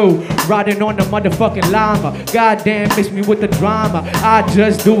Peru. Riding on the motherfucking llama. Goddamn, mix me with the drama. I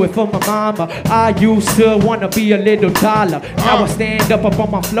just do it for my mama. I used to wanna be a little taller. Now I stand up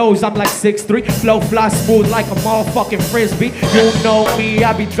on my flows. I'm like 6'3". Flow fly smooth like a motherfucking frisbee. You know me,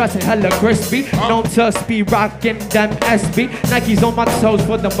 I be dressing hella crispy. No tusk be rocking them SB. Nikes on my toes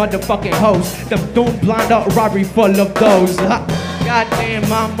for the motherfucking hoes. Them doom blind up robbery full of those. Goddamn,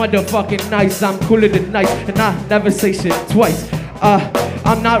 I'm motherfucking nice. I'm cooler than nice, and I never say shit twice.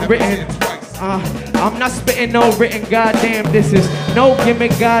 I'm not written. I'm not spitting no written. Goddamn, this is no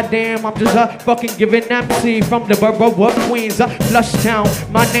gimmick. Goddamn, I'm just fucking giving MC from the borough of Queens, Flush Town.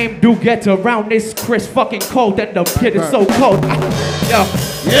 My name do get around. It's Chris fucking cold, and the kid is so cold.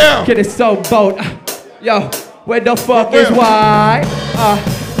 Yo, kid is so bold. Yo, where the fuck is why?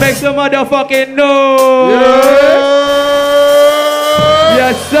 Make some motherfucking noise.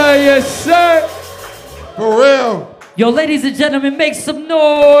 Yes, sir. Yes, sir. For real. Yo, ladies and gentlemen, make some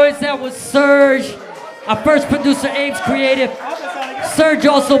noise. That was Sxrg. Our first producer, Ames Creative. Sxrg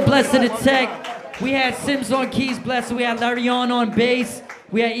also blessed in the tech. We had Sims on keys, blessed. We had Larion on bass.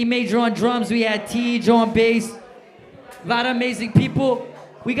 We had E Major on drums. We had Teej on bass. A lot of amazing people.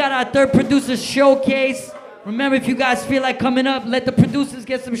 We got our third producer showcase. Remember, if you guys feel like coming up, let the producers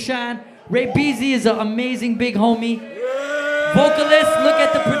get some shine. Raybeez is an amazing big homie. Vocalists, look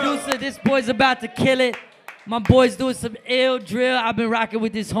at the producer. This boy's about to kill it. My boy's doing some ill drill. I've been rocking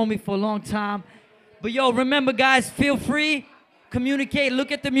with this homie for a long time. But yo, remember guys, feel free. Communicate,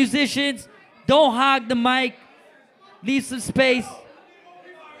 look at the musicians. Don't hog the mic. Leave some space.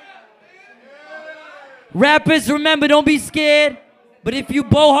 Rappers, remember, don't be scared. But if you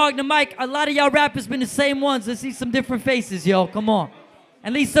bow hog the mic, a lot of y'all rappers been the same ones. Let's see some different faces, yo. Come on.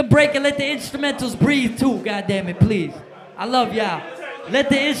 At least some break and let the instrumentals breathe too, goddammit, please. I love y'all. Let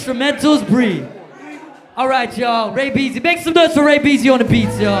the instrumentals breathe. All right, y'all. Raybeez. Make some noise for Raybeez on the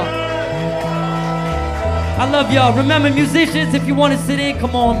beats, y'all. I love y'all. Remember, musicians, if you want to sit in,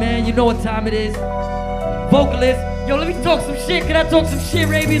 come on, man. You know what time it is. Vocalists. Yo, let me talk some shit. Can I talk some shit,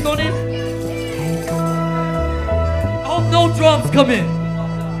 Raybeez, on this? I hope no drums come in.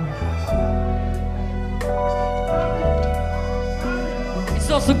 It's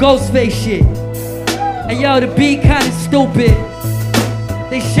also Ghostface shit. And yo, the beat kinda stupid.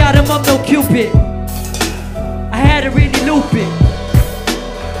 They shot him up, no Cupid. I had to really loop it.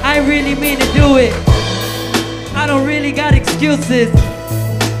 I ain't really mean to do it. I don't really got excuses.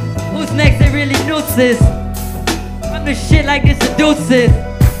 Who's next? They really nooses. I'm the shit like this seduces.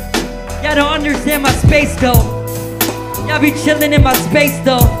 Y'all don't understand my space though. Y'all be chillin' in my space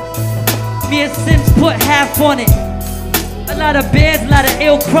though. Me and Sims put half on it. A lot of bands, a lot of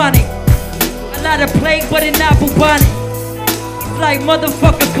ill chronic. A lot of plague, but in not bubonic. It's like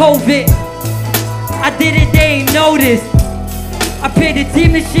motherfucker COVID. I did it, they ain't noticed. I paid the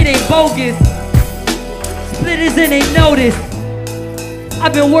team, this shit ain't bogus. Splitters and they noticed.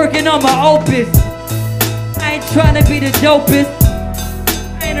 I've been working on my opus. I ain't trying to be the dopest.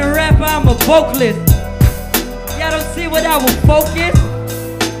 I ain't a rapper, I'm a vocalist. Y'all don't see what I will focus?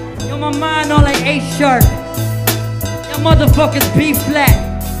 Yo, my mind on like Sxrg. Y'all motherfuckers be flat.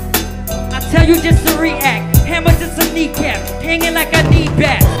 I tell you just to react. Hammer to some kneecap. Hanging like I need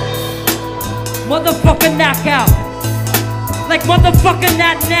back. Motherfucker knockout. Like motherfucker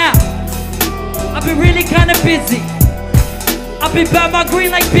not now. I've been really kinda busy. I've been by my green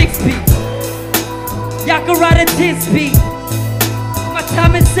like Bixby. Y'all can ride a 10-speed. My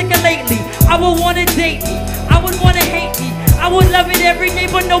time is sicker lately. I would wanna date me. I would wanna hate me. I would love it every day,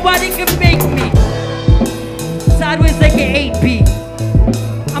 but nobody can make me. Sideways like an 8-beat.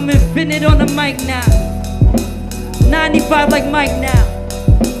 I'm infinite on the mic now. 95 like Mike now.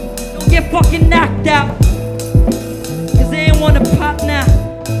 Don't get fucking knocked out. Cause they ain't wanna pop now.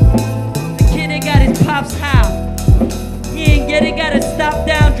 The kid ain't got his pops how. He ain't get it, gotta stop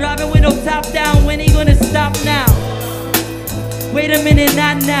down. Driving with no top down. When he gonna stop now? Wait a minute,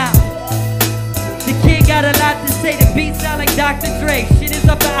 not now. The kid got a lot to say. The beat sound like Dr. Dre. Shit is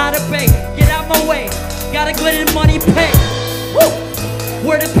up to Outer Bay. Get out my way. Gotta go in money pay. Woo!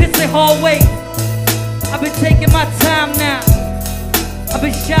 Where the pissing hallway. I've been taking my time now. I've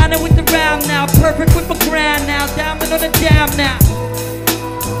been shining with the round now. Perfect with my grind now. Diamond on the down now.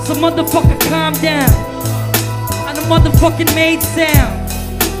 So motherfucker calm down. On the motherfucking made sound.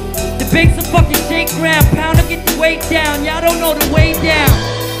 The bass will fucking shake ground. Pound to get the weight down. Y'all don't know the way down.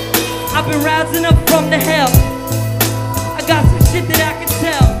 I've been rising up from the hell. I got some shit that I can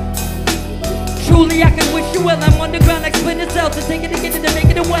tell. Truly, I can wish you well. I'm underground like Splinter Cell. To take it again and to make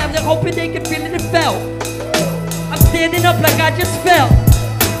it a well. They're hoping they can feel it and fell. I'm standing up like I just fell.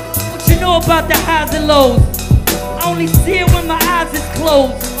 What you know about the highs and lows? I only see it when my eyes is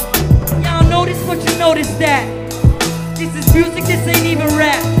closed. Y'all notice what you notice that. This is music, this ain't even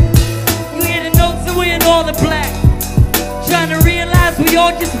rap. You hear the notes and we're in all the black. Trying to realize we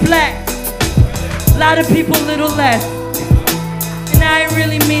all just black. A lot of people a little less. And I ain't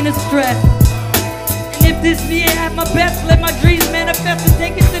really mean to stress. And if this me ain't at my best, let my dreams manifest and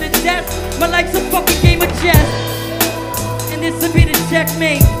take it to the test. My life's a fucking game of chess. And this will be the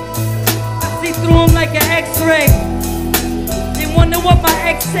checkmate. I see through them like an X-ray. They wonder what my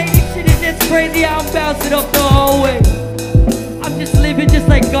ex say. This shit is just crazy. I'm bouncing up the hallway. I'm just living just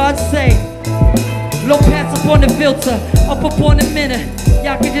like God say. Low pass up on the filter, up on the minute.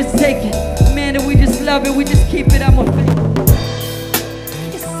 Y'all can just take it. Man, and we just love it, we just keep it. I'm a fan.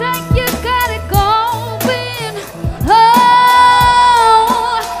 It's like you got it going. Oh,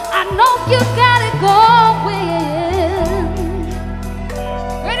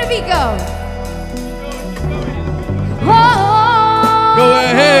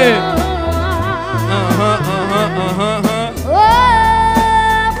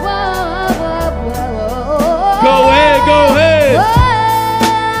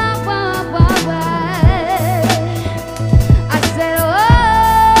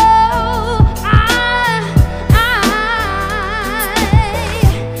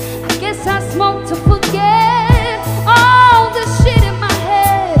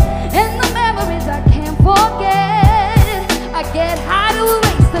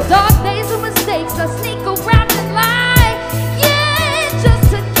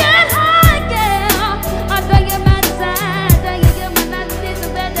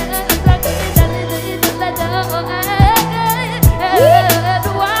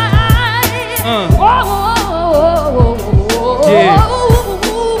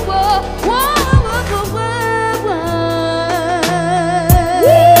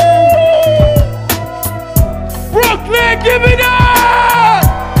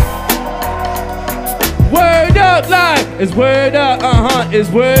 It's word up, it's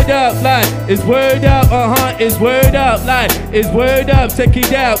word up, like, it's word up, it's word up, like, it's word up, check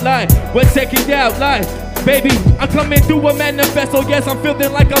it out, like, what check it out, like. Baby, I'm coming through a manifesto. Yes, I'm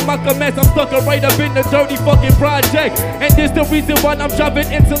feeling like I'm a mess. I'm stuck right up in the dirty fucking project. And this the reason why I'm dropping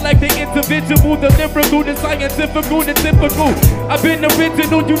intellect, the individual, the lyrical, the scientific, the typical. I've been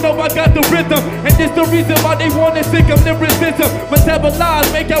original, you know I got the rhythm. And this the reason why they wanna sick of lyricism. Metabolize,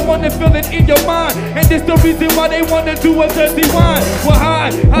 make I wanna feel it in your mind. And this the reason why they wanna do a dirty wine. Well,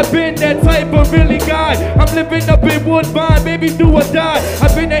 hi, I've been that type of really guy. I'm living up in Woodbine, baby, do or die.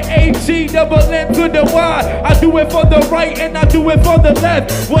 I've been an AG, double N to the Y. I do it for the right and I do it for the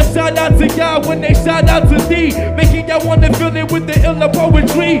left. One shout out to y'all when they shout out to D, making y'all wanna feel it with the illa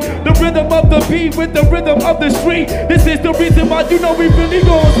poetry. The rhythm of the beat with the rhythm of the street. This is the reason why you know we really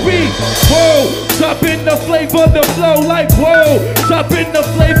gon' speak. Whoa, chop in the flavor, the flow like whoa. Chop in the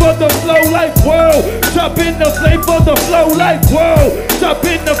flavor, the flow like whoa. Chop in the flavor, the flow like whoa. Chop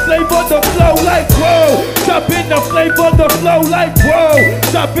in the flavor, the flow like whoa. Chop in the flavor, the flow like whoa.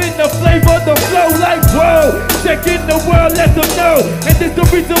 Chop in the flavor, the flow like whoa. Check in the world, let them know. And this the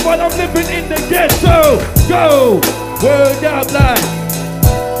reason why I'm living in the ghetto. Go, word up like.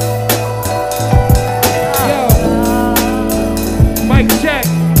 Yo, mic check,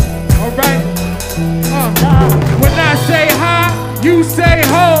 alright. When I say hi, you say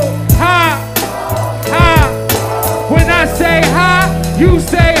ho. Hi, hi. When I say hi, you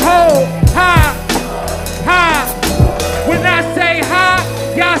say ho. Hi, hi. When I say hi,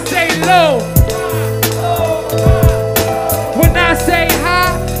 y'all say low. When I say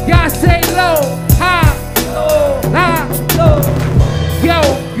hi, y'all say low. Hi, hi, low. Yo,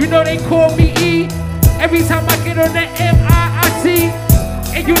 you know they call me E. Every time I get on the MIIC.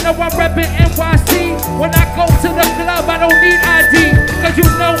 And you know I'm reppin' NYC. When I go to the club, I don't need ID. Cause you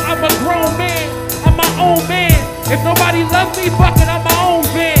know I'm a grown man. I'm my own man. If nobody loves me, fuck it, I'm my own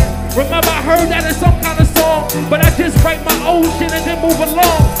fan. Remember I heard that in some kind of song. But I just write my own shit and then move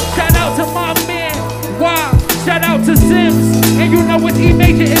along. Shout out to my man. Why? Shout out to Sims, and you know it's E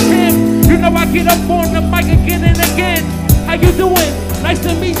major, it's him. You know I get up on the mic again and again. How you doing? Nice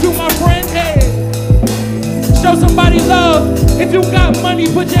to meet you, my friend. Hey, show somebody love. If you got money,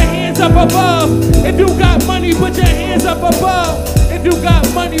 put your hands up above. If you got money, put your hands up above. If you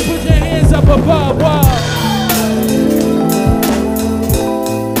got money, put your hands up above. Wow.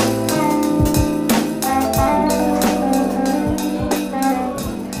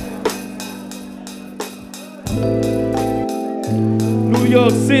 New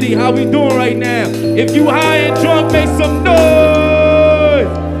York City, how we doing right now? If you high and drunk, make some noise.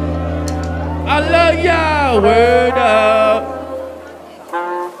 I love y'all, word up.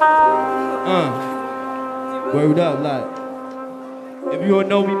 Word up, like. If you don't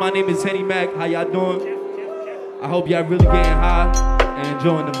know me, my name is Henny Mac. How y'all doing? I hope y'all really getting high and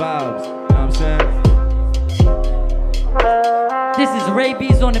enjoying the vibes. You know what I'm saying? This is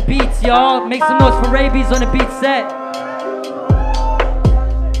Raybeez on the beats, y'all. Make some noise for Raybeez on the beat set.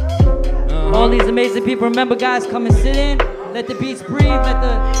 All these amazing people. Remember, guys, come and sit in. Let the beats breathe. Let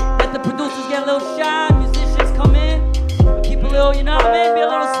the producers get a little shy. Musicians come in. Keep a little, you know what I mean? Be a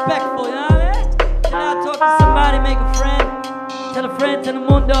little respectful, you know what I mean? Chill out, talk to somebody, make a friend. Tell a friend, tell the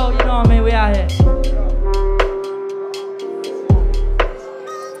mundo, you know what I mean? We out here.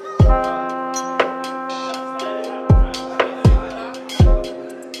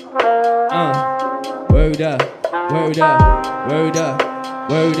 Word up, word up, word up,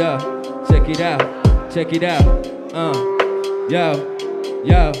 word up. Check it out, check it out.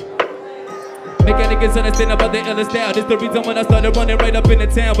 Yo. Make a niggas understand about the illest style. This the reason when I started running right up in the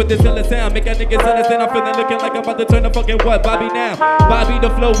town with this illest sound. Make a niggas understand I'm feeling looking like I'm about to turn the fucking what? Bobby now. Bobby the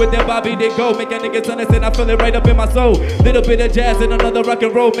flow with that Bobby they go. Make a niggas understand I feel it right up in my soul. Little bit of jazz and another rock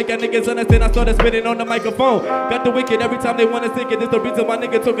and roll. Make a niggas understand I started spitting on the microphone. Got the wicked every time they wanna sing it. This the reason why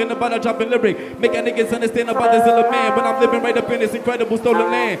niggas talking about a dropping lyric. Make a niggas understand about this little man. When I'm living right up in this incredible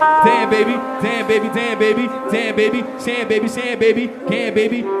stolen land. Damn baby, damn baby, damn baby, damn baby, sand baby, sand baby, can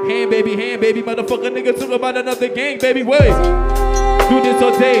baby, hand baby, hand baby. Motherfucker nigga talk about another gang, baby, wait. Do this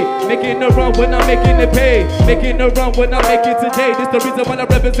all day, making a run when I'm making it pay. Making a run when I make it today. This the reason why I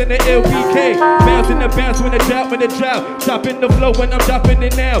represent the LPK. Bouncing the bounce when the drought. Chopping the flow when I'm dropping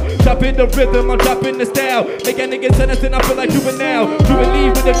it now. Chopping the rhythm, I'm dropping the style. Make a nigga understand I feel like juvenile. Jubilee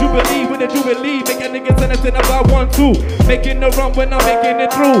with a jubilee, with a jubilee. Make a nigga understand about 1, 2. Making a run when I'm making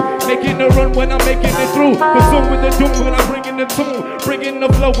it through. Making a run when I'm making it through. Consume with the doom when I'm bringing the tune. Bringing the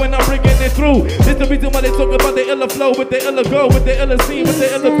flow when I'm bringing it through. This the reason why they talk about the illa flow with the illa go, with the illa scene, with the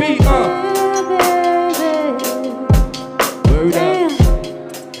illa beat, Word up.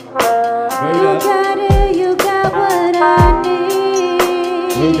 Word up. You got what I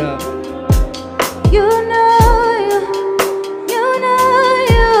Word up. You know you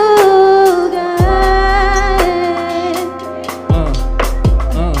got it.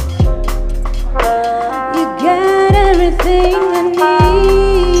 You got everything I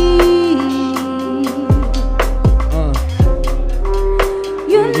need.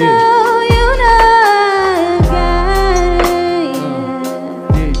 You know you got it.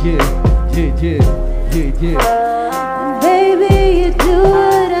 Yeah. Baby, you do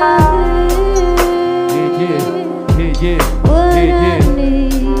what I do. What I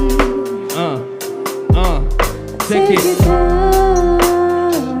need. Take it.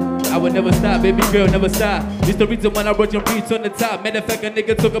 I would never stop, baby girl, never stop. It's the reason why I wrote your beats on the top. Matter of fact, a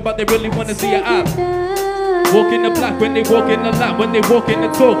nigga talk about they really wanna see your eye. Walk in the block when they walk in the lot, when they walk in the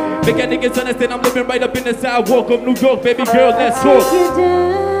talk. Make a niggas understand I'm living right up in the sidewalk of New York, baby girl, let's talk.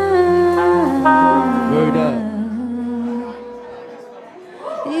 Word up.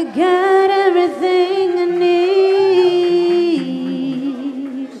 You got everything I need.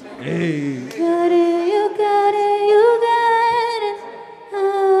 Hey. You got it, you got it, you got it. Oh.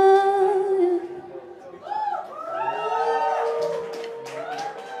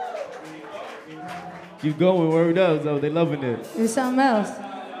 Keep going, word up, so they loving it. It's something else.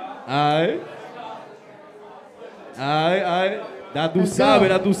 Alright. That tu sabe,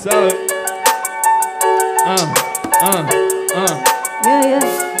 that tu sabe. Yeah.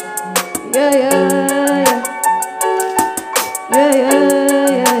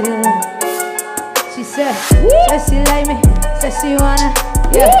 She said she like me, said she wanna,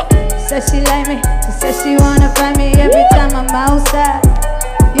 said she like me, she said she wanna find me every time I'm outside.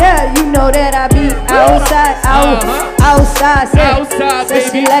 Yeah, you know that I be outside, outside. Said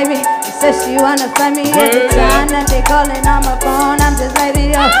she like me, said she wanna find me every time that they calling on my phone. I'm just like,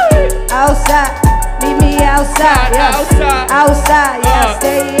 yo, outside. Meet me outside, outside, yeah,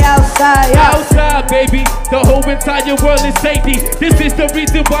 stay outside, yeah. Outside, baby, the whole entire world is safety. This is the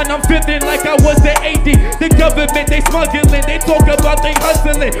reason why I'm feeling like I was the 80. The government, they smuggling, they talk about they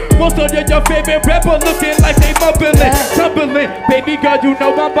hustling. Most of your favorite rapper looking like they mumbling, tumbling. Baby girl, you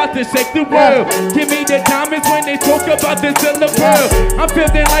know I'm about to shake the world. Give me the diamonds when they talk about this in the world. I'm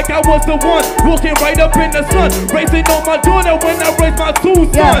feeling like I was the one, walking right up in the sun, raising on my daughter when I raise my two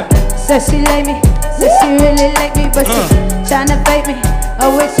sons. Said she like me. Said she really like me, but she tryna fight me.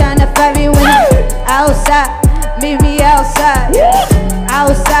 Always tryna fight me when I'm outside. Meet me outside.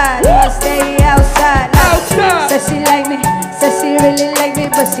 Outside, I stay outside. Said she like me, said she really like me,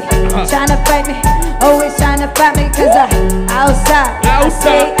 but she tryna fight me. Always tryna fight me, cause I'm outside. I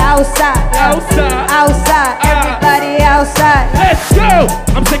stay outside. Outside, everybody outside. Let's go!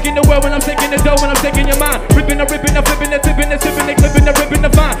 I'm taking the world when I'm taking the dough, when I'm taking your mind. Ripping, flipping, tipping, the clipping, the ripping, the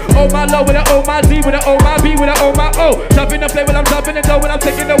vine. Oh my low with a O, my Z, with a O, my B, with a O, my O. Dropping the play when I'm dropping the dough, when I'm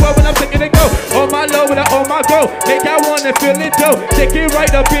taking the world, when I'm taking it go. Oh my low with a O, my go. Make I wanna feel it though. Take it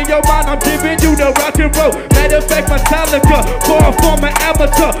right up in your mind, I'm giving you the rock and roll. Matter of fact, Metallica, for a former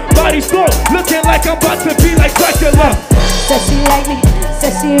amateur. Body strong, looking like I'm about to be like Dracula. Said she like me,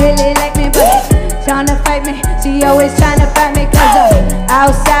 said she really like me, but tryna fight me. She always tryna fight me, cause I'm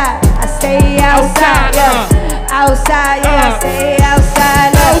outside. I stay outside, outside, I stay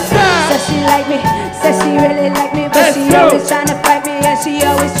outside. Said she like me, said she really like me, but she always tryna fight me, and she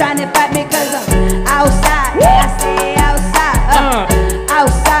always tryna fight me, cause I'm outside. I stay outside,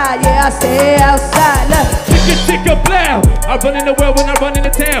 outside, I stay outside. Look. Ticka blow. I run in the world when I run in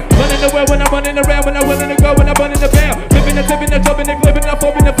the town. Run in the world when I'm running around. When I'm willing to go, when I'm running the bound. Flipping and tipping and jumping and clipping and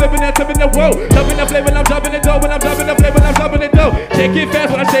foaming and flipping and tipping the road. Jumping the play when I'm jumping the dough. When I'm jumping the play when I'm jumping the dough. Shake it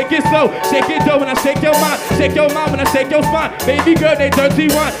fast when I shake it slow. Shake it dough when I shake your mind. Shake your mind when I shake your spine. Baby girl, they dirty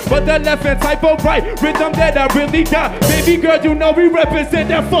one. But the left and typo right. Rhythm that I really got. Baby girl, you know we represent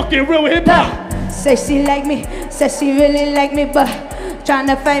that fucking real hip hop. Say she like me, say she really like me, but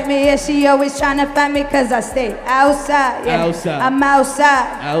tryna fight me, yeah, she always tryna fight me, cause I stay outside, yeah. I'm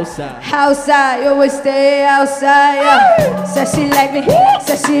outside, you always stay outside, yeah. Say she like me,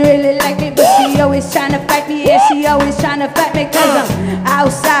 say she really like me, but she always tryna fight me, yeah, she always tryna fight me, cause I'm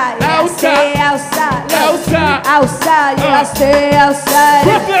outside, yeah, I stay outside, outside, yeah, I stay outside.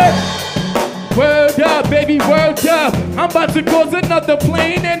 Word up, baby, word up. I'm about to cause another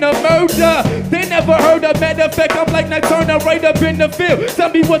plane and a murder. They never heard of, matter of fact, I'm like Night Turner right up in the field. Tell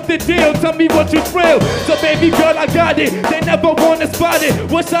me what the deal, tell me what you thrill. So baby girl, I got it, they never wanna spot it.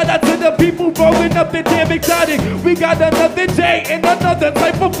 Well, shout out to the people rolling up the damn exotic. We got another J and another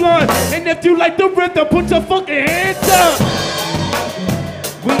type of blunt. And if you like the rhythm, put your fucking hands up.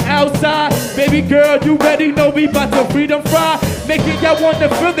 We outside, baby girl, you ready? Know we bout to freedom fry. Making y'all wanna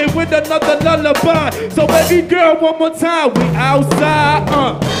feel it with another lullaby. So baby girl, one more time, we outside,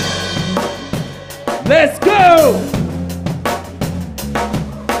 Let's go!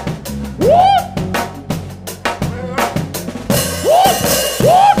 Woo! Woo!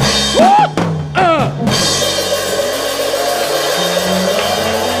 Woo! Woo!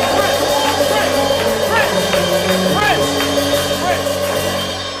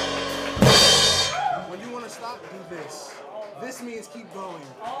 When you want to stop, do this. This means keep going.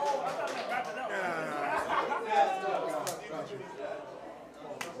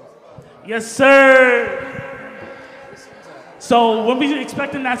 Yes, sir. So when we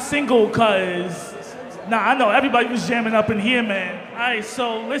expecting that single, cause I know everybody was jamming up in here, man. All right,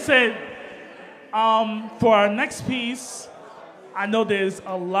 so listen. For our next piece, I know there's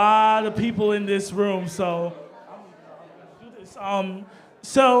a lot of people in this room, so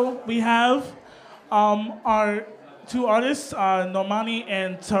so we have our two artists, Normani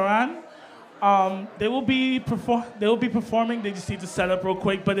and Taran. They will be performing. They just need to set up real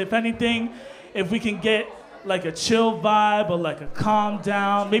quick. But if anything, if we can get like a chill vibe or like a calm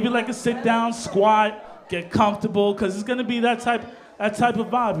down, maybe like a sit down, squat, get comfortable, because it's gonna be that type of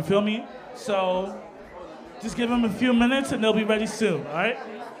vibe. You feel me? So just give them a few minutes and they'll be ready soon. All right.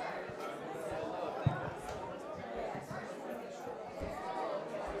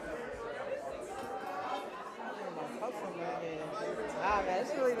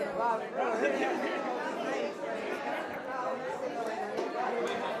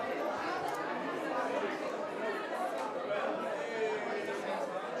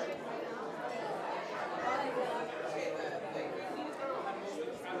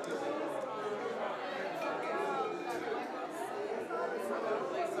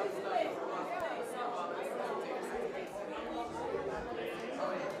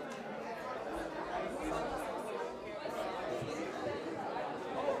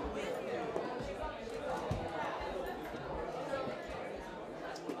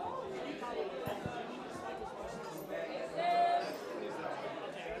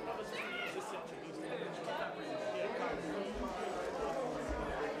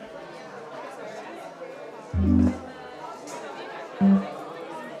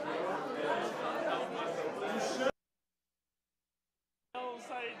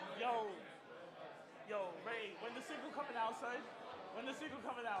 Yo, Ray, when the single coming out, son? When the single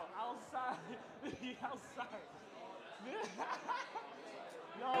coming out? Outside. Outside.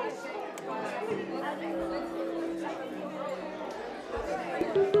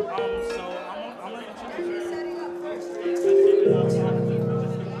 So I'm gonna introduce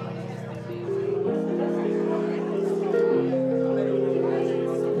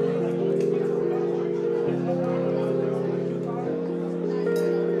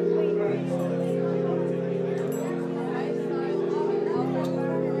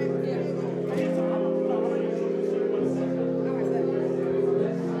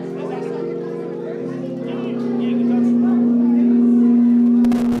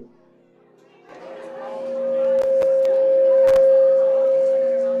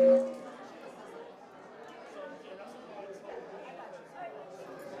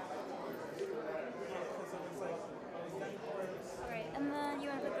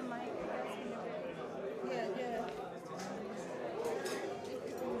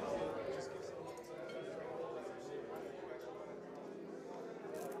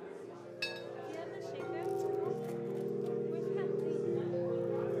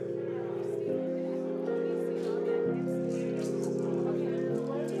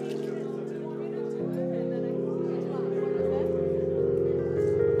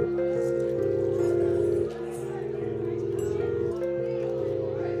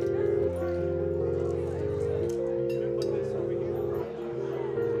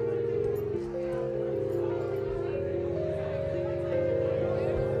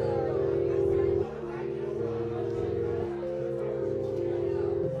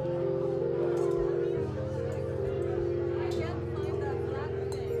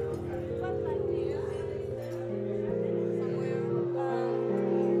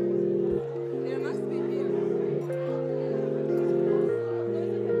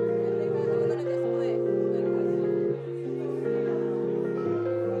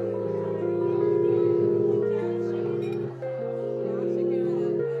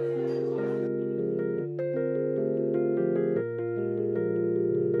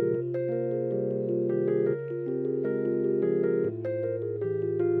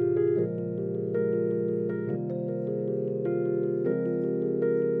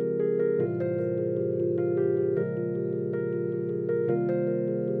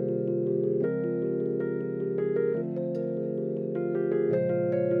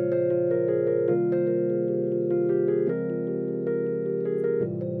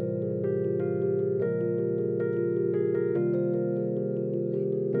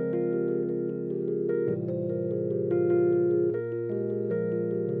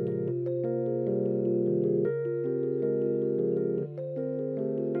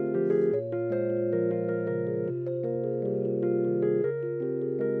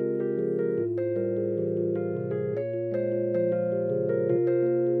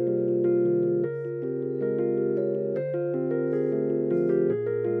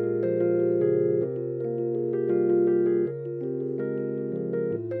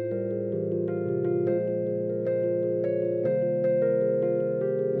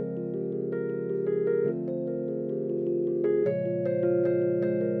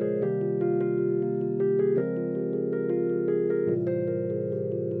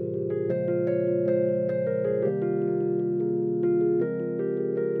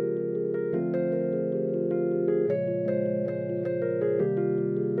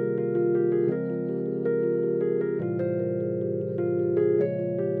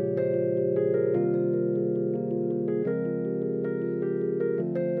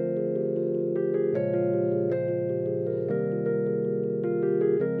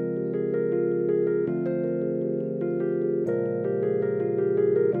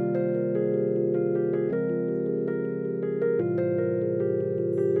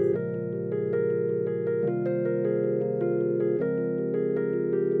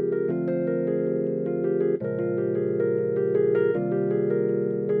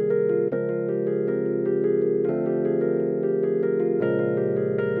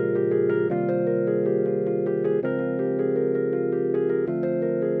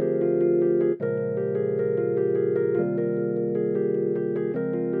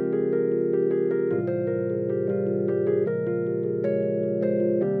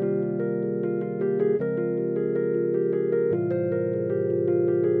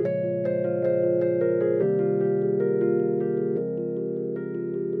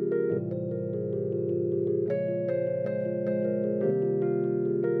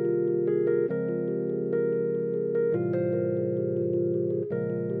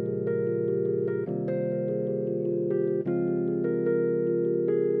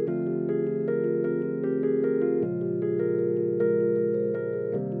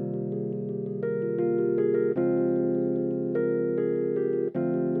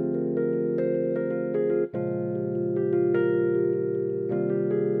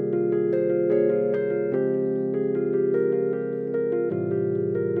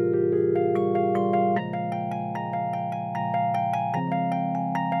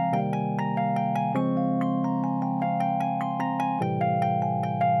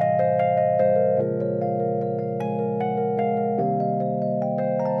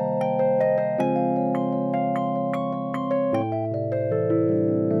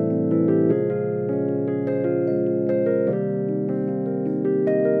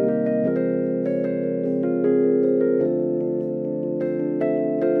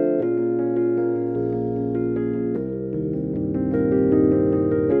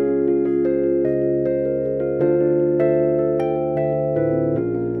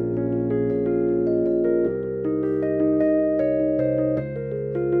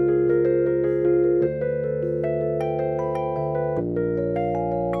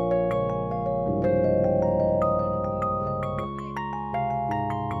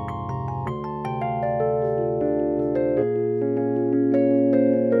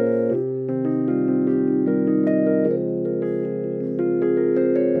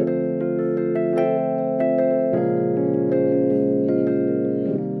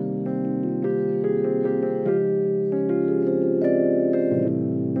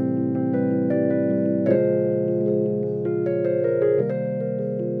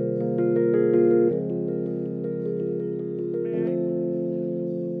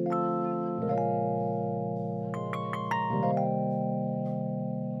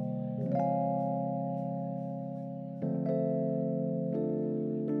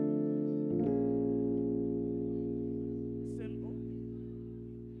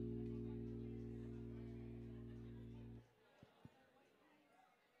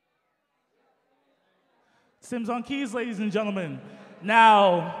Sims on keys, ladies and gentlemen.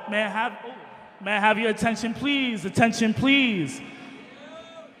 Now, may I have your attention, please? Attention, please.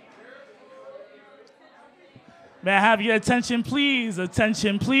 May I have your attention, please?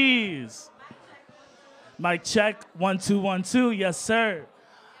 Attention, please. Mic check, 1 2 1 2. Yes, sir.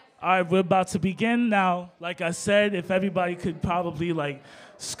 All right, we're about to begin now. Like I said, if everybody could probably like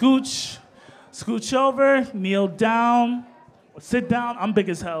scooch over, kneel down, or sit down. I'm big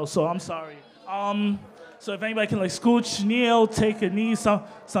as hell, so I'm sorry. So if anybody can like scooch, kneel, take a knee,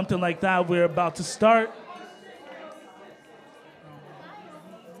 something like that, we're about to start.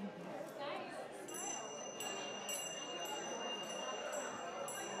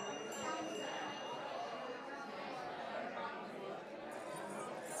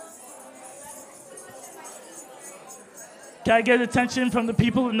 Can I get attention from the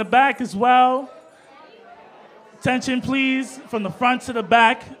people in the back as well? Attention, please, from the front to the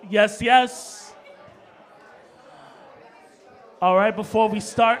back. Yes, yes. All right, before we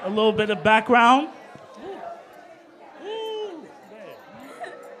start, a little bit of background.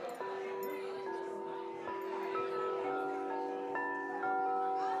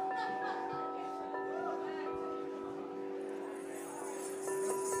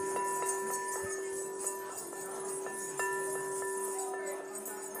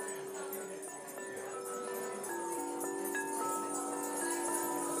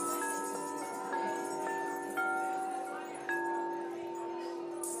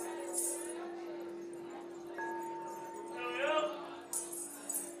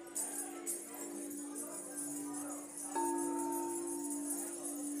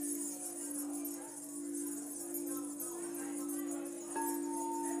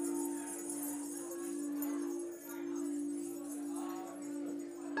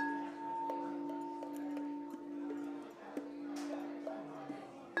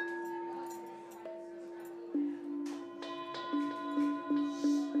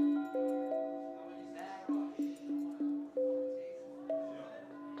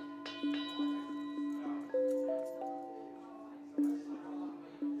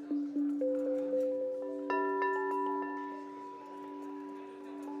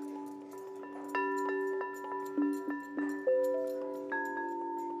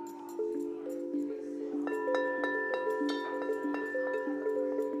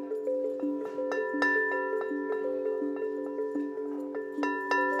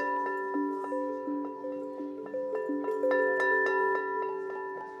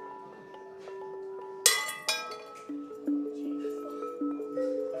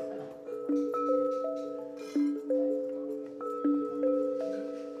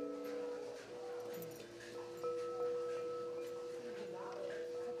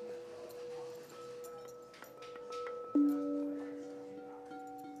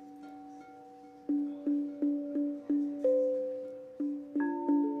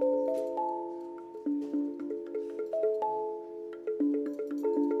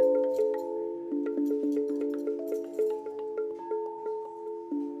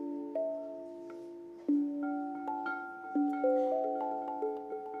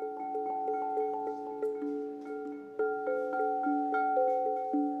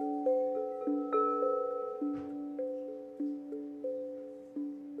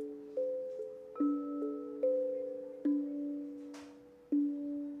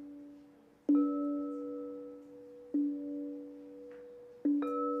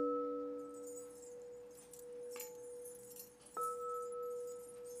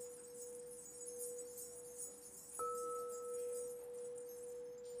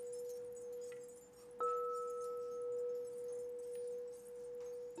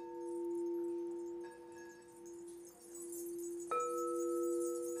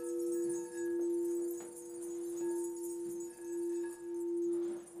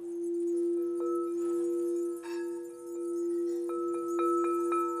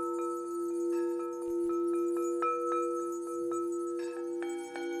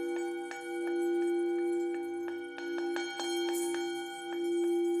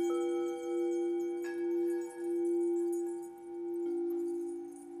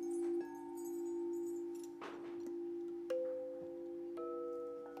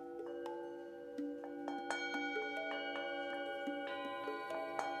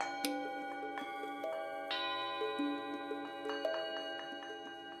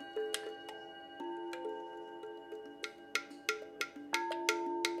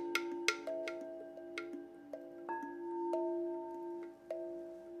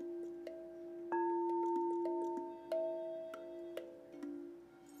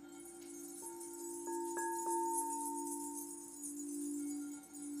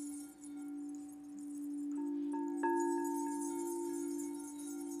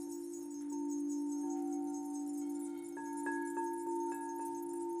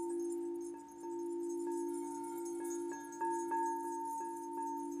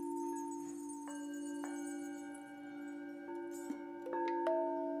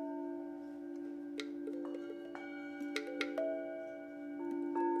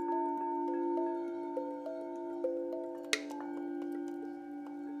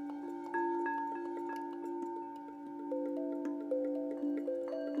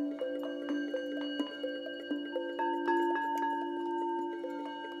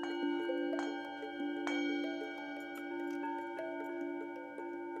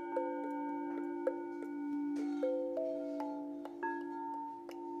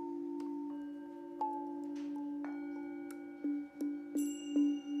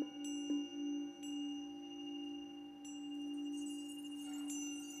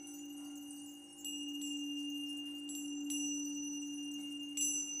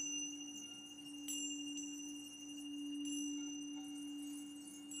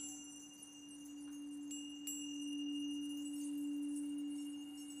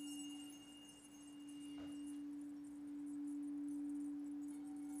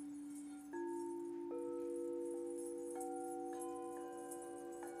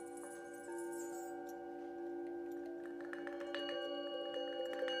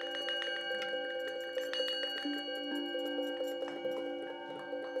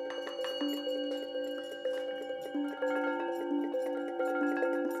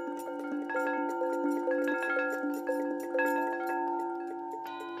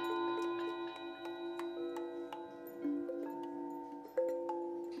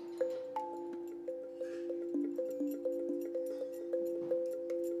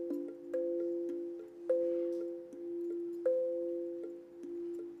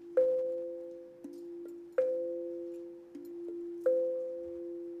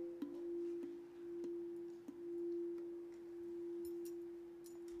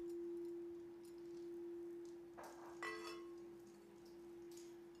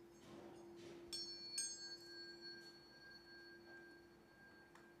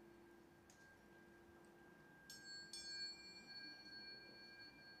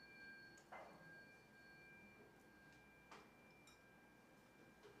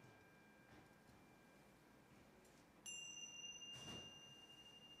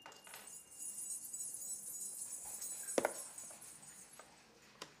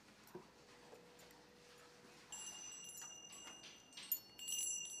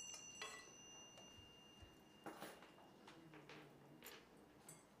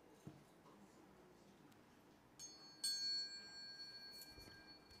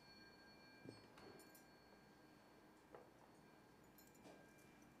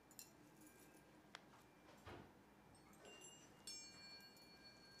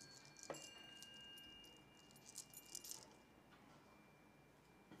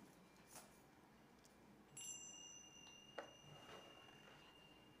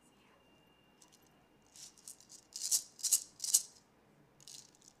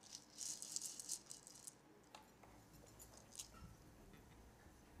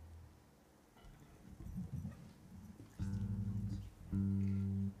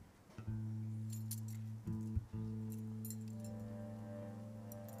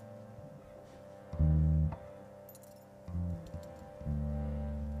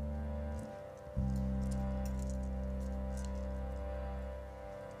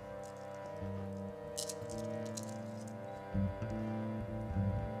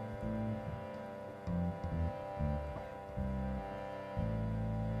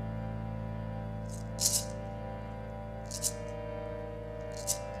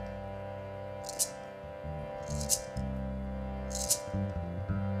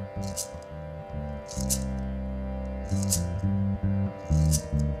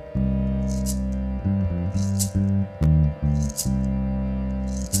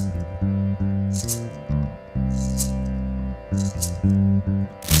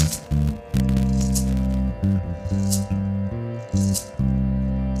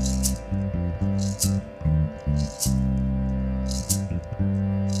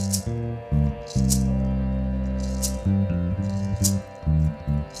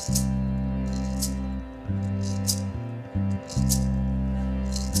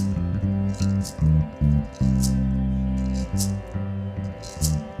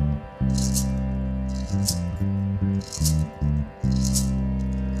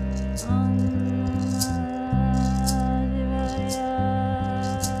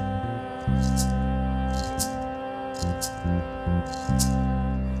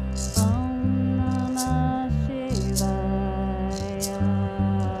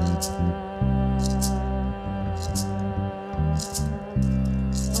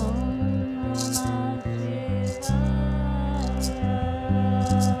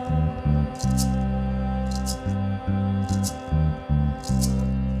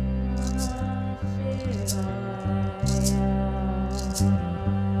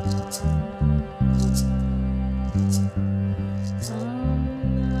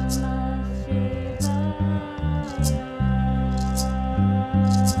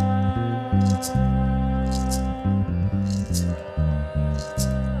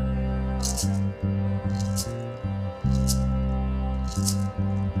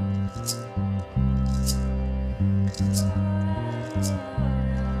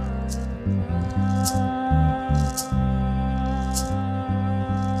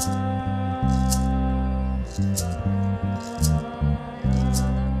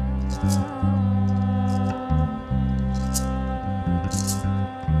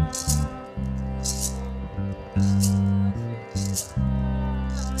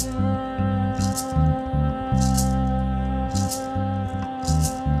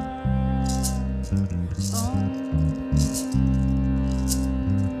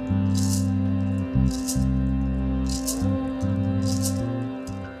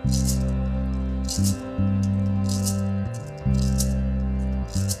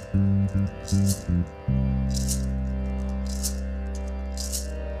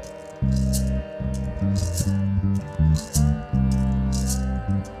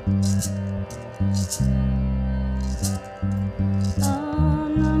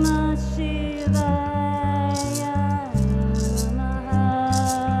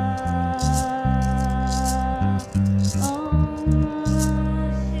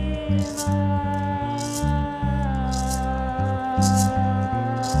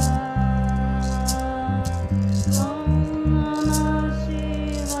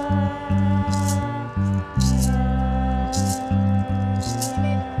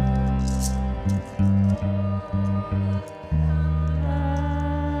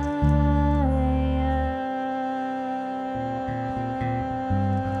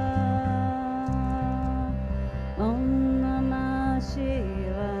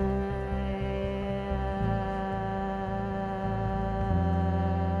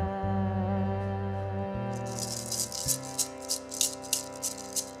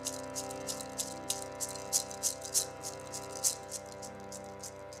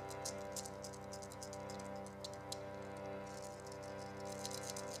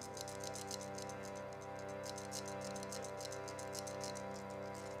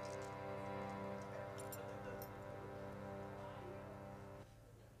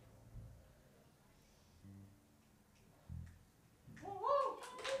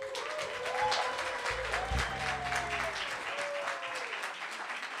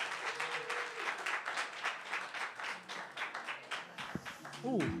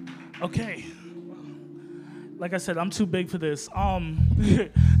 Ooh, okay. Like I said, I'm too big for this.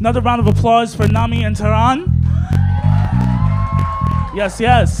 Another round of applause for Nami and Tehran. Yes,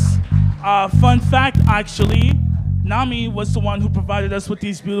 yes. Fun fact, actually, Nami was the one who provided us with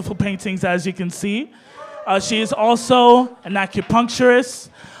these beautiful paintings, as you can see. She is also an acupuncturist,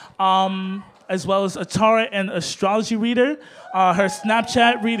 as well as a tarot and astrology reader. Her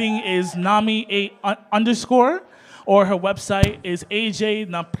Snapchat reading is Nami8_, or her website is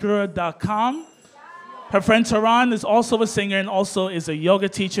ajnapura.com. Her friend Tehran is also a singer and also is a yoga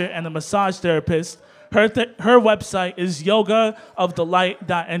teacher and a massage therapist. Her website is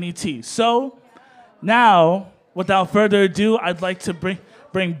yogaofthelight.net. So now, without further ado, I'd like to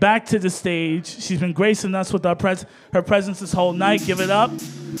bring back to the stage. She's been gracing us with her presence this whole night. Give it up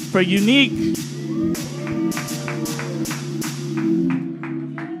for Uniq.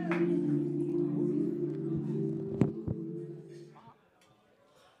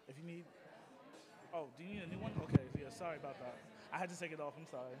 Sorry about that. I had to take it off. I'm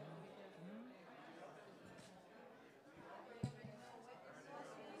sorry.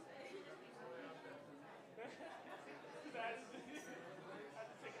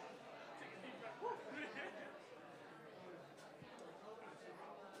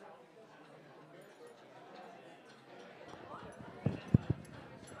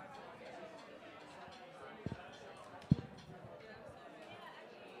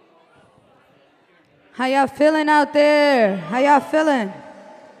 How y'all feeling out there? How y'all feeling?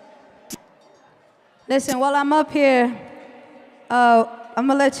 Listen, while I'm up here, I'm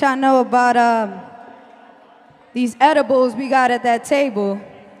gonna let y'all know about these edibles we got at that table.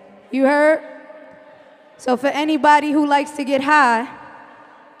 You heard? So for anybody who likes to get high,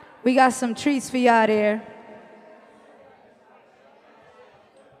 we got some treats for y'all there.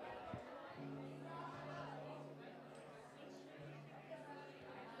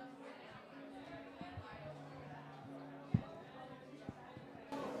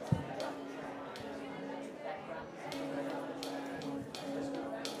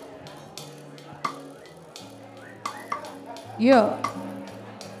 Yeah.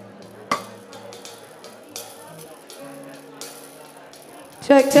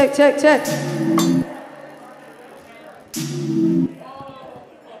 Check, check, check, check.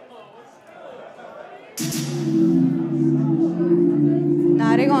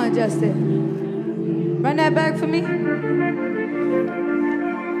 Nah, they gonna adjust it. Run that back for me.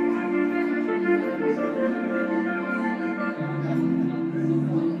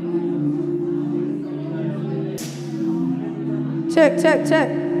 Check, check, check.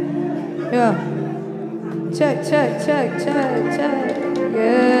 Yeah. Check, check, check, check, check.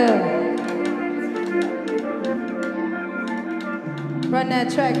 Yeah. Run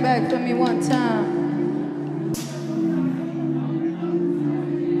that track back for me one time.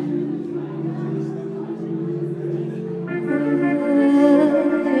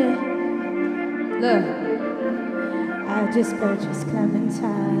 Look, I just purchased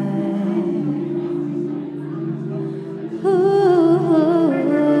Clementine.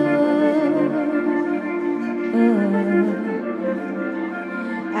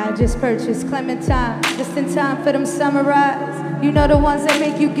 I just purchased Clementine, just in time for them summer rides. You know the ones that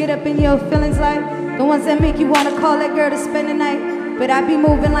make you get up in your feelings like, the ones that make you want to call that girl to spend the night. But I be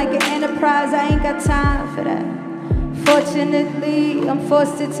moving like an enterprise, I ain't got time for that. Fortunately, I'm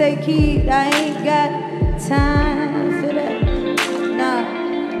forced to take heed, I ain't got time for that. Nah.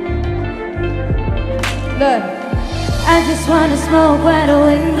 Look, I just want to smoke where the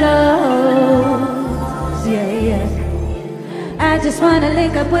wind blows. Yeah, yeah. I just wanna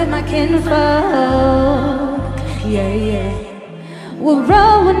link up with my kinfolk. Yeah, yeah. We'll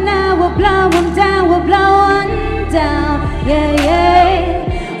roll one now, we'll blow one down, we'll blow one down. Yeah,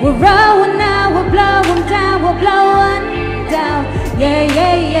 yeah. We'll roll one now, we'll blow one down, we'll blow one down. Yeah,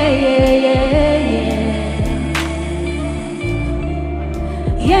 yeah, yeah, yeah, yeah, yeah.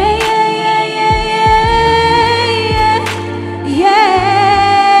 Yeah, yeah, yeah, yeah, yeah, yeah.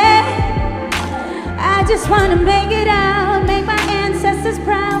 I just wanna make it out, make my ancestors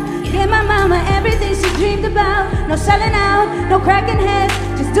proud. Give my mama everything she dreamed about. No selling out, no cracking heads.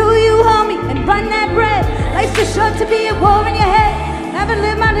 Just do you, homie, and run that bread. Life's too short to be a war in your head. Never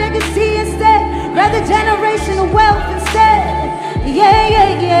live my legacy instead. Rather generational wealth instead. Yeah, yeah,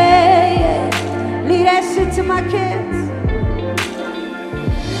 yeah, yeah. Leave that shit to my kids.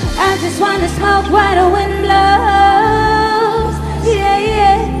 I just wanna smoke while the wind blows. Yeah,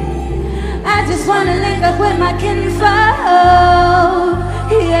 yeah. I just wanna link up with my kinfolk.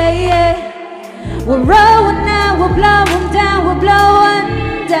 Yeah, yeah. We'll roll one now, we'll blow one down, we'll blow one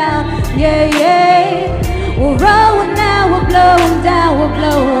down. Yeah, yeah. We'll roll one now, we'll blow one down, we'll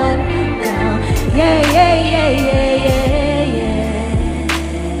blow one down. Yeah, yeah, yeah, yeah, yeah, yeah.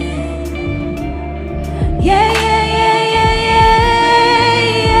 Yeah, yeah, yeah, yeah,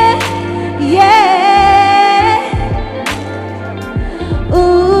 yeah, yeah, yeah.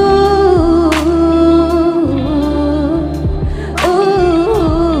 Ooh.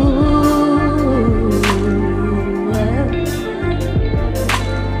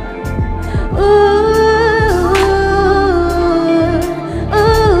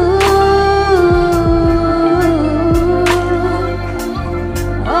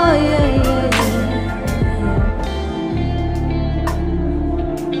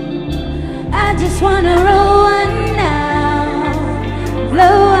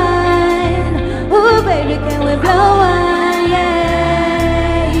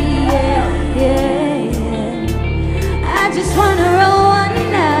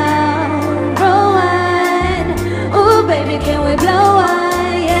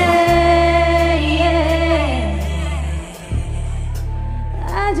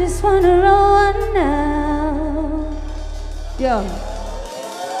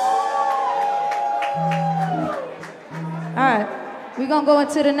 Alright, we're gonna go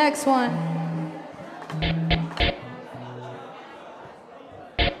into the next one.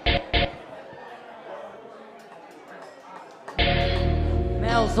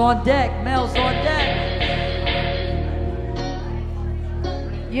 Mellz on deck, Mellz on deck.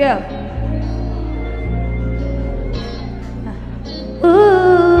 Yeah. Ooh.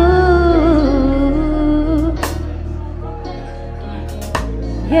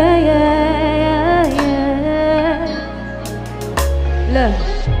 Yeah, yeah, yeah, yeah. Look,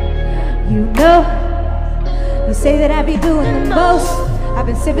 you know, you say that I be doing the most. I've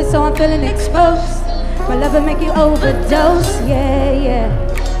been sipping so I'm feeling exposed. My love will make you overdose, yeah, yeah.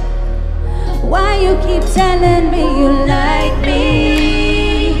 Why you keep telling me you like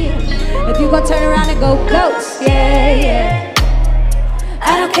me? If you gon' turn around and go ghost, yeah, yeah.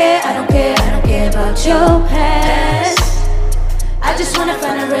 I don't care, I don't care, I don't care about your past. I just wanna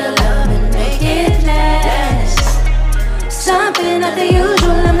find a real love and make it last. Something not the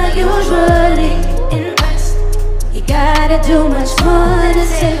usual, I'm not usually impressed. You gotta do much more to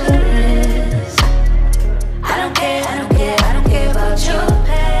take a risk. I don't care, I don't care, I don't care about your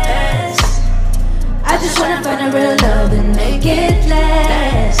past. I just wanna find a real love and make it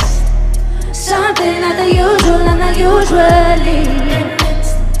last. Something not the usual, I'm not usually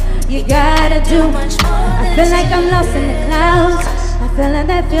impressed. You gotta do much more. I feel like I'm lost in the clouds. I feel like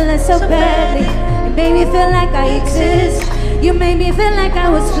that feeling so badly. It made me feel like I exist. You made me feel like I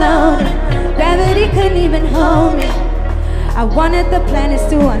was floating. Gravity couldn't even hold me. I wanted the planets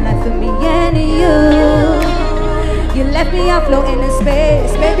to align for me and you. You left me out floating in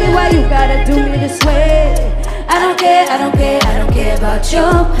space. Baby, why you gotta do me this way? I don't care, I don't care, I don't care about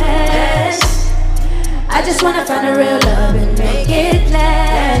your past. I just wanna find a real love and make it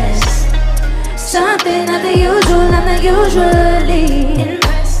last. Something not the usual, I'm not usually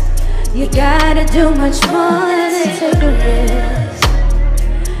impressed. You gotta do much more than take a risk.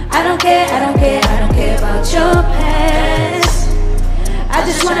 I don't care, I don't care, I don't care about your past. I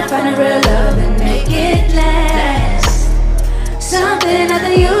just wanna find a real love and make it last. Something not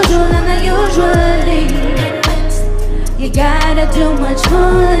the usual, I'm not usually impressed. You gotta do much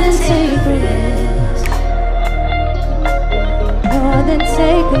more than take a risk. More than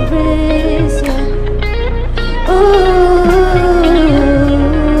take a risk, yeah. Ooh,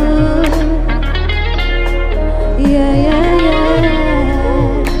 yeah, yeah, yeah.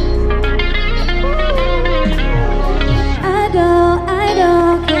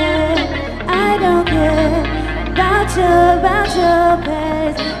 I don't care about your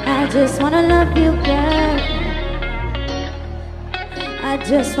past. I just wanna love you, girl. I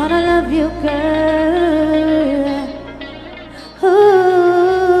just wanna love you, girl. Ooh,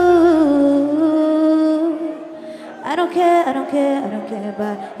 I don't care, I don't care, I don't care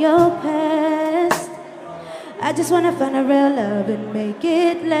about your past. I just wanna find a real love and make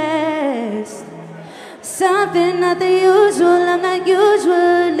it last. Something not the usual, I'm not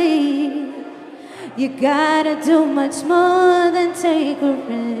usually. You gotta do much more than take a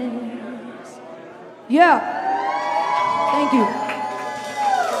risk. Yeah. Thank you.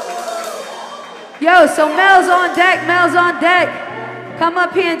 Yo, so Mellz on deck, Mellz on deck. Come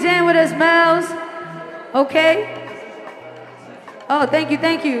up here and jam with us, Mellz. Okay? Oh, thank you,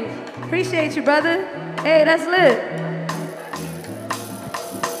 thank you. Appreciate you, brother. Hey, that's lit.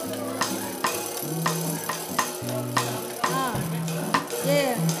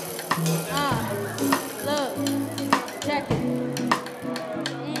 Yeah. Look. Check it.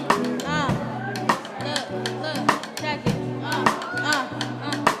 Look. Check it.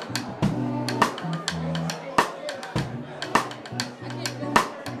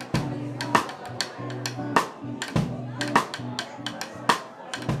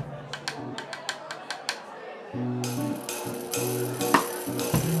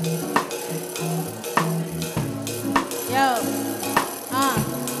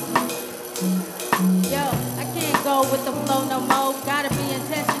 With the flow no more, gotta be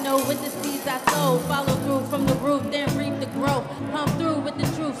intentional with the seeds I sow. Follow through from the root, then reap the growth. Come through with the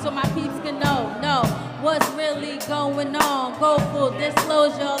truth so my peeps can know what's really going on. Go full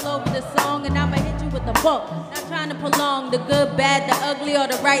disclosure all over the song, and I'ma hit you with the book. Not trying to prolong the good, bad, the ugly, or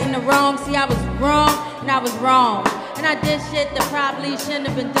the right and the wrong. See, I was wrong and I was wrong. And I did shit that probably shouldn't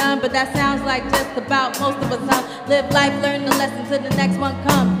have been done, but that sounds like just about most of us, huh? Live life, learn the lesson till the next one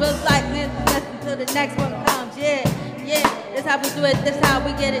comes. Live life, learn the lesson till the next one comes. Yeah, this how we do it, this how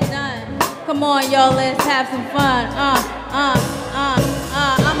we get it done. Come on, y'all, let's have some fun.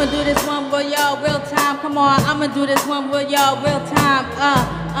 I'ma do this one with y'all real time. Come on, I'ma do this one with y'all real time.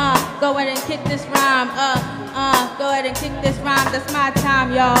 Go ahead and kick this rhyme. Go ahead and kick this rhyme. That's my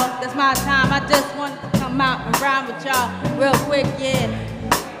time, y'all. That's my time. I just want to come out and rhyme with y'all real quick, yeah.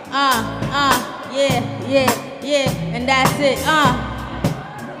 Yeah, and that's it.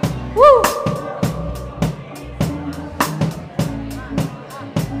 Woo.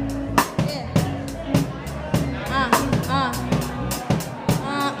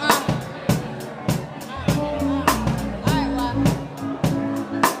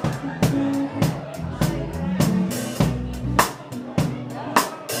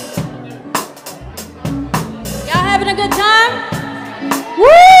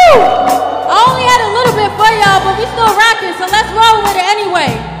 we still rocking, so let's roll with it anyway.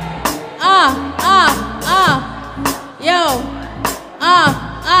 Yo.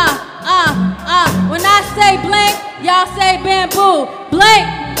 When I say blank, y'all say bamboo. Blank,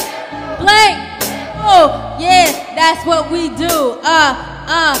 blank. Oh, yeah, that's what we do.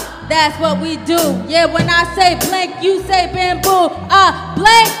 That's what we do. Yeah, when I say blank, you say bamboo.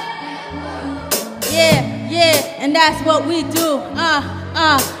 Blank. Yeah, and that's what we do.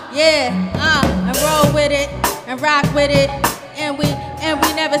 And roll with it, and rock with it, and we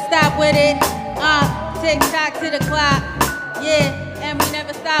never stop with it. Tick tock to the clock. Yeah, and we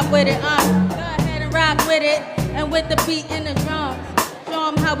never stop with it. Go ahead and rock with it, and with the beat and the drums. Show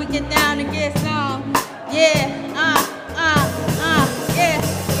 'em how we get down and get some. Yeah, yeah.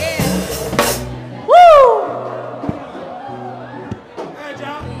 Woo!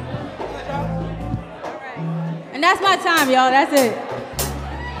 And that's my time, y'all. That's it.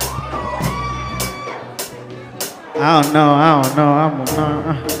 I don't know.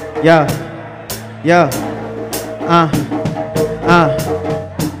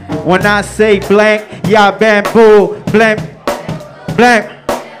 When I say blank, y'all bamboo, blank.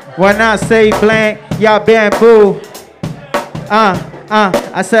 When I say blank, y'all bamboo.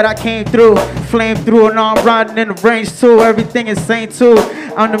 I said I came through, flame through, and I'm riding in the range too. Everything is sane too.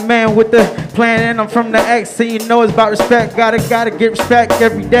 I'm the man with the plan, and I'm from the X, so you know it's about respect. Gotta get respect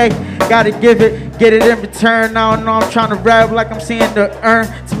every day. Gotta give it, get it in return. I don't know, I'm trying to rap like I'm seeing the earn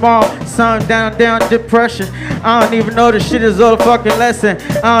tomorrow. Sun down, depression. I don't even know the shit is all a fucking lesson.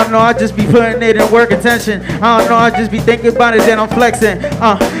 I don't know, I just be putting it in work attention. I don't know, I just be thinking about it, then I'm flexing.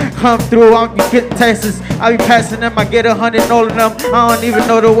 Come through, I'll be getting Texas. I be passing them, I get 100 all of them. I don't even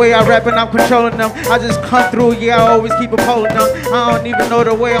know the way I rap and I'm controlling them. I just come through, yeah, I always keep a pulling them. I don't even know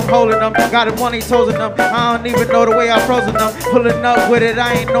the way I'm holding them. Got it 1 toes in them. I don't even know the way I frozen them. Pulling up with it,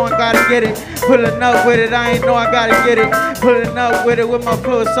 I ain't know I gotta get it. Pulling up with it, I ain't know I gotta get it. Pulling up with it with my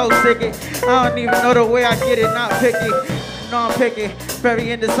flow so sick it. I don't even know the way I get it, not picky. No, I'm picky,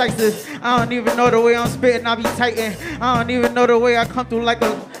 very indecisive. I don't even know the way I'm spitting, I be tighten. I don't even know the way I come through like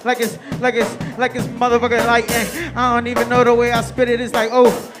it's motherfucking lightning. I don't even know the way I spit it, it's like,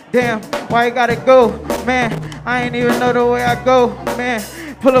 oh, damn, why you gotta go, man? I ain't even know the way I go, man.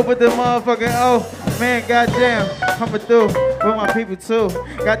 Pull up with the motherfucking, oh, man, goddamn, coming through with my people too.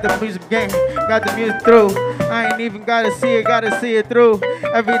 Got the music game, got the music through. I ain't even gotta see it through.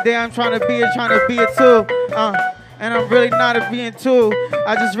 Every day I'm trying to be it too. And I'm really not a being two.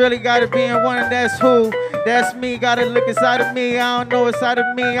 I just really gotta be in one, and that's who. That's me, gotta look inside of me. I don't know inside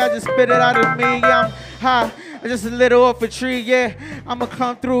of me, I just spit it out of me. Yeah, I'm high, just a little off a tree, yeah. I'ma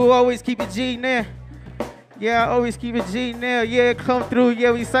come through, always keep it G now. Yeah, I always keep it G now. Yeah, come through,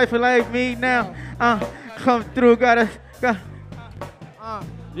 yeah, we cypher like me now. Come through, gotta.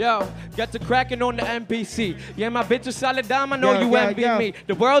 Yo, get to cracking on the MPC. Yeah, my bitch is solid dime, I know you envy me.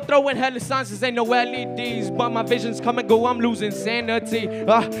 The world throwing hella signs, ain't no LEDs. But my visions come and go, I'm losing sanity.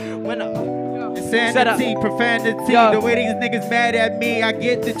 Insanity, profanity, the way these niggas mad at me, I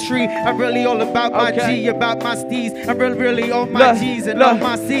get the tree. I'm really all about my G, about my steez. I'm really on my G's and on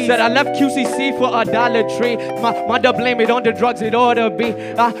my C's. Said I left QCC for a Dollar Tree. My mother blame it on the drugs, it ought to be.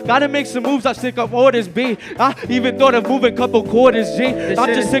 Gotta make some moves, I stick up orders B. I even thought of moving couple quarters G.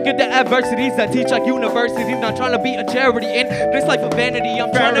 I'm just sick of the adversities I teach like universities. Not trying to be a charity in this life of vanity.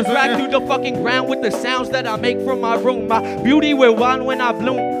 I'm trying to drag through the fucking ground with the sounds that I make from my room. My beauty will wine when I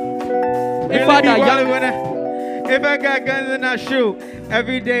bloom. If I got guns and I shoot,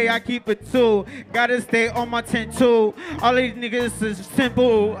 every day I keep a tool. Gotta stay on my 10 tool. All these niggas is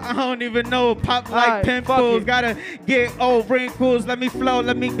simple. I don't even know, pop like pimples. Gotta get old wrinkles. Let me flow,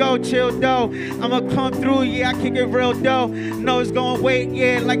 let me go, chill though. I'ma come through, yeah, I kick it real though. No, it's gonna wait,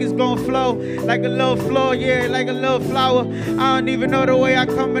 yeah, like it's gonna flow. Like a little flow, yeah, like a little flower. I don't even know the way I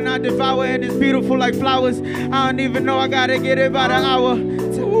come and I devour, and it's beautiful like flowers. I don't even know I gotta get it by the hour.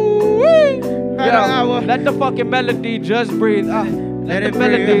 Yo, let the fucking melody just breathe. Let it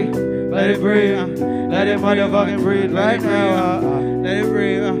melody, let it breathe. Let it motherfucking breathe right now. Let it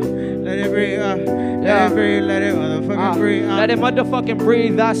breathe. Let it breathe. Let it breathe. Let it motherfucking breathe. Let it motherfucking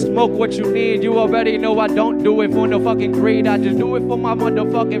breathe. I smoke what you need. You already know I don't do it for no fucking greed. I just do it for my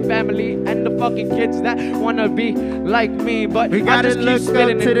motherfucking family and the fucking kids that wanna be like me. But we gotta look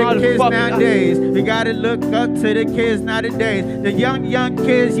up to the kids nowadays. We gotta look up to the kids nowadays. The young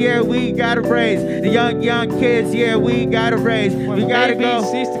kids, yeah, we gotta raise. The young kids, yeah, we gotta raise. We gotta go.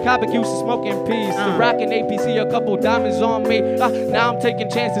 Cease to cop used to smoking peace. The rockin' APC, a couple diamonds on me. Now I'm taking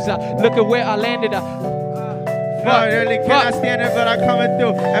chances. Look at where I landed. No, really cannot stand it, but I'm coming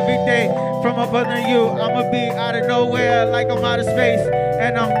through every day from up under you. I'ma be out of nowhere like I'm out of space.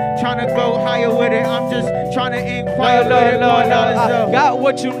 and I'm trying to go higher with it. I'm just trying to inquire with it. I got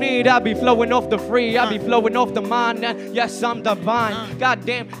what you need. I be flowing off the free. I be flowing off the mind. And yes, I'm divine.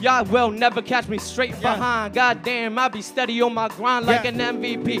 Goddamn, y'all will never catch me straight behind. Goddamn, I be steady on my grind like an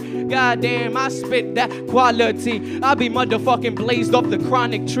MVP. Goddamn, I spit that quality. I be motherfucking blazed off the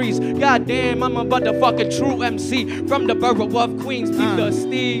chronic trees. Goddamn, I'm a motherfucking true MC from the borough of Queens. Peep the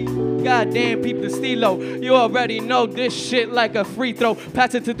Steve. Goddamn, peep the stilo. You already know this shit like a free throw.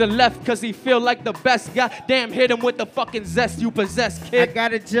 Pass it to the left cause he feel like the best. Goddamn, hit him with the fucking zest you possess, kid. I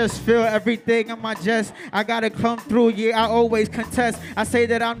gotta just feel everything in my chest. I gotta come through, yeah, I always contest. I say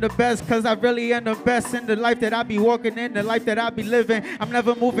that I'm the best cause I really am the best in the life that I be walking in, the life that I be living. I'm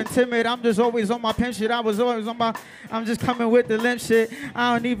never moving timid, I'm just always on my pimp shit. I was always on my, I'm just coming with the limp shit.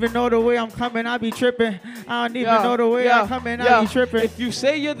 I don't even know the way I'm coming, I be tripping. I don't even know the way I'm coming, I be tripping. If you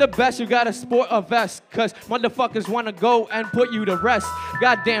say you're the best, you gotta sport a vest, cause motherfuckers wanna go and put you to rest.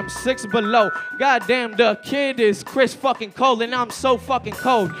 Goddamn 6 below. Goddamn, the kid is Chris fucking Cole, and I'm so fucking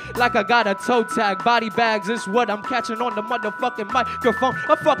cold. Like I got a toe tag. Body bags is what I'm catching on the motherfucking microphone.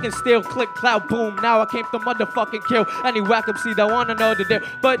 A fucking steel click, cloud, boom. Now I came to motherfucking kill any whack MC that wanna know the deal.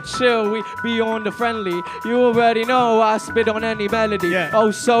 But chill, we be on the friendly. You already know I spit on any melody.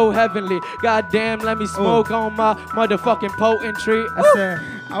 Oh, so heavenly. Goddamn, let me smoke on my motherfucking poetry. I said,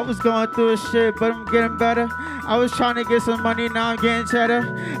 I was going through a shit, but I'm getting better. I was trying to get some money, now I'm getting cheddar.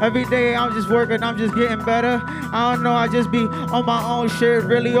 Every day I'm just working, I'm just getting better. I don't know, I just be on my own shit,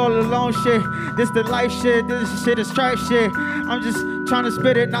 really all alone shit. This the life shit, this shit is stripe shit. I'm just trying to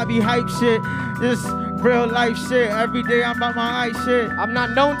spit it, not be hype shit. This real life shit, every day I'm on my ice shit. I'm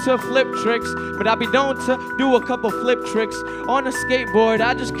not known to flip tricks, but I be known to do a couple flip tricks. On a skateboard,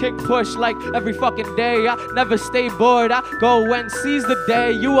 I just kick push like every fucking day. I never stay bored, I go and seize the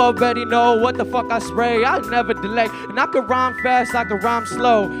day. You already know what the fuck I spray, I never delay. And I can rhyme fast, I can rhyme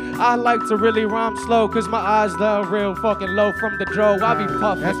slow. I like to really rhyme slow, cause my eyes are real fucking low from the dro. I be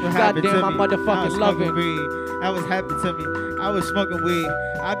puffing, that's what happened goddamn, to me. I motherfucking love it. That was happening to me. I was smoking weed.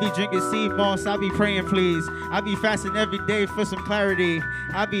 I be drinking seed moss. I be praying, please. I be fasting every day for some clarity.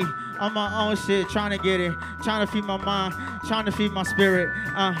 I be on my own shit, trying to get it, trying to feed my mind, trying to feed my spirit.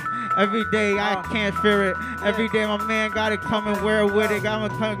 Every day I can't fear it. Every day my man got it coming where with it,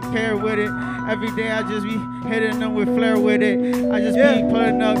 got my care with it. Every day I just be hitting them with flair with it. I just be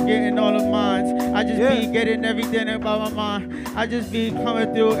putting up, getting all the minds. I just be getting everything about my mind. I just be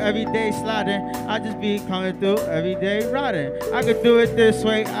coming through every day sliding. I just be coming through every day riding. I could do it this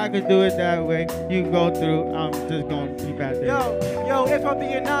way, I could do it that way. You can go through, I'm just gonna keep out there. Yo, if I'm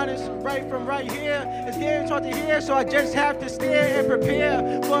being honest, right from right here, it's getting hard to hear, so I just have to stare and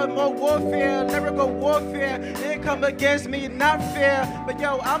prepare for more warfare, lyrical warfare. They come against me, not fair. But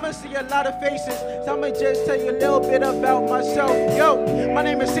yo, I'ma see a lot of faces, so I'ma just tell you a little bit about myself. Yo, my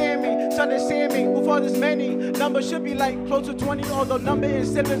name is Sammy, son of Sammy, who fathers many. Number should be like close to 20, although number in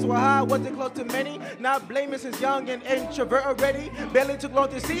siblings were high, wasn't close to many. Not blaming since young and introvert already. Barely took long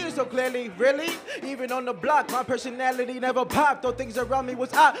to see it so clearly, really. Even on the block, my personality never popped. Though things around me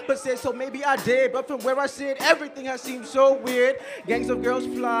was opposite, so maybe I did. But from where I sit, everything has seemed so weird. Gangs of girls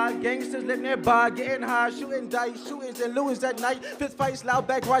fly, gangsters live nearby, getting high, shooting dice, shootings and lootings at night. Fist fights, loud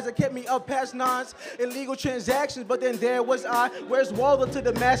back rides that kept me up past nines. Illegal transactions, but then there was I. Where's Waldo to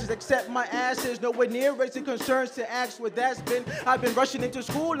the masses, except my asses? Nowhere near raising concerns to ask what that's been. I've been rushing into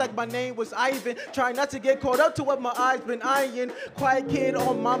school like my name was Ivan, trying not to get caught up to what my eyes been eyeing. Quiet kid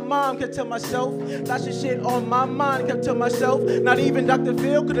on my mom, kept to myself. Lots of shit on my mind, kept to myself. Not even Dr.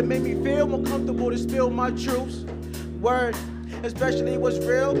 Phil could have made me feel more comfortable to spill my truths. Word. Especially what's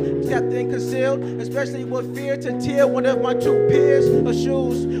real, kept and concealed. Especially with fear to tear one of my two pairs of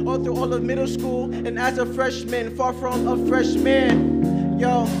shoes all through all of middle school. And as a freshman, far from a freshman.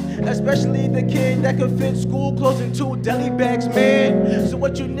 Yo, especially the kid that could fit school clothes in 2 deli bags, man. So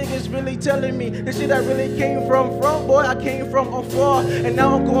what you niggas really telling me? The shit I really came from, boy, I came from afar. And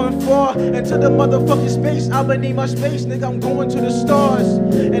now I'm going far into the motherfucking space. I'ma need my space, nigga, I'm going to the stars.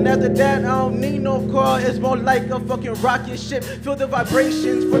 And after that, I don't need no car. It's more like a fucking rocket ship. Feel the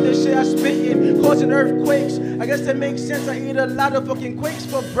vibrations from the shit I spittin', causing earthquakes. I guess that makes sense, I eat a lot of fucking quakes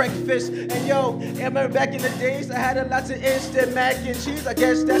for breakfast. And yo, remember back in the days, I had a lot of instant mac and cheese. I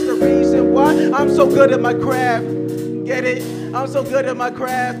guess that's the reason why I'm so good at my craft. Get it? I'm so good at my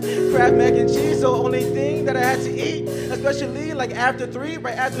craft. Kraft mac and cheese, the only thing that I had to eat. Especially like after 3,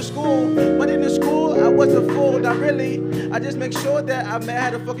 right after school. But in the school, I wasn't fool, not really. I just make sure that I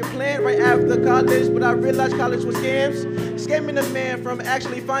had a fucking plan right after college. But I realized college was scams. Scamming a man from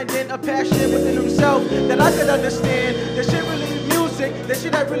actually finding a passion within himself that I could understand. That shit really music. music, the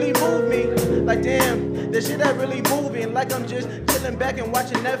shit that really moved me. Like damn, the shit that really moving. Like I'm just chilling back and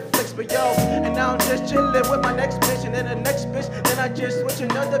watching Netflix, but yo, and now I'm just chilling with my next bitch, and then the next bitch, then I just switch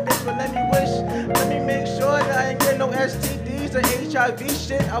another bitch. But let me make sure that I ain't get no STDs or HIV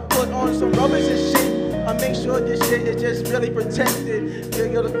shit. I put on some rubbers and shit. I make sure this shit is just really protected.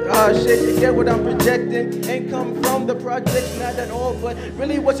 Shit, you get what I'm projecting. Ain't come from the projects, not at all, but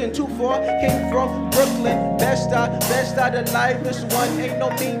really wasn't too far. Came from Brooklyn, best out of life. This one ain't no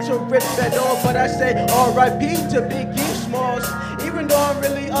mean to rip at all, but I say R.I.P. to Biggie Smalls. Even though I'm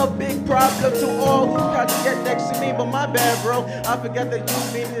really a big problem to all who tried to get next to me, but my bad, bro. I forgot that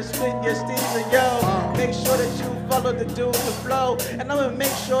you mean to split your steeds, and yo, make sure that you follow the dude, the flow, and I'm gonna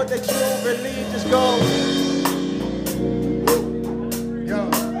make sure that you really just go. Yo,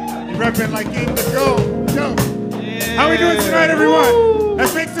 you reppin' like King the Gold. Yo, yeah. How we doing tonight, everyone?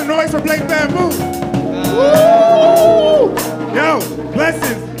 Let's make some noise for Blake Bamboo. Yo,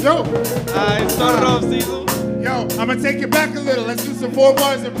 blessings. Yo. Start it off, Cecil. Yo, I'm gonna take it back a little. Let's do some 4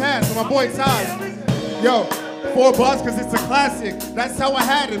 bars and pass with my boy Teej. Yo, 4 bars cause it's a classic. That's how I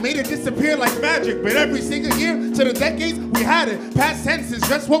had it. Made it disappear like magic. But every single year to the decades, we had it. Past tense is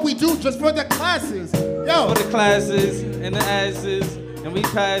just what we do just for the classes. Yo. For the classes and the asses. And we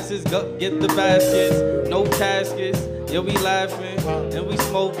passes, go get the baskets. No caskets. Yeah, we laughing. And we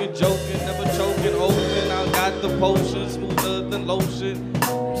smoking, joking, never choking, open. I got the potion, smoother than lotion.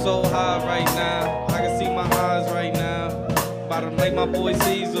 So high right now, I can see my eyes right now. About to make my boy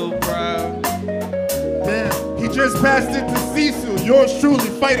Cecil proud. Damn, he just passed it to Cecil. Yours truly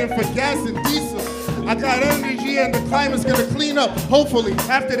fighting for gas and diesel. I got energy and the climate's gonna clean up. Hopefully,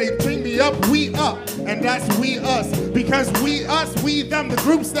 after they bring me up, we up. And that's we us. Because we us, we them, the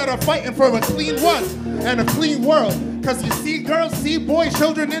groups that are fighting for a clean one and a clean world. Cause you see girls, see boys,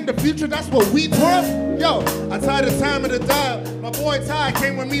 children in the future, that's what we twirl. Yo, I tied the time of the dial. My boy Ty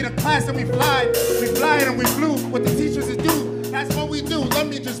came with me to class and we fly. We fly and we flew, what the teachers is do. That's what we do, let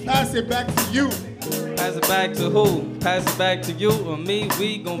me just pass it back to you. Pass it back to who? Pass it back to you or me.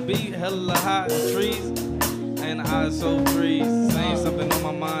 We gon' be hella hot in trees. And the eyes so trees. Saying something on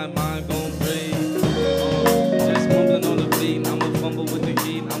my mind, mind gon' breathe. Just moving on the beat. I'ma fumble with the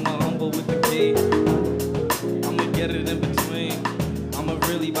heat. I'ma humble with the key. I'ma get it in between. I'ma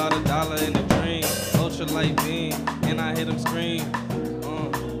really buy the dollar in the dream. Ultra light beam. And I hear them scream.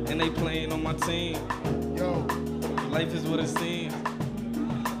 And they playing on my team. Yo. Life is what it seems.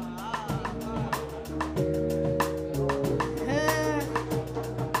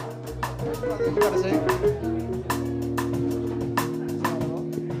 You gotta say.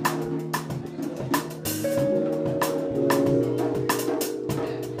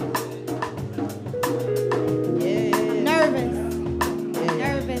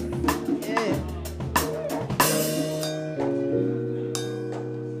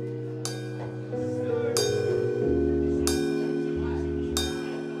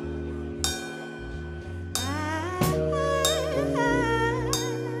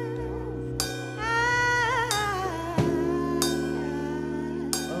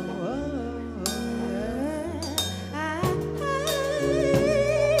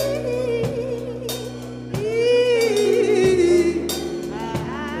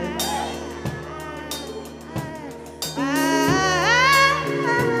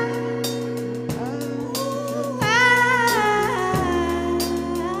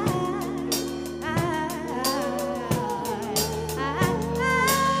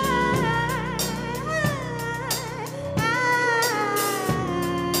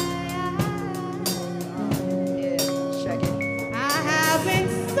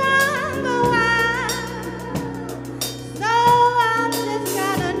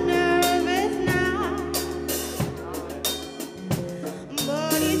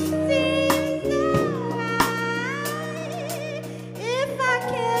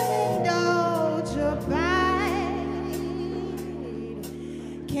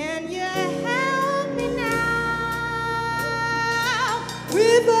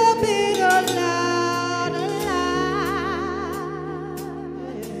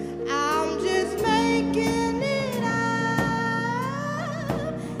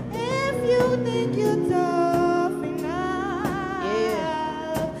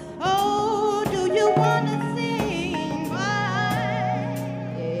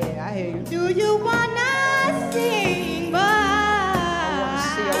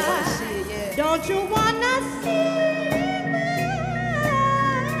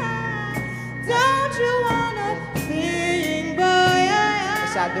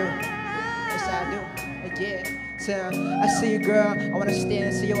 I see you, girl. I wanna stare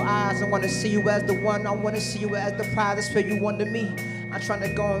into your eyes. I wanna see you as the one. I wanna see you as the prize. That's where you want to me. I'm trying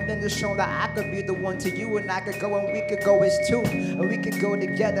to go and show that I could be the one to you, and I could go and we could go as two, and we could go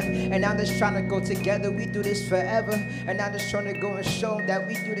together. And I'm just trying to go together. We do this forever, and I'm just trying to go and show that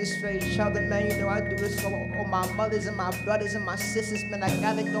we do this for each other, man. You know I do this for all my mothers and my brothers and my sisters, man. I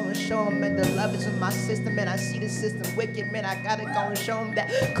gotta go and show them, man, the love is in my system, man. I see the system wicked, man. I gotta go and show them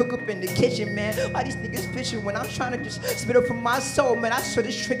that cook up in the kitchen, man. Why these niggas bitching when I'm trying to just spit up from my soul, man? I swear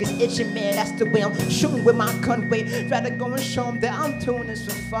this trigger's itching, man. That's the way I'm shooting with my gun weight. Rather go and show them that I'm doing this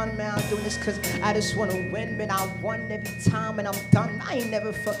for fun, man. I'm doing this cause I just wanna win, man. I won every time and I'm done. I ain't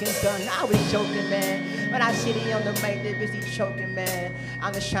never fucking done. I was joking, man. When I see the on the mic, they busy choking, man.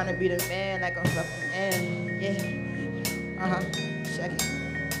 I'm just trying to be the man like I'm fucking man. Yeah. Check it.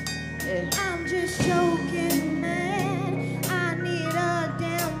 Yeah. I'm just joking, man. I need a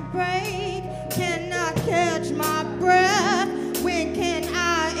damn break. Cannot catch my breath. When can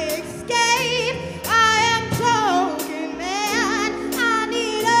I escape? I am joking, man. I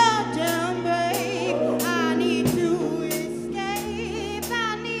need a damn break. I need to escape.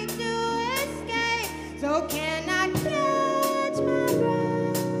 I need to escape. So can I catch my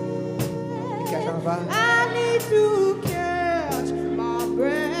breath? Catch my breath? I need to catch my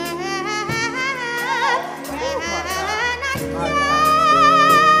breath.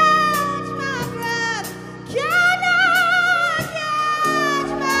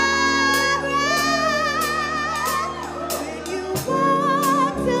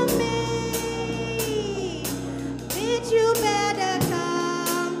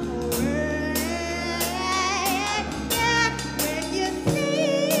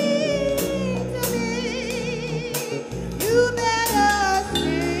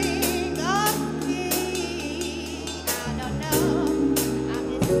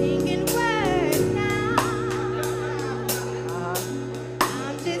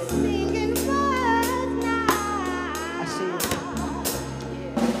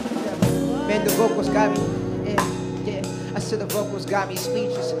 Man, the vocals got me, yeah. I said the vocals got me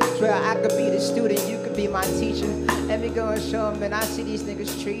speechless. Swear I could be the student, you could be my teacher. Let me go and show them, and I see these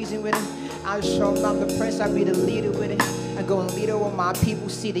niggas treason with it. I'll show them I'm the prince, I'll be the leader with it. I go and lead her when my people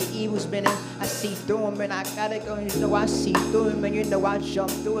see the evil's been in. I see through them, and I gotta go, you know I see through them, and you know I jump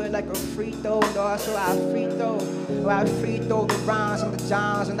through it like a free throw, no, so I free throw. I free throw the rhymes and the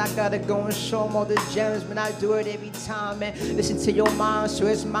dimes, and I gotta go and show them all the gems, man. I do it every time, man. Listen to your mind, so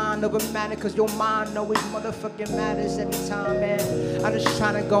it's mind over matter, cause your mind always motherfucking matters every time, man. I'm just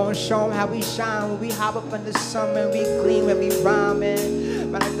trying to go and show them how we shine when we hop up in the sun, man. We gleam when we rhyme,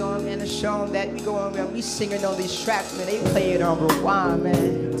 man. But I go and show them that we go and we singing on these tracks, man. They play it on rewind,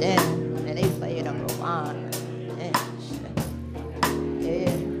 man. Damn, and they play it on rewind, man.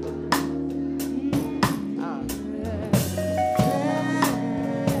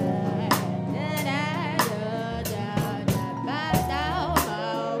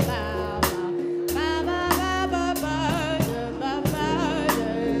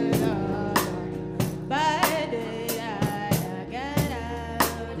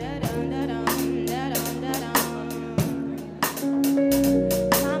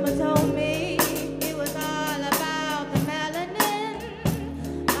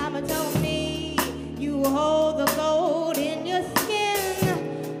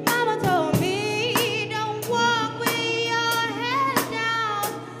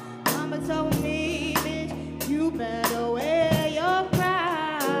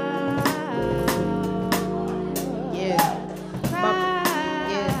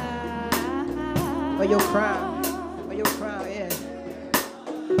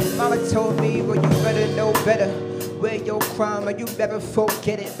 You better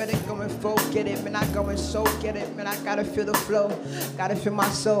forget it, better go and forget it, man. I go and so get it, man. I gotta feel the flow, gotta feel my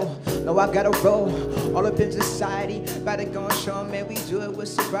soul. No, I gotta roll all up in society. Better go and show 'em, man. We do it with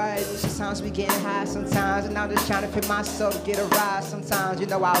sobriety. Sometimes we getting high, sometimes, and I'm just trying to feel myself, get a rise. Sometimes, you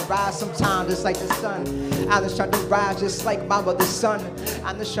know, I rise sometimes, just like the sun. I'm just trying to rise, just like my mother's son.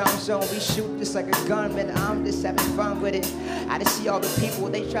 I'm just trying to show 'em we shoot just like a gun, man. I'm just having fun with it. I just see all the people,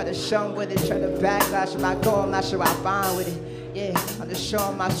 they try to shun with it, try to backlash. If I go, I'm not sure I'm fine with it. Yeah, I'm just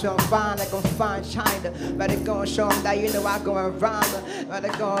showing myself fine like I'm fine China. Better go and show them that you know I go and rhyme.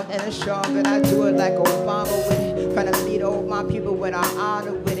 Better go and show them that I do it like Obama with it. Trying to lead all my people when I'm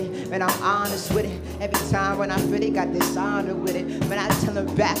honored with it. And I'm honest with it. Every time when I feel it, got dishonor with it. Man, I tell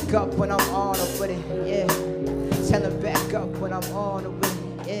them back up when I'm on it with it. Yeah, tell them back up when I'm on it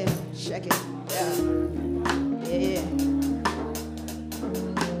with it. Yeah, check it. Yeah, yeah.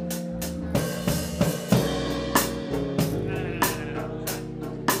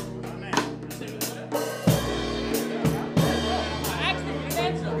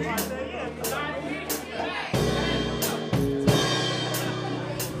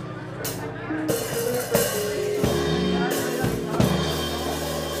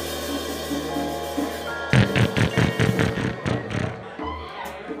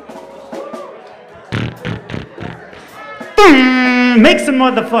 Make some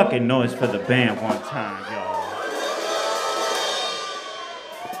motherfucking noise for the band one time, y'all.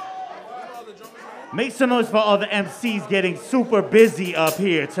 Make some noise for all the MCs getting super busy up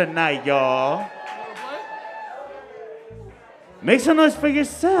here tonight, y'all. Make some noise for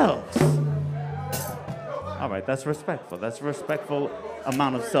yourselves. All right, that's respectful. That's a respectful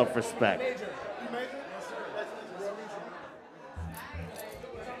amount of self-respect.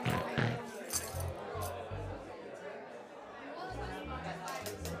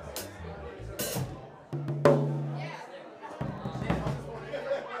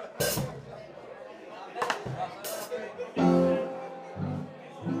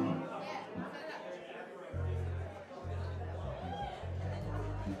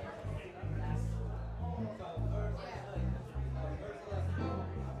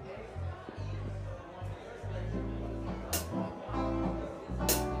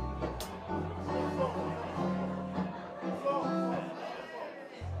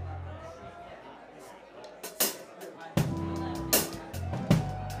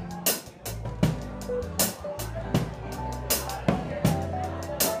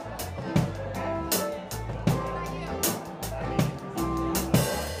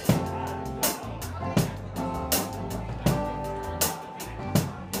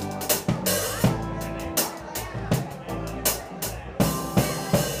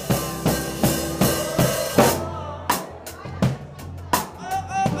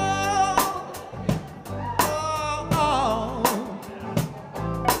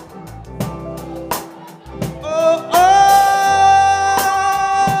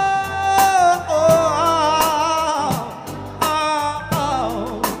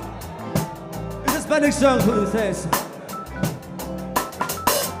 Song who dice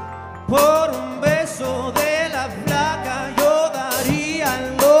por un beso de la flaca yo daría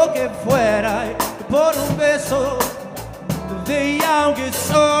lo que fuera por un beso de ella aunque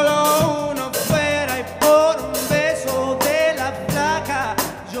solo uno fuera y por un beso de la flaca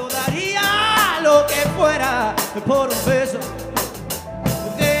yo daría lo que fuera por un beso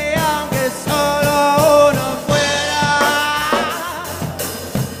de ella aunque solo uno fuera.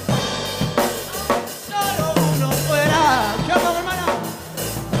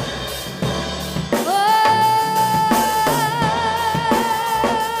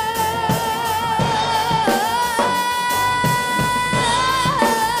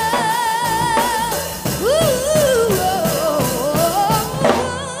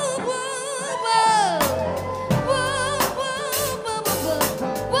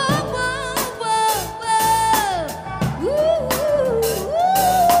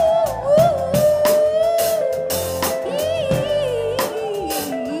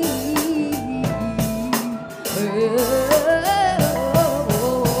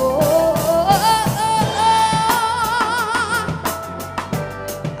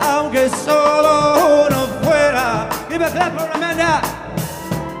 Aunque solo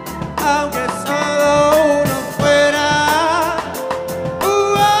uno fuera,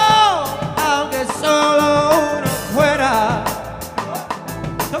 aunque solo uno fuera.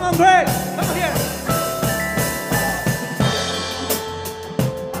 Come on, Greg, come on here.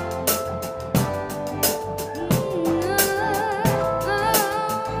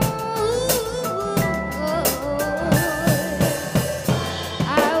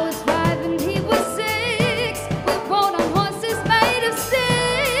 I was 5 and he was 6. We rode on horses made of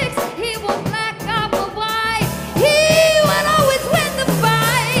sticks. He was black, I was white. He would always win the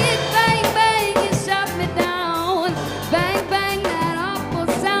fight. Bang, bang, you shot me down. Bang, bang, that awful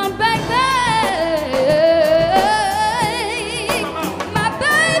sound. Bang, bang. My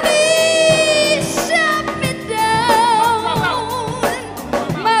baby shot me down.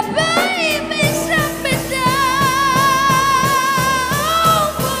 My baby shot me down.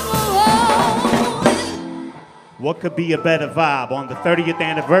 What could be a better vibe on the 30th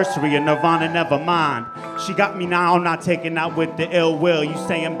anniversary of Nirvana Nevermind? She got me now, I'm not taking out with the ill will. You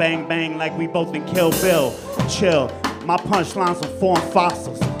saying bang bang like we both in Kill Bill. Chill, my punchlines will form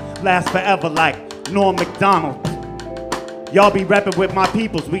fossils. Last forever like Norm MacDonald. Y'all be rapping with my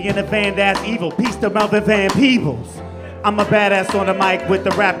peoples, we in a van that's evil. Peace to Melvin Van Peebles. I'm a badass on the mic with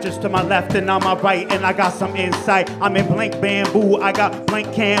the rap just to my left and on my right, and I got some insight. I'm in blank bamboo, I got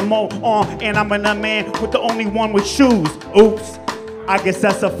blank camo on, and I'm in a man with the only one with shoes. Oops, I guess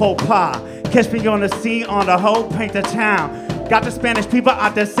that's a faux pas. Catch me on the scene on the whole paint the town. Got the Spanish people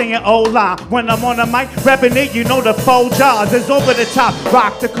out there singing hola. When I'm on the mic rapping it, you know the faux jaws is over the top.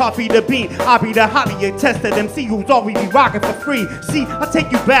 Rock the coffee, the bean. I'll be the hottie tested MC who's always be rocking for free. See, I take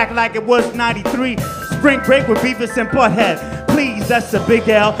you back like it was 93. Spring break with Beavis and Butthead. Please, that's a big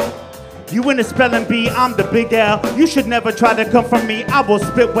L. You in the spelling bee, I'm the big L. You should never try to come from me. I will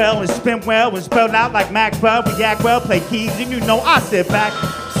spit well and spin well and spell out like Maxwell. React well, play keys, and you know I sit back.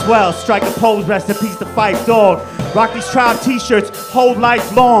 Swell, strike a pose, rest in peace to Fife Dog. Rock these tribe t-shirts, whole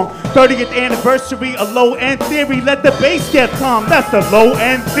life long. 30th anniversary, a low-end theory. Let the bass get calm, that's the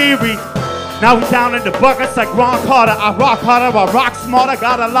low-end theory. Now we down in the buckets like Ron Carter. I rock harder, I rock smarter.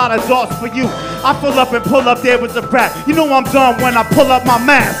 Got a lot of thoughts for you. I fill up and pull up there with the brat. You know I'm done when I pull up my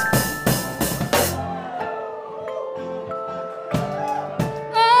mask.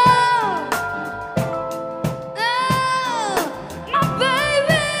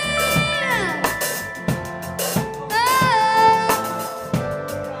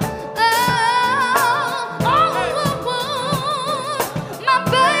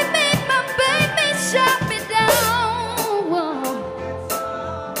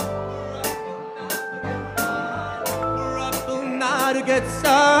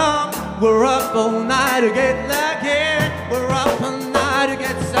 We're up all night to get lucky. We're up all night to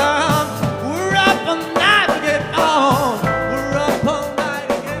get some. We're up all night to get on. We're up all night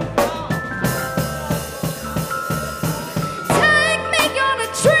to get on. Take me on a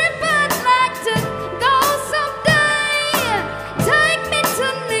trip I'd like to go someday. Take me to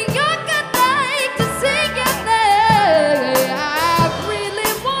New York, I'd like to see you there. I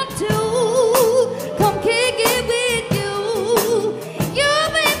really want to come kick it with you. You'll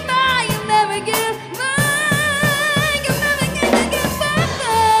be mine, you'll never get mine. You'll never get back.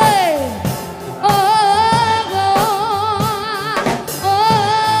 Oh, oh,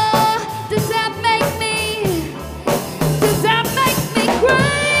 oh, does that make me crazy?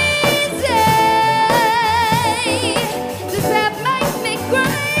 Does that make me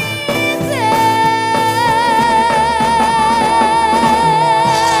crazy?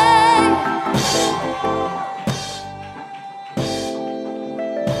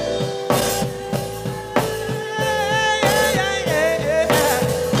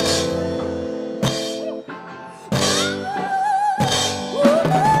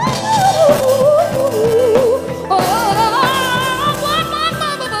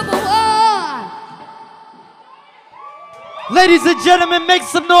 Ladies and gentlemen, make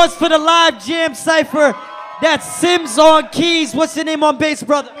some noise for the live jam cypher. That's Sims on keys. What's your name on bass,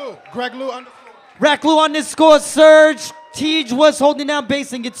 brother? Greg Lou _ Sxrg. Teej was holding down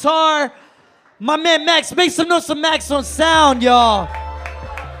bass and guitar. My man Max, make some noise for Max on sound, y'all.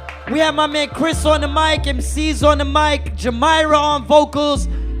 We have my man Chris on the mic, MC's on the mic, Jamira on vocals,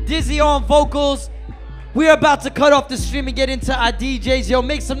 Dizzy on vocals. We're about to cut off the stream and get into our DJs. Yo,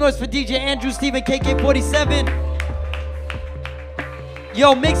 make some noise for DJ Andrew Steven KK47.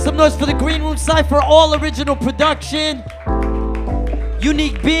 Yo, make some noise for the Green Room Cypher, all original production.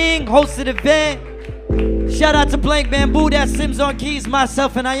 Unique Being, hosted event. Shout out to Blank Bamboo, that's Sims on keys,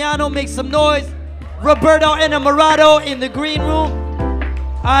 myself and Ayano, make some noise. Roberto Enamorado in the Green Room.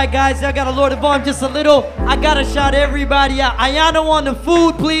 Alright guys, I got a Lord of Arm just a little. I gotta shout everybody out. Ayano on the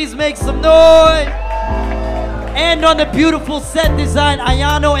food, please make some noise. And on the beautiful set design,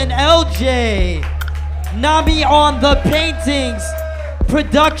 Ayano and LJ. Nami on the paintings.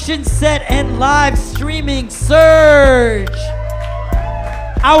 Production set and live streaming, Sxrg.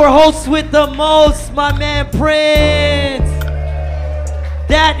 Our host with the most, my man Prince.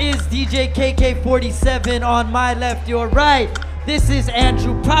 That is DJ KK47 on my left, your right. This is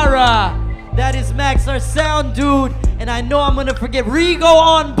Andrew Parra. That is Max, our sound dude. And I know I'm gonna forget Rigo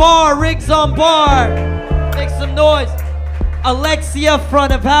on bar, Riggs on bar. Make some noise. Alexia,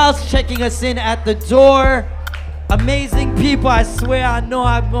 front of house, checking us in at the door. Amazing people, I swear I know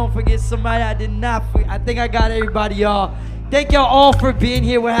I'm gonna forget somebody. I did not forget. I think I got everybody, y'all. Thank y'all all for being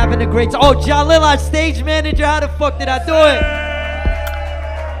here. We're having a great time. Oh, Jahlil, our stage manager, how the fuck did I do it?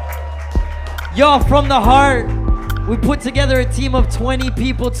 Y'all, from the heart, we put together a team of 20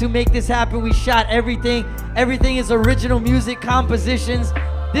 people to make this happen. We shot everything. Everything is original music compositions.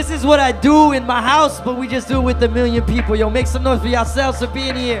 This is what I do in my house, but we just do it with a million people. Yo, make some noise for yourselves for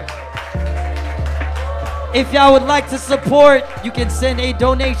being here. If y'all would like to support, you can send a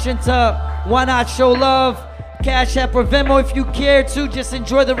donation to Why Not Show Love, Cash App or Venmo if you care to. Just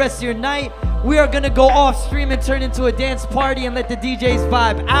enjoy the rest of your night. We are gonna go off stream and turn into a dance party and let the DJs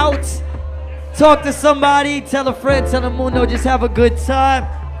vibe out. Talk to somebody, tell a friend, tell them mundo, just have a good time.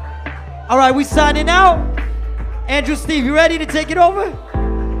 All right, we signing out. Andrew, Steve, you ready to take it over?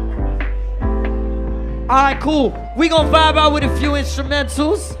 All right, cool. We gonna vibe out with a few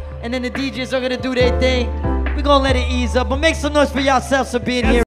instrumentals, and then the DJs are gonna do their thing. We gonna let it ease up, but make some noise for yourselves for being here.